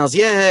 Voicemails,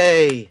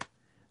 yay!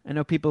 I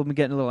know people have been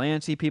getting a little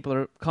antsy. People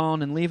are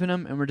calling and leaving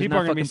them, and we're just People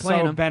are not going to fucking be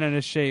playing so them. bent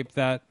into shape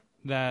that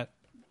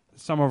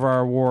some of our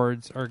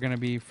awards are going to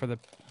be for the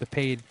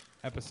paid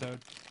episode.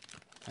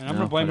 And I'm No,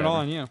 going to blame it all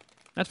whatever. on you.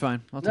 That's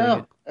fine. I'll take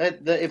No,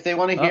 it. if they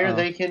want to hear, Uh-oh.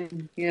 they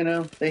can.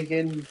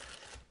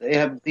 They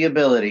have the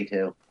ability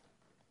to.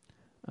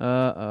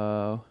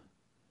 Uh-oh.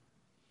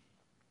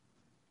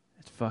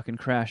 It's fucking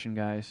crashing,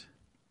 guys.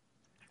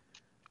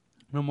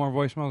 No more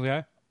voicemails,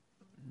 yeah?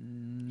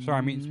 Sorry,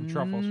 I'm eating some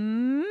truffles.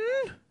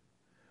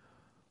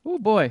 Oh,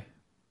 boy.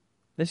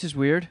 This is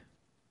weird.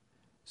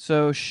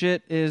 So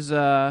shit is,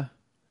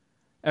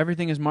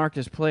 everything is marked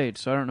as played,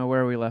 so I don't know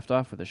where we left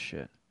off with this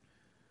shit.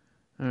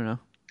 I don't know.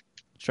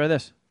 Let's try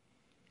this.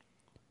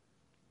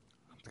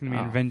 It's going to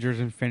be an Avengers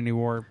Infinity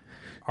War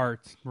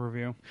arts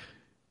review.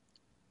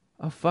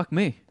 Oh, fuck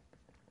me.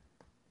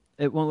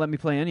 It won't let me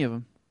play any of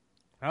them.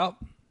 Well,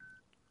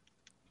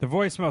 the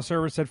voicemail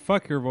server said,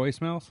 fuck your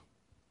voicemails.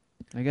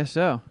 I guess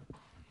so.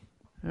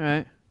 All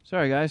right.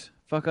 Sorry, guys.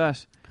 Fuck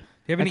us. Do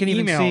you have I any can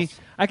even emails? see.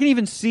 I can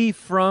even see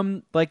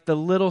from like the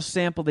little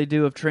sample they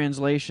do of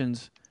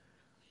translations.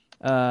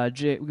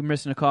 We're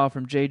missing a call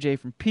from JJ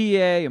from PA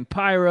and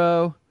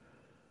Pyro.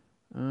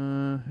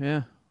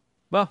 Yeah.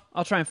 Well,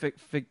 I'll try and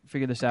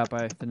figure this out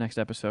by the next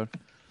episode.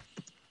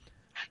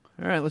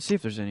 All right, let's see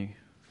if there's any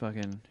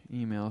fucking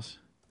emails.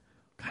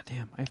 God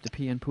damn, I have to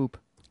pee and poop.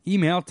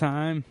 Email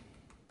time.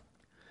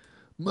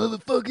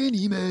 Motherfucking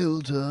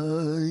email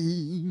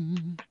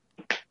time.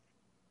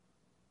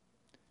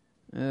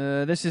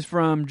 This is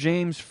from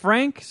James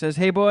Frank. Says,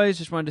 hey boys,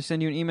 just wanted to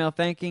send you an email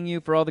thanking you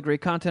for all the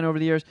great content over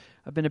the years.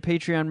 I've been a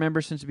Patreon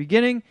member since the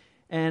beginning,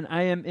 and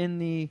I am in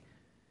the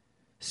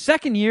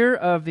second year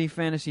of the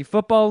Fantasy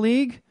Football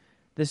League.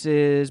 This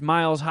is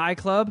Miles High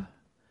Club.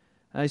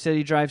 He said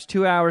he drives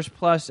 2 hours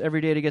plus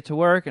every day to get to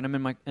work, and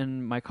I'm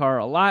in my car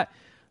a lot.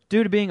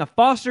 Due to being a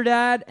foster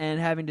dad and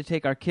having to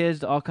take our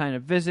kids to all kind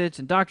of visits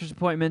and doctor's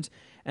appointments,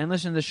 and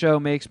listening to the show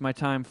makes my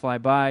time fly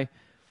by.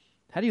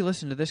 How do you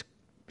listen to this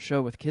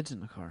show with kids in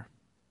the car?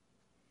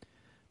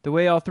 The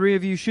way all three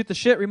of you shoot the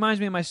shit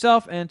reminds me of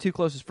myself and two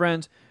closest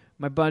friends.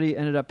 My buddy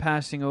ended up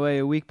passing away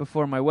a week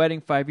before my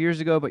wedding 5 years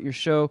ago, but your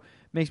show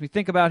makes me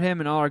think about him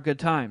and all our good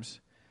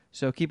times.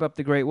 So keep up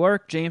the great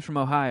work. James from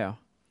Ohio.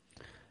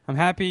 I'm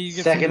happy you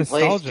get Second some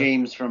place, nostalgia.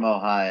 James from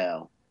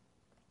Ohio.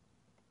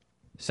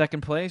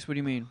 Second place? What do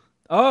you mean?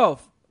 Oh,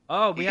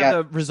 we He have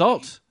got- the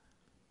results.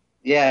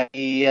 Yeah,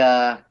 he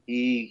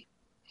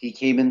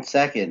came in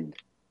second,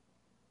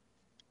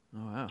 Oh,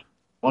 wow.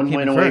 one came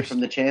win in away first? from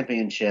the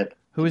championship.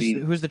 Who's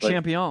the but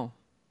champion?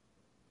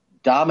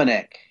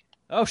 Dominic.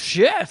 Oh,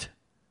 shit.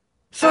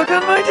 Suck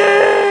on my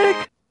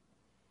dick.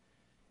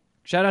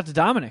 Shout out to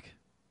Dominic.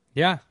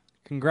 Yeah.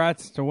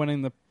 Congrats to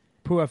winning the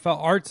PFL.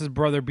 Arts'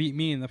 brother beat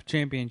me in the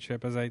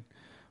championship, as I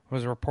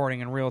was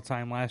reporting in real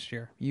time last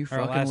year. You Or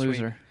fucking last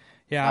loser. week.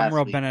 Yeah, Last I'm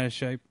real week. bent out of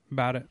shape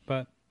about it,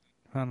 but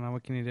I don't know.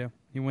 What can you do?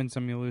 You win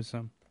some, you lose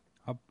some.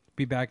 I'll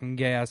be back in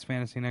gay-ass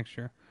fantasy next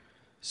year.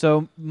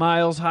 So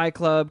Miles High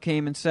Club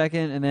came in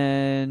second, and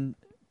then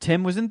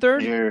Tim was in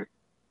third?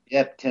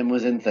 Yep, Tim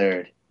was in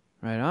third.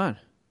 Right on.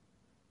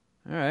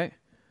 All right.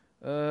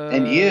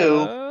 And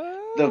you,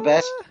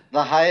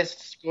 the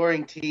highest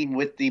scoring team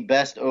with the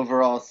best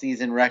overall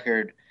season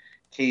record,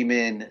 came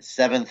in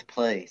 7th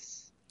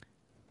place.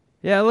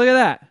 Yeah, look at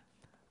that.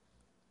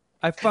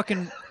 I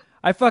fucking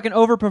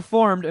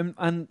overperformed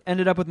and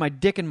ended up with my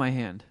dick in my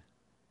hand.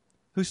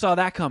 Who saw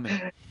that coming?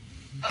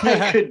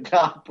 I could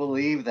not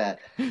believe that.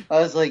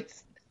 I was like,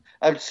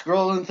 I'm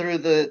scrolling through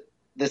the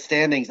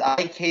standings.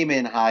 I came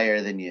in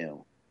higher than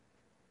you.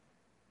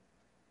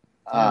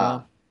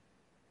 well.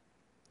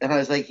 And I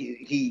was like,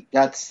 he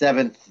got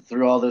 7th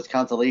through all those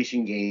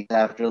consolation games.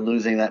 After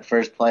losing that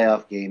first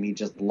playoff game, he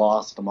just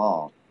lost them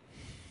all.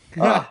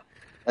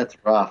 That's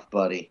rough,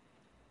 buddy.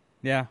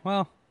 Yeah,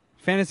 well,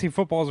 fantasy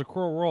football is a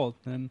cruel world,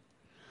 and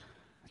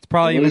it's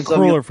probably You even lose some,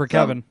 crueler you for lose some.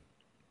 Kevin.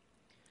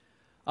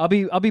 I'll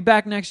be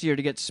back next year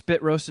to get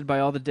spit roasted by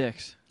all the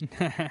dicks.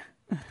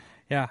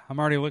 Yeah, I'm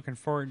already looking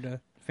forward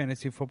to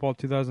fantasy football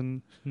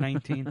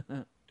 2019.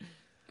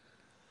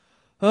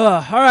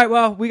 All right,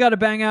 well, we got to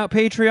bang out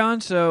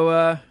Patreon, so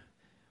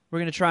we're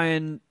going to try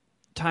and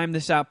time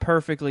this out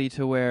perfectly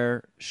to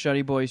where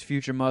Shuddy Boy's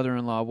future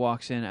mother-in-law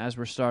walks in as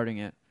we're starting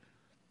it.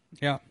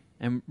 Yeah.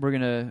 And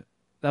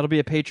that'll be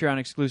a Patreon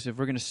exclusive.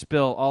 We're going to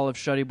spill all of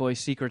Shuddy Boy's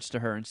secrets to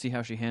her and see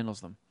how she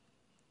handles them.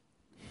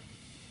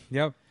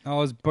 Yep.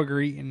 All his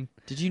booger eating.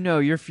 Did you know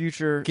your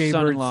future Gay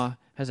son-in-law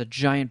has a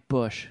giant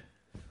bush?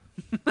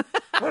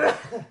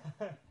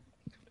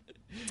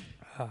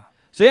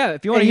 So yeah,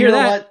 if you want to And hear you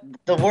know that,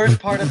 what? The worst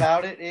part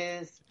about it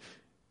is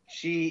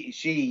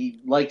she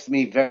likes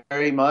me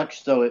very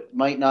much, so it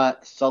might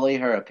not sully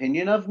her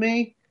opinion of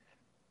me.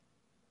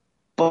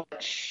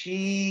 But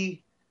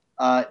she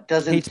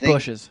doesn't hates think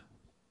bushes.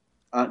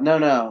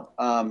 No.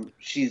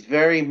 She's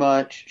very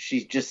much.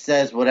 She just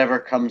says whatever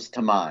comes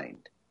to mind.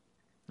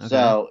 Okay.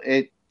 So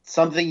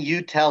something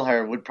you tell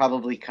her would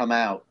probably come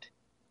out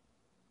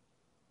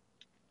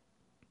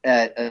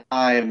at a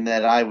time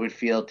that I would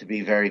feel to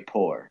be very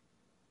poor.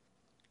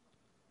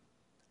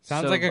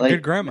 Sounds So, like a like-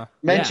 good grandma.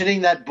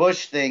 Mentioning that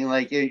Bush thing,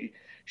 like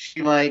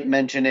she might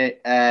mention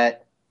it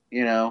at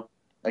a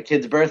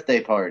kid's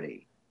birthday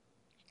party.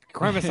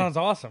 Grandma sounds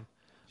awesome.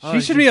 Oh,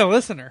 She should be a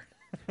listener.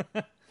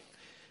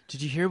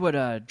 Did you hear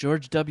what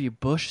George W.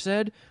 Bush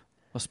said?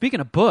 Well, speaking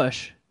of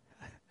Bush,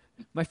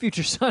 my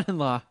future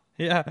son-in-law.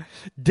 Yeah.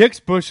 Dick's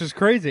Bush is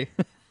crazy.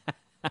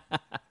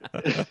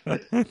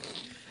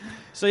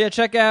 So yeah,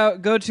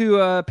 go to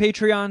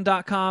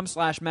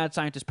patreon.com/Mad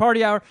Scientist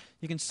Party Hour.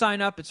 You can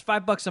sign up. It's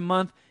 $5 a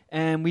month,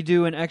 and we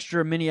do an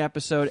extra mini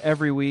episode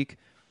every week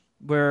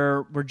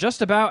where we're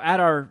just about at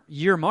our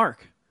year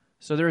mark.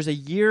 So there's a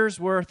year's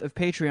worth of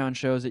Patreon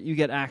shows that you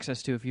get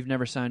access to if you've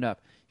never signed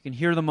up. You can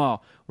hear them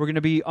all. We're going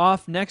to be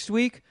off next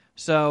week,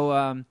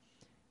 so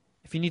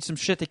if you need some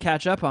shit to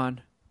catch up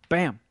on,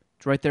 bam,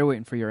 it's right there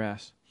waiting for your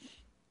ass.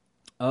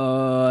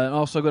 And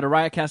also go to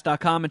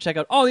riotcast.com and check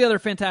out all the other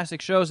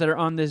fantastic shows that are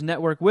on this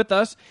network with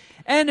us.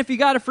 And if you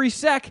got a free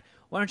sec,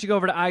 why don't you go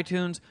over to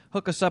iTunes,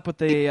 hook us up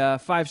with a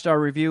 5-star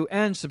review,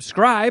 and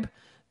subscribe.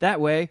 That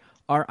way,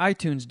 our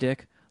iTunes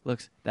dick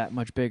looks that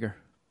much bigger.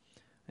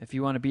 If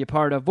you want to be a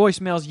part of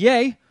voicemails,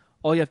 yay!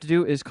 All you have to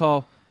do is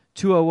call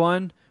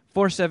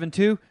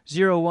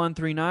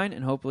 201-472-0139,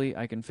 and hopefully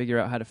I can figure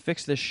out how to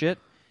fix this shit.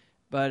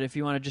 But if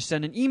you want to just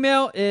send an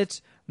email,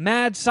 it's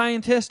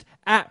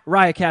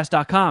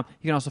madscientist@riotcast.com.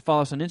 You can also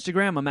follow us on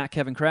Instagram. I'm at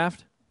Kevin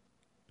Kraft.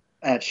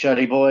 At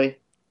Shuddy Boy.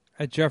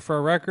 At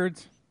Jeffro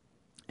Records.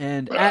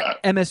 And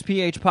at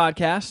MSPH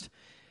Podcast.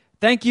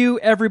 Thank you,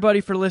 everybody,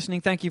 for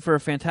listening. Thank you for a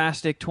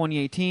fantastic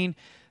 2018.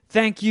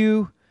 Thank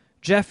you,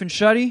 Jeff and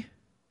Shuddy.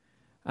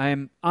 I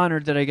am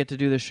honored that I get to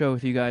do this show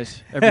with you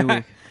guys every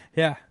week.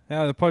 Yeah,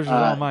 the pleasure's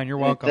all mine. You're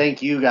welcome.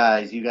 Thank you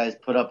guys. You guys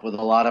put up with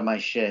a lot of my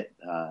shit.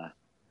 And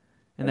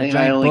I that think I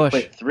giant only bush.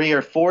 quit 3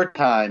 or 4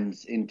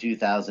 times in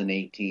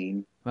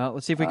 2018. Well,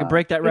 let's see if we can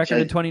break that record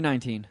in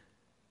 2019.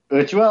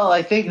 Which, well,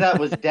 I think that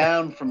was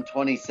down from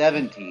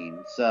 2017.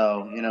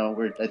 So,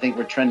 I think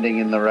we're trending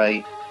in the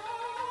right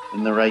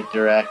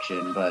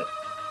direction. But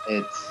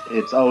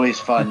it's always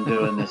fun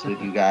doing this with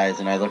you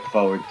guys, and I look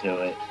forward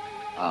to it.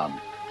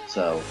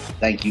 So,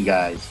 thank you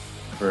guys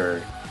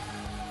for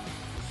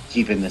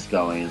keeping this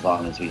going as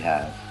long as we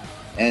have,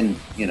 and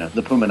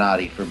the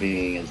Puminati for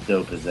being as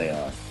dope as they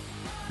are.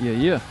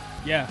 Yeah.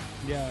 Yeah.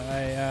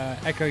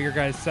 I echo your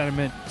guys'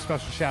 sentiment.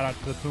 Special shout out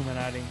to the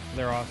Puminati.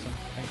 They're awesome.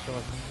 Thanks for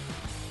listening.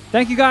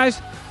 Thank you, guys.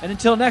 And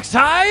until next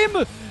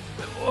time,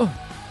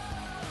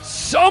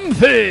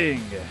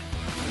 something.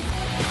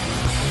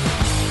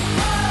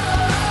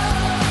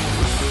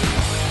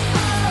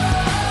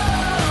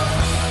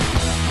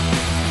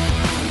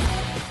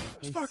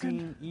 They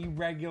seem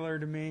irregular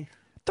to me.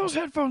 Those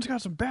headphones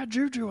got some bad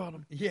juju on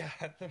them. Yeah,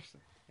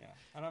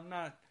 and I'm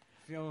not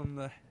feeling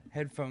the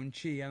headphone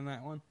chi on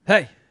that one.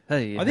 Hey.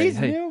 Are these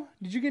new?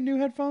 Did you get new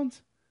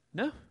headphones?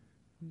 No.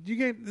 Did you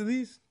get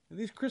these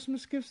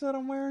Christmas gifts that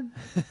I'm wearing?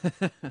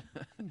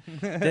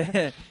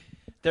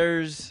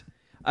 These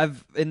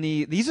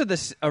are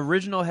the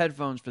original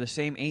headphones for the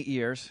same 8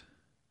 years.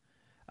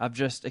 I've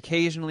just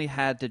occasionally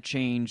had to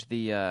change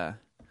the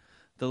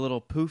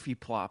little poofy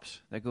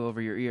plops that go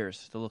over your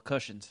ears, the little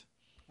cushions.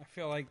 I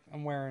feel like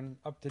I'm wearing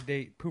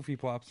up-to-date poofy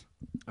plops.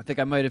 I think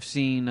I might have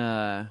seen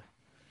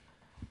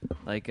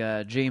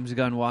James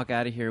Gunn walk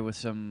out of here with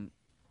some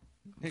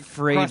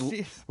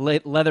frayed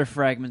leather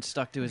fragments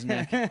stuck to his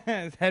neck.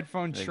 His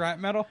headphone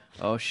shrapnel.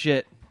 Oh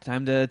shit!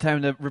 Time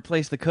to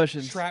replace the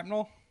cushions.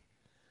 Shrapnel.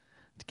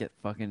 To get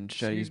fucking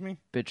Excuse Shuddy me?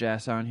 bitch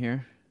ass on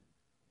here.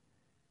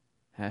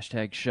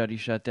 Hashtag Shuddy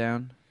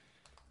shutdown.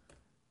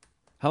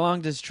 How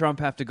long does Trump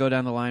have to go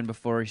down the line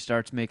before he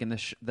starts making the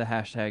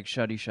hashtag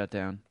Shuddy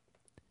shutdown?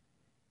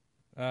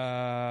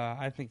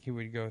 I think he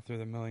would go through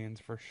the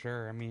millions for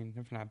sure. I mean,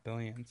 if not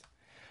billions.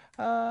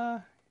 I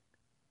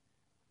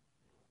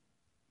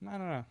don't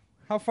know.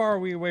 How far are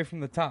we away from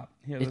the top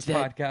here, this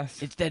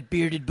podcast? It's that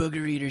bearded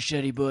booger eater,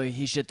 Shuddy Boy.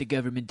 He shut the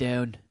government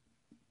down.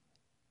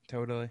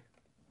 Totally.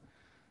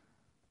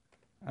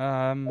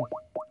 Wow.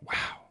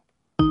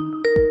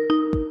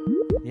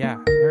 Yeah.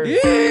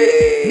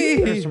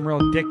 There's some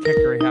real dick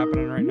kickery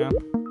happening right now.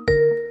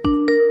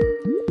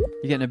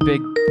 You getting a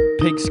big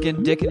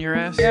pigskin dick in your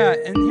ass? Yeah,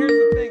 and here's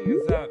the thing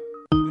is that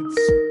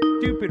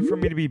it's stupid for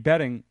me to be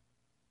betting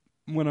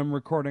when I'm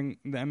recording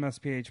the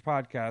MSPH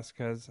podcast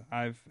because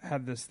I've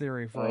had this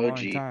theory for a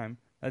long time.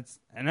 That's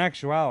in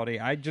actuality,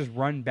 I just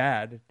run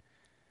bad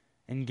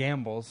and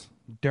gambles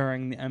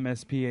during the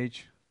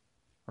MSPH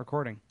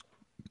recording.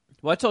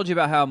 Well, I told you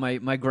about how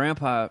my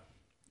grandpa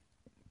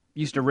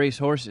used to race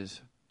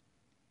horses.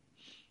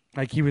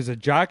 Like he was a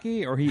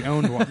jockey or he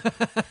owned one?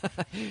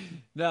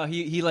 No,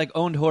 he like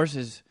owned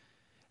horses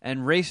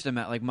and raced them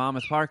at like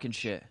Monmouth Park and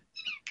shit.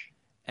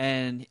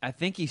 And I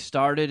think he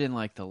started in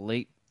like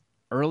the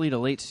early to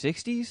late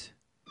 60s.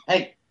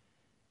 Hey.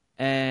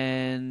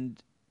 And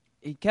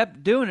he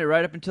kept doing it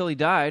right up until he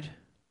died.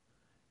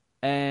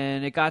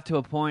 And it got to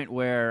a point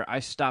where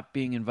I stopped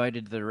being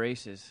invited to the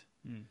races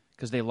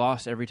because they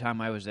lost every time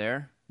I was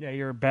there. Yeah,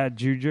 you're a bad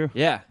juju.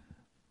 Yeah.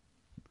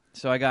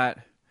 So I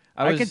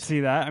could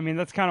see that. I mean,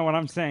 that's kind of what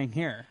I'm saying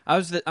here.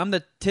 I'm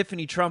the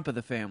Tiffany Trump of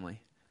the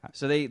family.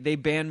 So they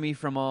banned me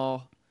from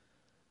all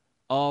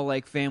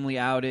like family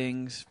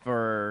outings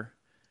for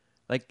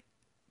like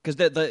because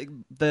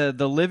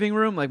the living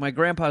room, like my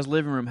grandpa's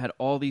living room, had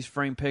all these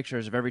framed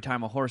pictures of every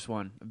time a horse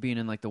won, of being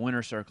in like the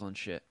winner's circle and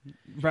shit.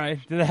 Right?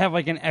 Did they have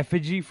like an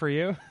effigy for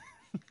you?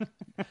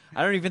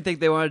 I don't even think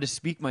they wanted to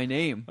speak my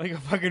name. Like a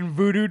fucking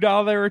voodoo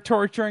doll they were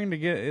torturing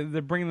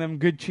to bring them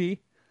good chi.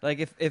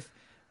 Like if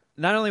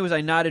not only was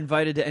I not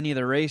invited to any of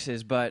the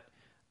races, but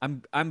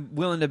I'm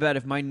willing to bet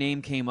if my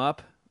name came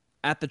up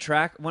at the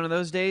track one of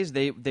those days,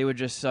 they would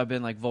just sub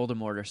in like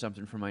Voldemort or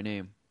something for my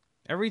name.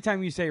 Every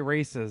time you say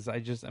races, I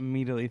just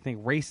immediately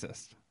think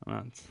racist.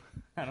 I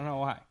don't know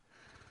why.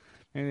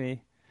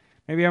 Maybe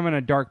I'm in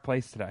a dark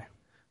place today.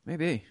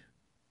 Maybe.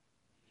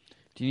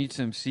 Do you need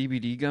some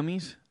CBD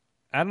gummies?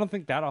 I don't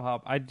think that'll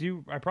help. I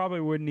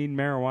probably would need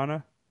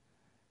marijuana.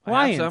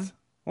 I have some.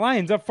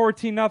 Lions up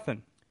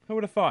 14-0. Who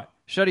would have thought?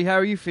 Shuddy, how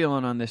are you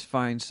feeling on this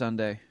fine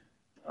Sunday?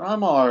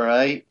 I'm all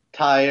right.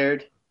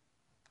 Tired,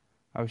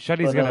 Oh,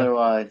 but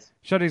otherwise,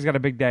 Shuddy's got a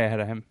big day ahead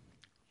of him.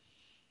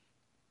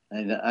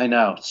 I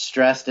know.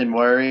 Stressed and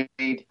worried.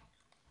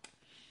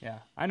 Yeah,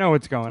 I know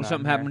what's going on.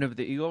 Something here. happened with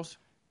the Eagles?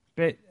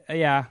 But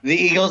yeah, The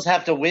Eagles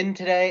have to win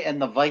today,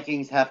 and the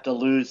Vikings have to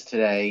lose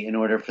today in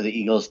order for the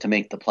Eagles to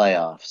make the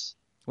playoffs.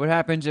 What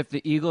happens if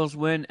the Eagles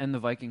win and the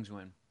Vikings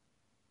win?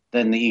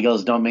 Then the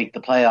Eagles don't make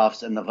the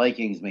playoffs, and the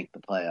Vikings make the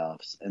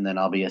playoffs, and then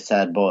I'll be a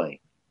sad boy.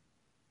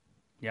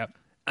 yep.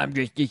 I'm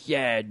just a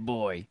sad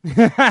boy.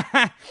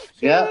 Yeah,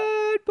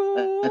 Good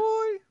boy. that's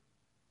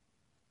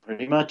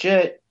pretty much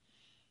it.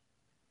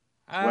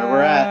 where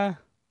we're at.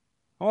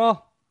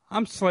 Well,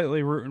 I'm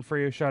slightly rooting for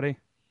you, Shuddy,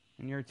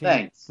 and your team.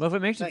 Thanks. Well, if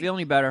it makes you Thanks. feel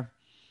any better,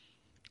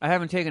 I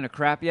haven't taken a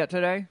crap yet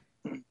today,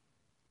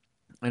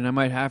 and I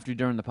might have to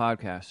during the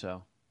podcast,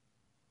 so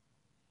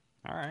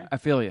All right. I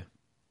feel you.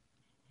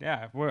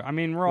 Yeah. We're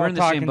We're all in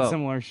the same talking boat.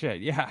 similar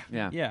shit. Yeah.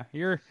 Yeah. Yeah.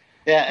 You're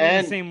Yeah,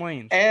 in the same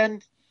lanes.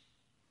 And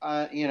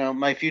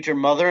my future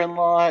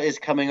mother-in-law is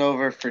coming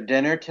over for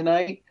dinner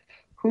tonight.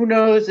 Who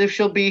knows if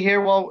she'll be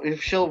here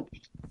if she'll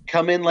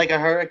come in like a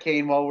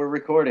hurricane while we're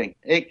recording.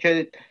 It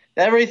could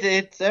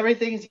everything's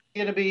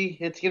gonna be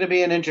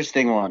an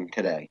interesting one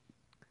today.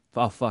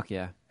 Oh, fuck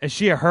yeah. Is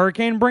she a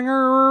hurricane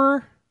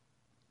bringer?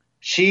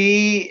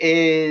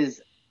 She's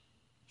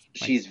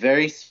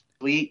very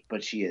sweet,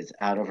 but she is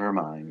out of her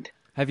mind.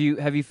 Have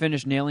you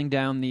finished nailing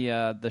down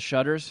the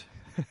shutters?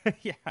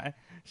 Yeah.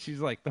 She's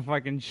like the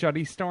fucking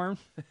Shuddy storm.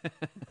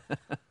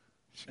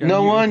 She's got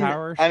No mutant one.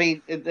 powers. I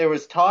mean, there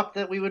was talk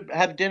that we would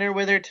have dinner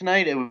with her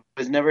tonight. It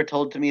was never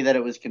told to me that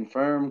it was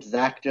confirmed.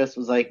 Zach just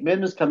was like,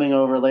 "Minna's coming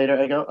over later."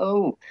 I go,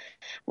 "Oh,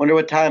 wonder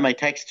what time." I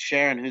text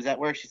Sharon, who's at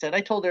work. She said, "I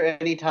told her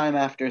any time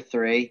after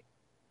 3."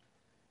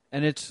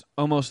 And it's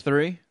almost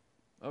 3?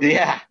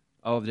 Yeah.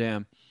 Oh,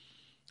 damn.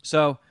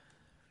 So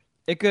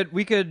we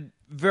could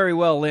very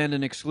well land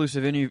an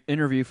exclusive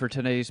interview for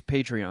today's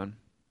Patreon.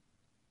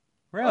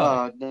 Really?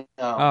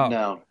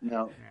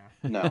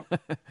 No.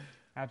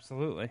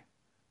 Absolutely.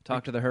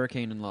 Talk to the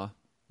hurricane-in-law.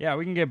 Yeah,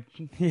 we can get.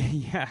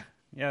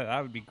 Yeah,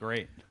 that would be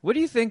great. What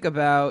do you think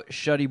about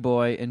Shuddy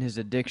Boy and his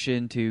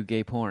addiction to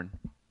gay porn?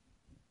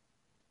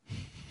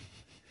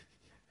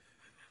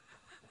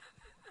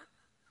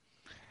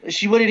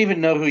 She wouldn't even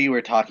know who you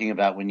were talking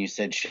about when you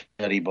said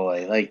 "shutty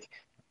boy." Like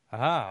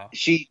Oh,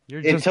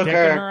 you're it just took dick in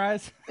her her.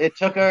 eyes. It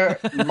took her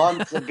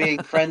months of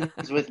being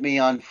friends with me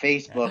on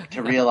Facebook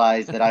to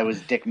realize that I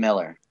was Dick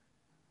Miller.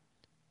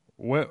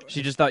 What?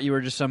 She just thought you were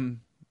just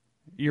some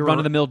You're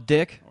run-of-the-mill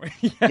dick?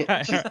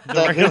 Yeah, She's the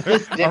like, "Who's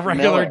this Dick a regular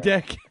Miller?"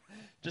 dick.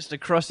 Just a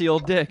crusty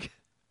old dick.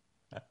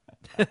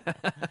 Look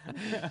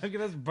at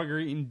this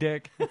booger-eating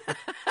dick.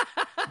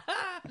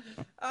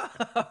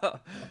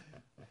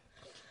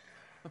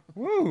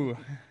 Woo!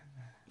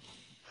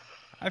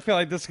 I feel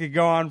like this could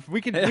go on. We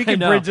could I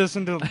know. bridge this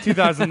into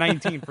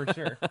 2019 for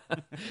sure.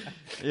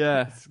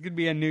 Yeah. This could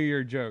be a New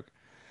Year joke.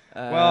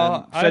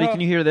 Well, I Shuddy, don't-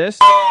 can you hear this?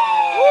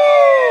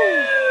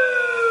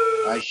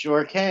 I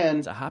sure can.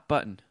 It's a hot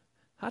button.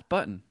 Hot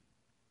button.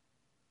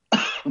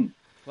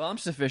 Well, I'm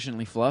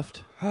sufficiently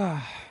fluffed.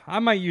 I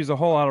might use a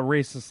whole lot of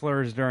racist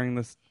slurs during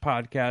this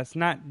podcast.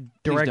 Not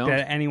directed don't.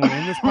 at anyone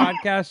in this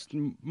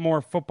podcast,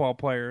 more football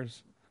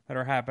players that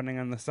are happening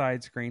on the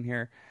side screen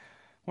here.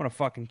 I want to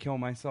fucking kill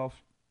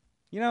myself.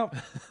 You know,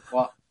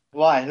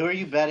 Why? Who are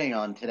you betting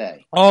on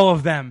today? all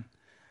of them.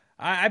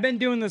 I've been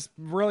doing this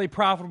really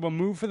profitable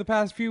move for the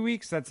past few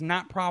weeks that's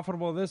not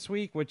profitable this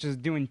week, which is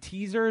doing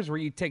teasers where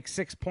you take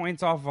 6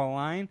 points off of a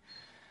line.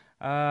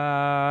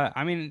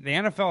 I mean, the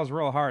NFL is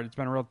real hard. It's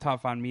been real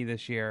tough on me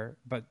this year,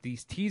 but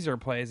these teaser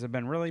plays have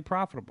been really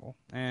profitable.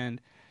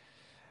 And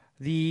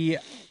the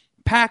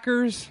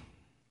Packers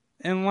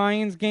and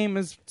Lions game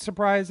is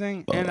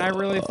surprising, and I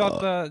really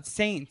thought the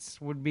Saints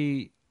would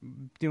be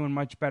doing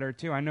much better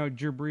too. I know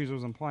Drew Brees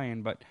wasn't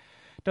playing, but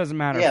it doesn't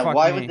matter. Yeah, Fuck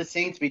why me. would the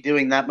Saints be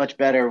doing that much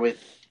better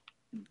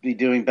be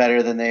doing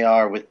better than they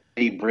are with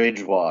Teddy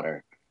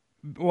Bridgewater?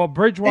 Well, And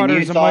Bridgewater you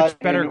is a thought- much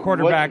better and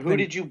quarterback. Who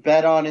did you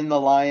bet on in the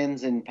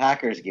Lions and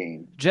Packers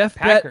game? Jeff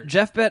Packers.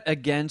 bet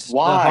against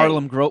Why? the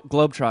Harlem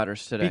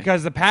Globetrotters today.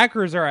 Because the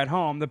Packers are at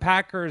home. The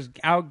Packers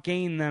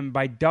outgained them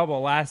by double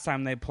last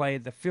time they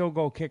played. The field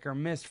goal kicker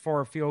missed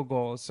 4 field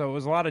goals, so it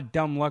was a lot of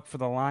dumb luck for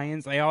the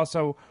Lions. They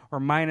also were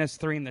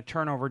 -3 in the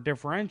turnover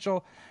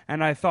differential,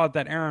 and I thought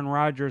that Aaron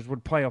Rodgers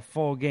would play a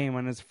full game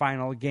on his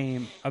final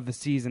game of the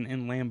season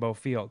in Lambeau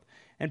Field.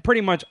 And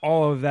pretty much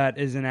all of that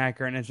is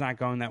inaccurate, and it's not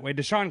going that way.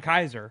 Deshaun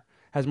Kaiser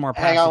has more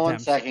pass Hang on one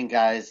attempts. second,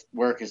 guys.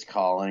 Work is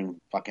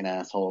calling. Fucking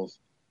assholes.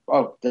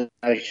 Oh,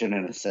 I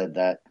shouldn't have said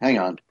that. Hang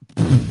on.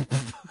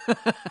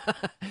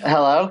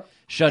 Hello?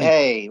 Shuddy,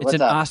 Hey, it's what's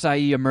an up?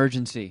 acai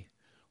emergency.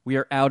 We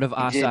are out of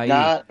I did acai.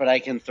 not, but I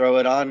can throw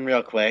it on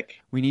real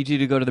quick. We need you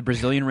to go to the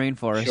Brazilian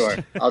rainforest Sure.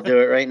 I'll do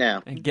it right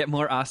now. and get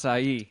more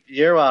acai.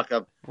 You're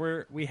welcome.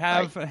 We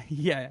have,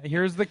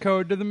 here's the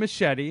code to the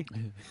machete.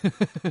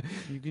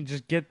 You can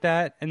just get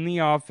that in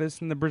the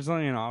office, in the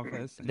Brazilian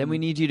office. Then we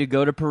need you to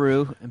go to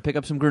Peru and pick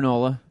up some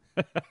granola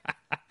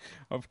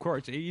Of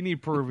course, you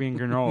need Peruvian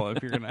granola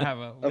if you're gonna have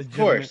a. Of legitimate-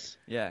 course,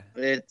 Yeah.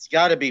 it's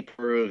got to be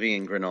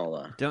Peruvian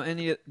granola.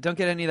 Don't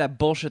get any of that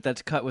bullshit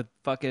that's cut with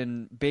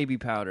fucking baby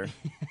powder.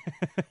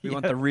 We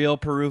want the real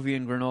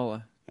Peruvian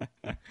granola.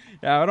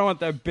 Yeah, I don't want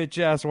that bitch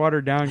ass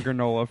watered down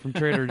granola from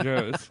Trader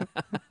Joe's.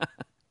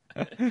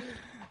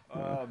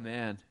 Oh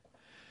man.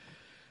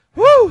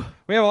 Woo!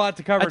 We have a lot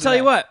to cover. I tell you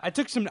today. what. I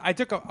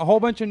took a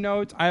whole bunch of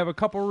notes. I have a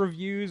couple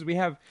reviews. We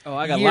have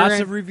I got lots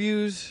year-end- of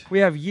reviews. We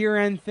have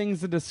year-end things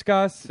to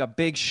discuss. We got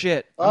big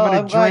shit. Oh, gonna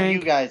I'm glad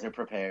drink. you guys are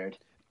prepared.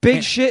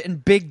 Big shit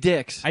and big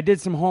dicks. I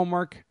did some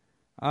homework.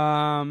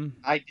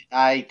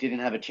 I didn't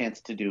have a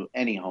chance to do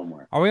any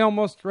homework. Are we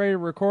almost ready to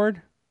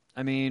record?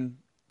 I mean,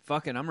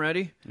 fucking, I'm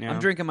ready. Yeah. I'm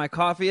drinking my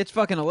coffee. It's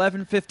fucking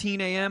 11:15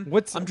 a.m.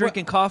 I'm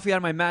drinking coffee out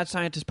of my Mad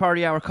Scientist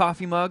Party Hour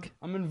coffee mug.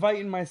 I'm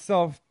inviting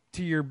myself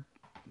to your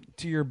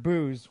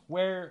booze.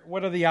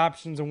 What are the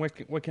options and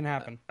what can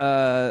happen?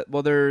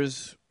 Well,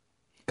 there's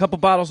a couple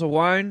bottles of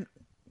wine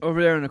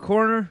over there in the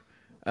corner.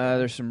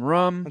 There's some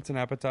rum. That's an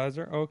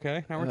appetizer.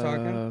 Okay, now we're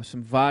talking.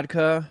 Some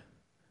vodka.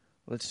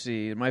 Let's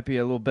see. There might be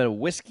a little bit of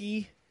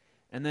whiskey.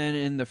 And then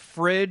in the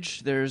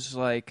fridge, there's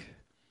I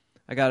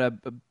got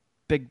a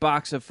big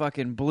box of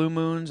fucking Blue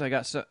Moons. I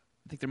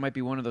think there might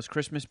be one of those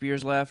Christmas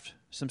beers left.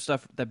 Some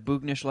stuff that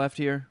Boognish left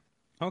here.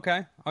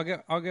 Okay, I'll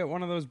get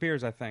one of those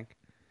beers. I think.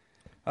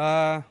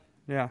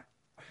 Yeah,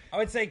 I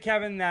would say,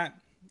 Kevin, that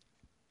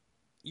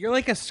you're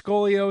like a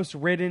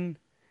scoliosis-ridden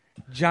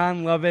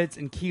John Lovitz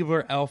and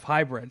Keebler elf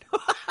hybrid.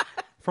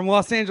 From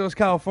Los Angeles,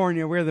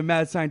 California, we're the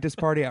Mad Scientist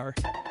Party Hour.